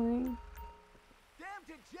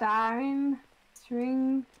 Starring,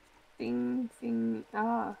 string, sing.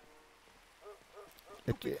 Oh.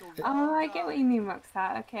 Oh, I get what you mean,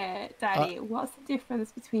 Rockstar. Okay, Daddy, what's the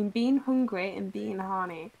difference between being hungry and being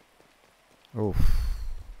horny? Oh,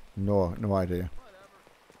 no idea.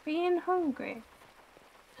 Being hungry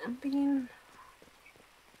and being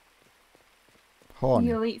Horny.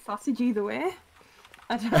 You'll eat sausage either way.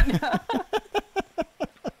 I don't know.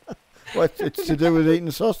 What? It's to do with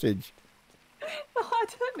eating sausage? Oh, I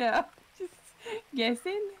don't know. Just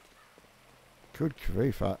guessing. Good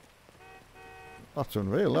grief, that's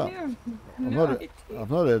unreal. That. I've No, not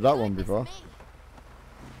heard that one before.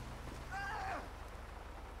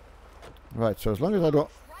 Right, so as long as I don't...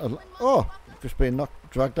 Oh, I've just been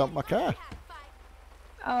dragged out my car.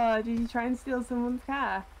 Oh, did you try and steal someone's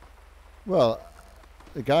car? Well,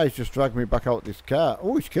 the guy's just dragged me back out this car.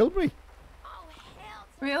 Oh, he's killed me.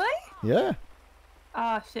 Really? Yeah.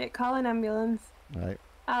 Oh shit, call an ambulance. Right.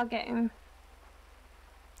 I'll get him.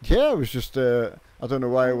 Yeah, it was just... I don't know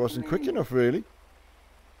why I wasn't quick enough, really.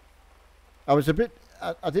 I was a bit...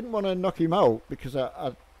 I didn't want to knock him out because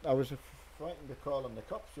I was frightened to call on the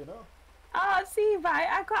cops, you know. Oh, see, right,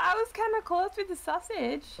 I was kind of close with the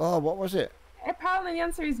sausage. Oh, what was it? Apparently the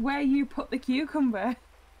answer is where you put the cucumber.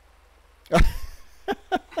 So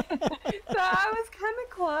I was kind of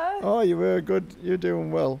close. Oh, you were good. You're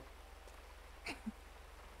doing well.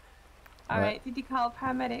 Alright, did you call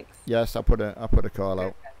paramedics? Yes, I put a call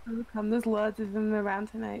out. There's loads of them around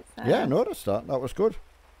tonight. So. Yeah, I noticed that. That was good.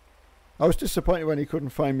 I was disappointed when he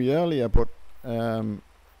couldn't find me earlier, but it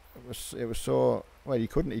was so... Well, he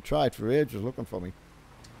couldn't. He tried for ages looking for me.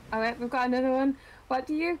 Alright, we've got another one. What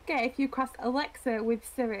do you get if you cross Alexa with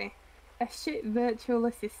Siri? A shit virtual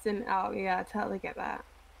assistant. Oh, yeah, I totally get that.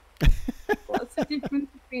 What's the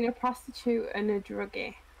difference between a prostitute and a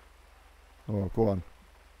druggie? Oh, go on.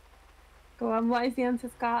 Go on, what is the answer,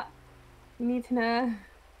 Scott? You need to know.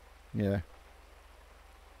 Yeah.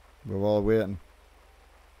 We're all waiting.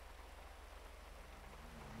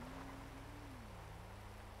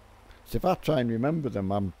 So if I try and remember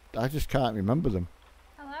them, I just can't remember them.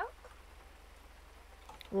 Hello?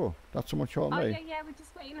 Oh, that's someone shot Oh, me. yeah, we're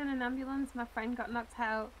just waiting on an ambulance. My friend got knocked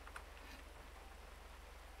out.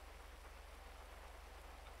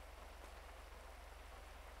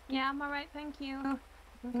 Yeah, I'm alright, thank you.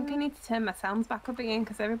 I think I need to turn my sounds back up again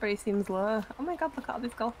because everybody seems low. Oh my god, look at all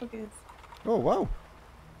these golf buggers. Oh, wow.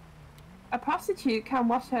 A prostitute can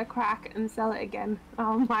wash her crack and sell it again.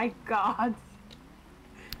 Oh my god.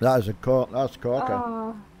 That's corker.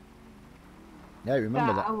 Oh, Yeah,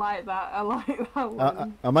 remember that. I like that. I like that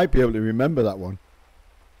one. I might be able to remember that one.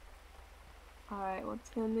 Alright, we'll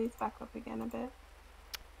turn these back up again a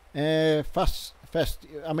bit. Fast.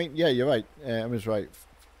 I mean, yeah, you're right. I was right.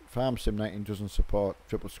 Farm Sim 19 doesn't support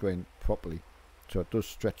triple screen properly, so it does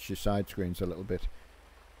stretch your side screens a little bit.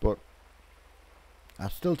 But I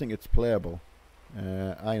still think it's playable.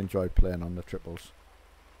 I enjoy playing on the triples.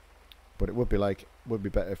 But it would be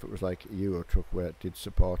better if it was like a Euro Truck where it did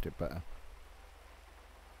support it better.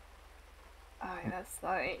 Alright, that's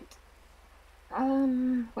right.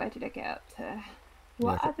 Where did I get up to?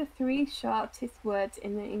 What are the 3 shortest words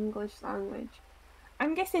in the English language?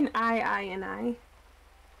 I'm guessing I, and I.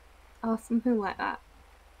 Or something like that.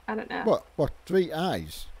 I don't know. What? 3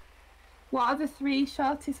 eyes? What are the 3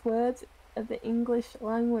 shortest words of the English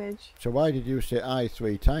language? So why did you say I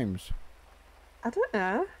 3 times? I don't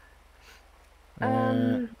know.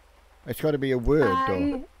 It's got to be a word,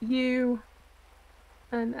 though. I, you,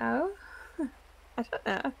 and O? I don't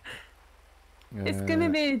know. It's gonna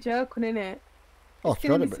be a joke, isn't it? Oh, it's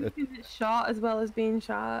gonna be something that's short as well as being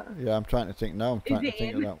short. Yeah, I'm trying to think now. I'm trying to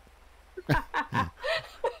think of that.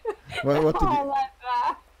 I like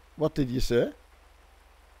that. What did you say?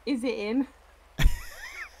 Is it in?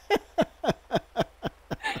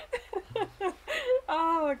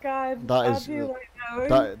 Oh god, That I is do like that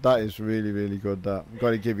one. that is really really good. That I've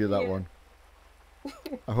got to give you that Yeah. one.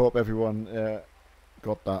 I hope everyone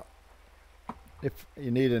got that. If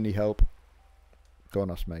you need any help, don't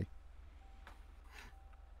ask me.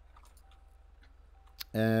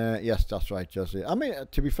 Yes, that's right, Jesse. I mean,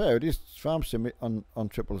 to be fair, this farm sim on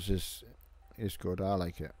triples is good. I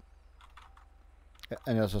like it,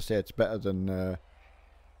 and as I say, it's better than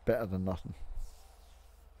nothing.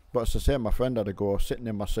 But as I say, my friend had a go sitting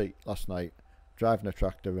in my seat last night, driving a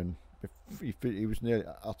tractor, and he was nearly.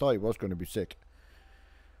 I thought he was going to be sick.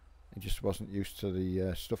 He just wasn't used to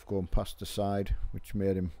the stuff going past the side, which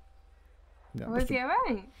made him. Was he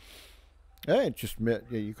alright? Yeah, it just made,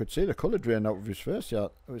 you could see the colour drain out of his face. Yeah,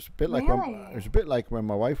 it was a bit like when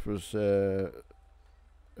my wife was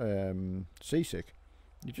seasick.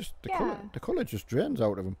 The colour just drains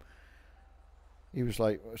out of him. He was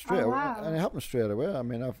like straight away, and it happened straight away. I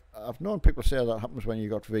mean, I've known people say that happens when you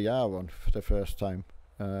got VR on for the first time,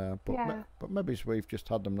 but maybe we've just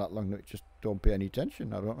had them that long that it just don't pay any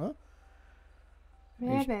attention. I don't know.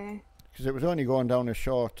 Maybe. Because it was only going down a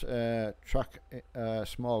short track,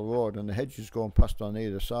 small road, and the hedges going past on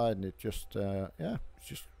either side, and it just,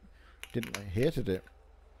 hated it.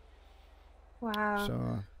 Wow.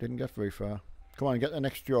 So didn't get very far. Come on, get the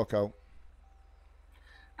next joke out.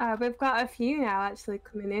 We've got a few now actually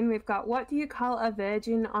coming in. We've got, what do you call a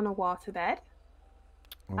virgin on a waterbed?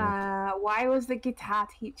 Why was the guitar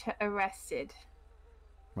teacher arrested?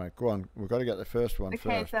 Right, go on. We've got to get the first one first.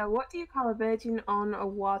 Okay, so what do you call a virgin on a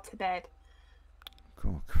waterbed?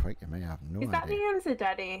 Oh, crikey me, I have no idea. Is that the answer,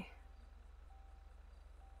 Daddy?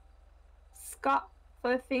 Scott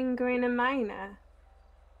for fingering a minor.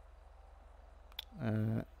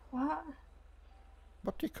 What?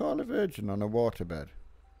 What do you call a virgin on a waterbed?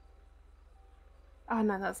 Oh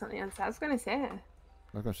no, that's not the answer. I was going to say it. I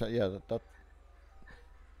was going to say, yeah, that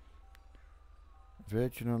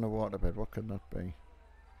virgin on a waterbed. What could that be?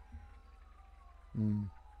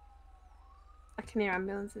 I can hear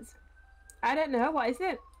ambulances. I don't know. What is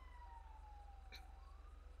it?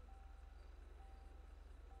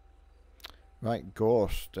 Right,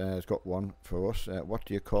 Ghost has got one for us. What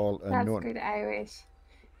do you call a That's nun? good Irish.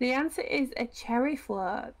 The answer is a cherry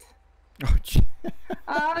float.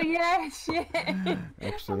 Oh yeah, shit.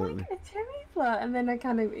 Absolutely. I'm like, a cherry float, and then it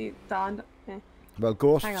dawned on me. Well,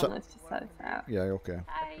 Ghost. Hang on, let's just sort this out. Yeah, okay.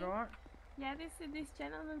 Hi. Yeah, this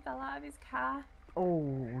gentleman fell out of his car.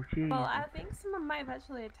 Oh, jeez. Well, I think someone might have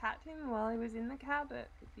actually attacked him while he was in the car, but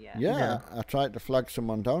yeah. Yeah, I tried to flag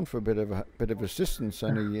someone down for a bit of assistance,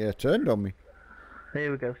 and he turned on me.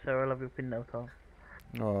 Here we go, sir. I'll have your pin no time.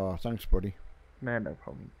 Oh, thanks, buddy. No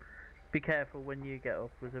problem. Be careful when you get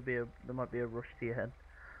up, because there might be a rush to your head.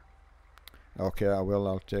 Okay, I will.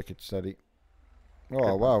 I'll take it steady.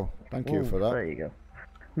 Oh, wow. Thank you for that. There you go.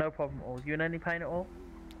 No problem at all. You in any pain at all?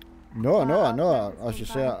 No. As you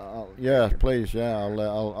say, yeah, please, yeah.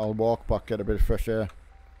 I'll walk back, get a bit of fresh air.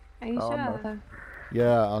 Are you sure? No.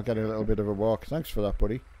 Yeah, I'll get a little bit of a walk. Thanks for that,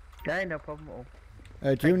 buddy. Yeah, no problem at all.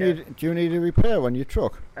 Do you need a repair on your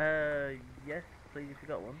truck? Yes, please, if you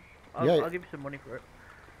got one. I'll give you some money for it.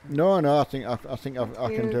 No, I think I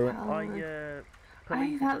can do it.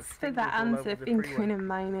 That's for that answer, fingering a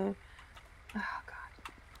minor. Oh god.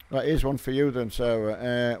 Right, here's one for you then,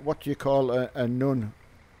 Sarah. What do you call a nun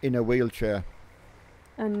in a wheelchair?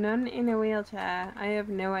 A nun in a wheelchair? I have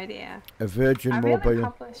no idea. A virgin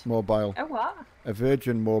mobile. A what? A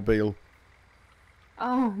virgin mobile.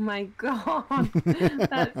 Oh my god.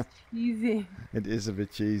 That's cheesy. It is a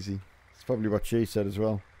bit cheesy. It's probably what she said as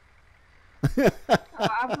well.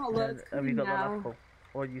 I've got loads Have you got now. that apple?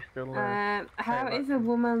 Or are you still... how is a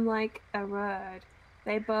woman like a road?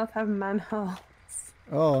 They both have manholes.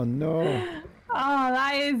 Oh no. Oh,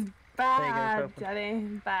 that is bad, Daddy.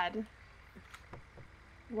 Bad.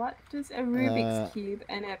 What does a Rubik's Cube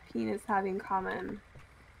and a penis have in common?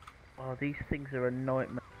 Oh, these things are a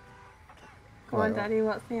nightmare. Come on, Daddy,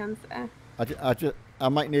 what's the answer? I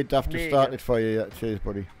might need to have to start it for you. Cheers,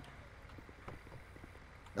 buddy.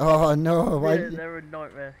 Oh no! Why? They're a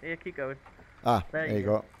nightmare. Here, keep going. There you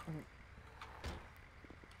go.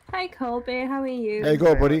 Hi, Colby. How are you? There you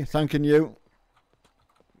go, buddy. Thanking you.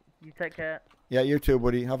 You take care. Yeah, you too,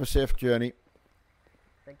 buddy. Have a safe journey.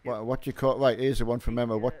 Thank you. What do you call? Right, here's the one from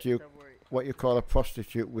Emma. What you call a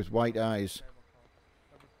prostitute with white eyes?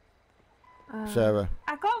 Sarah.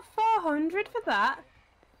 I got 400 for that.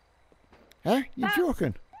 Huh? You're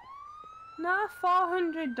joking? No,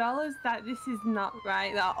 $400. This is not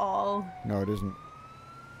right at all. No, it isn't.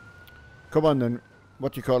 Come on then.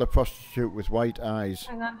 What do you call a prostitute with white eyes?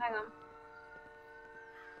 Hang on.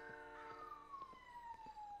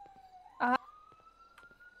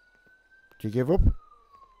 Do you give up?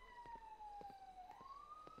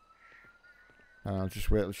 I'll just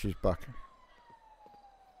wait till she's back.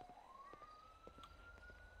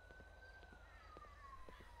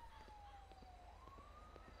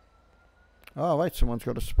 Oh, right, someone's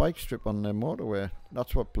got a spike strip on their motorway.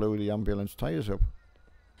 That's what blew the ambulance tyres up.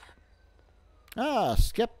 Ah,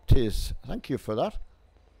 Skeptis. Thank you for that.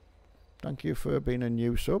 Thank you for being a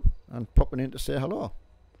new sub and popping in to say hello.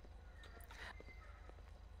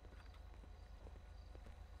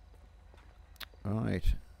 Right.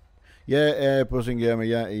 Yeah, Buzzing Gamer,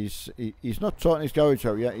 yeah, he's not sorting his garage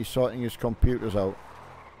out yet, he's sorting his computers out.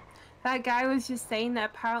 That guy was just saying that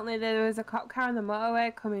apparently there was a cop car on the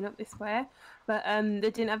motorway coming up this way, but they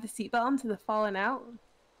didn't have the seatbelt on, so they're falling out.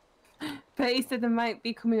 But he said they might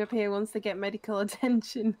be coming up here once they get medical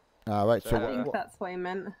attention. Ah, right, so I think that's what he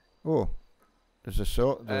meant. Oh, there's a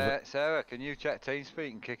Sarah, can you check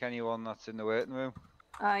TeamSpeak and kick anyone that's in the waiting room?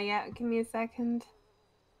 Oh yeah, give me a second.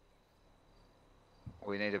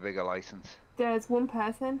 We need a bigger license. There's one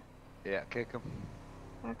person. Yeah, kick him.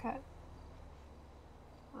 Okay.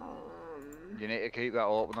 You need to keep that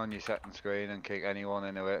open on your second screen and kick anyone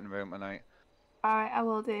in the waiting room tonight. Alright, I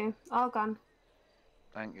will do. All gone.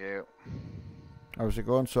 Thank you. How's it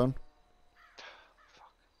going, son?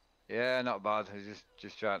 Yeah, not bad. He's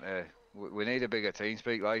just trying to... We need a bigger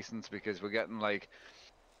TeamSpeak license because we're getting like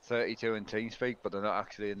 32 in TeamSpeak, but they're not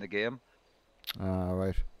actually in the game. Ah,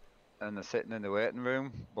 right. And they're sitting in the waiting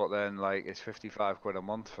room, but then like it's 55 quid a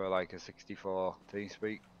month for like a 64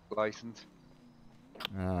 TeamSpeak license.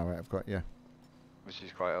 Ah, right, I've got you. Which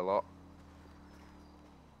is quite a lot.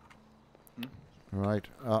 Right,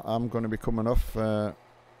 I'm going to be coming off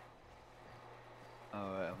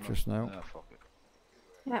just now. Oh, fuck it.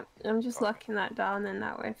 Yep, I'm just locking that down, and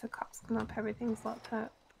that way if the cops come up, everything's locked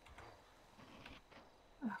up.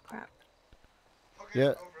 Oh crap.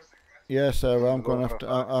 Yeah, yeah. So I'm going to have to.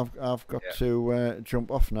 I've got to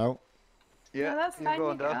jump off now. Yeah, that's fine.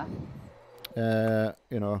 going down.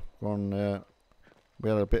 You know, we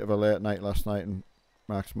had a bit of a late night last night, and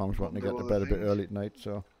Mark's mum's wanting to get to bed a bit early tonight,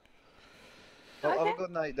 so. Well, have a good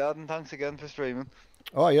night, Dad, and thanks again for streaming.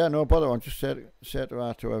 Oh yeah, no bother. I just said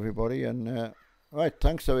to everybody, and right,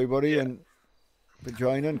 thanks everybody, and for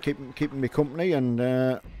joining, keeping me company,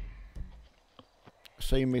 and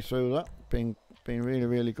seeing me through that. Been really,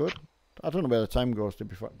 really good. I don't know where the time goes, to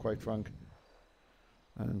be quite frank.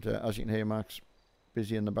 And as you can hear, Mark's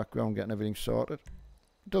busy in the background getting everything sorted.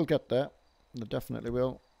 They'll get there. They definitely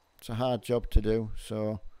will. It's a hard job to do.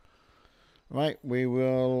 So, right, we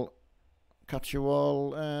will catch you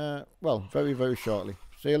all, well, very, very shortly.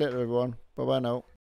 See you later, everyone. Bye-bye now.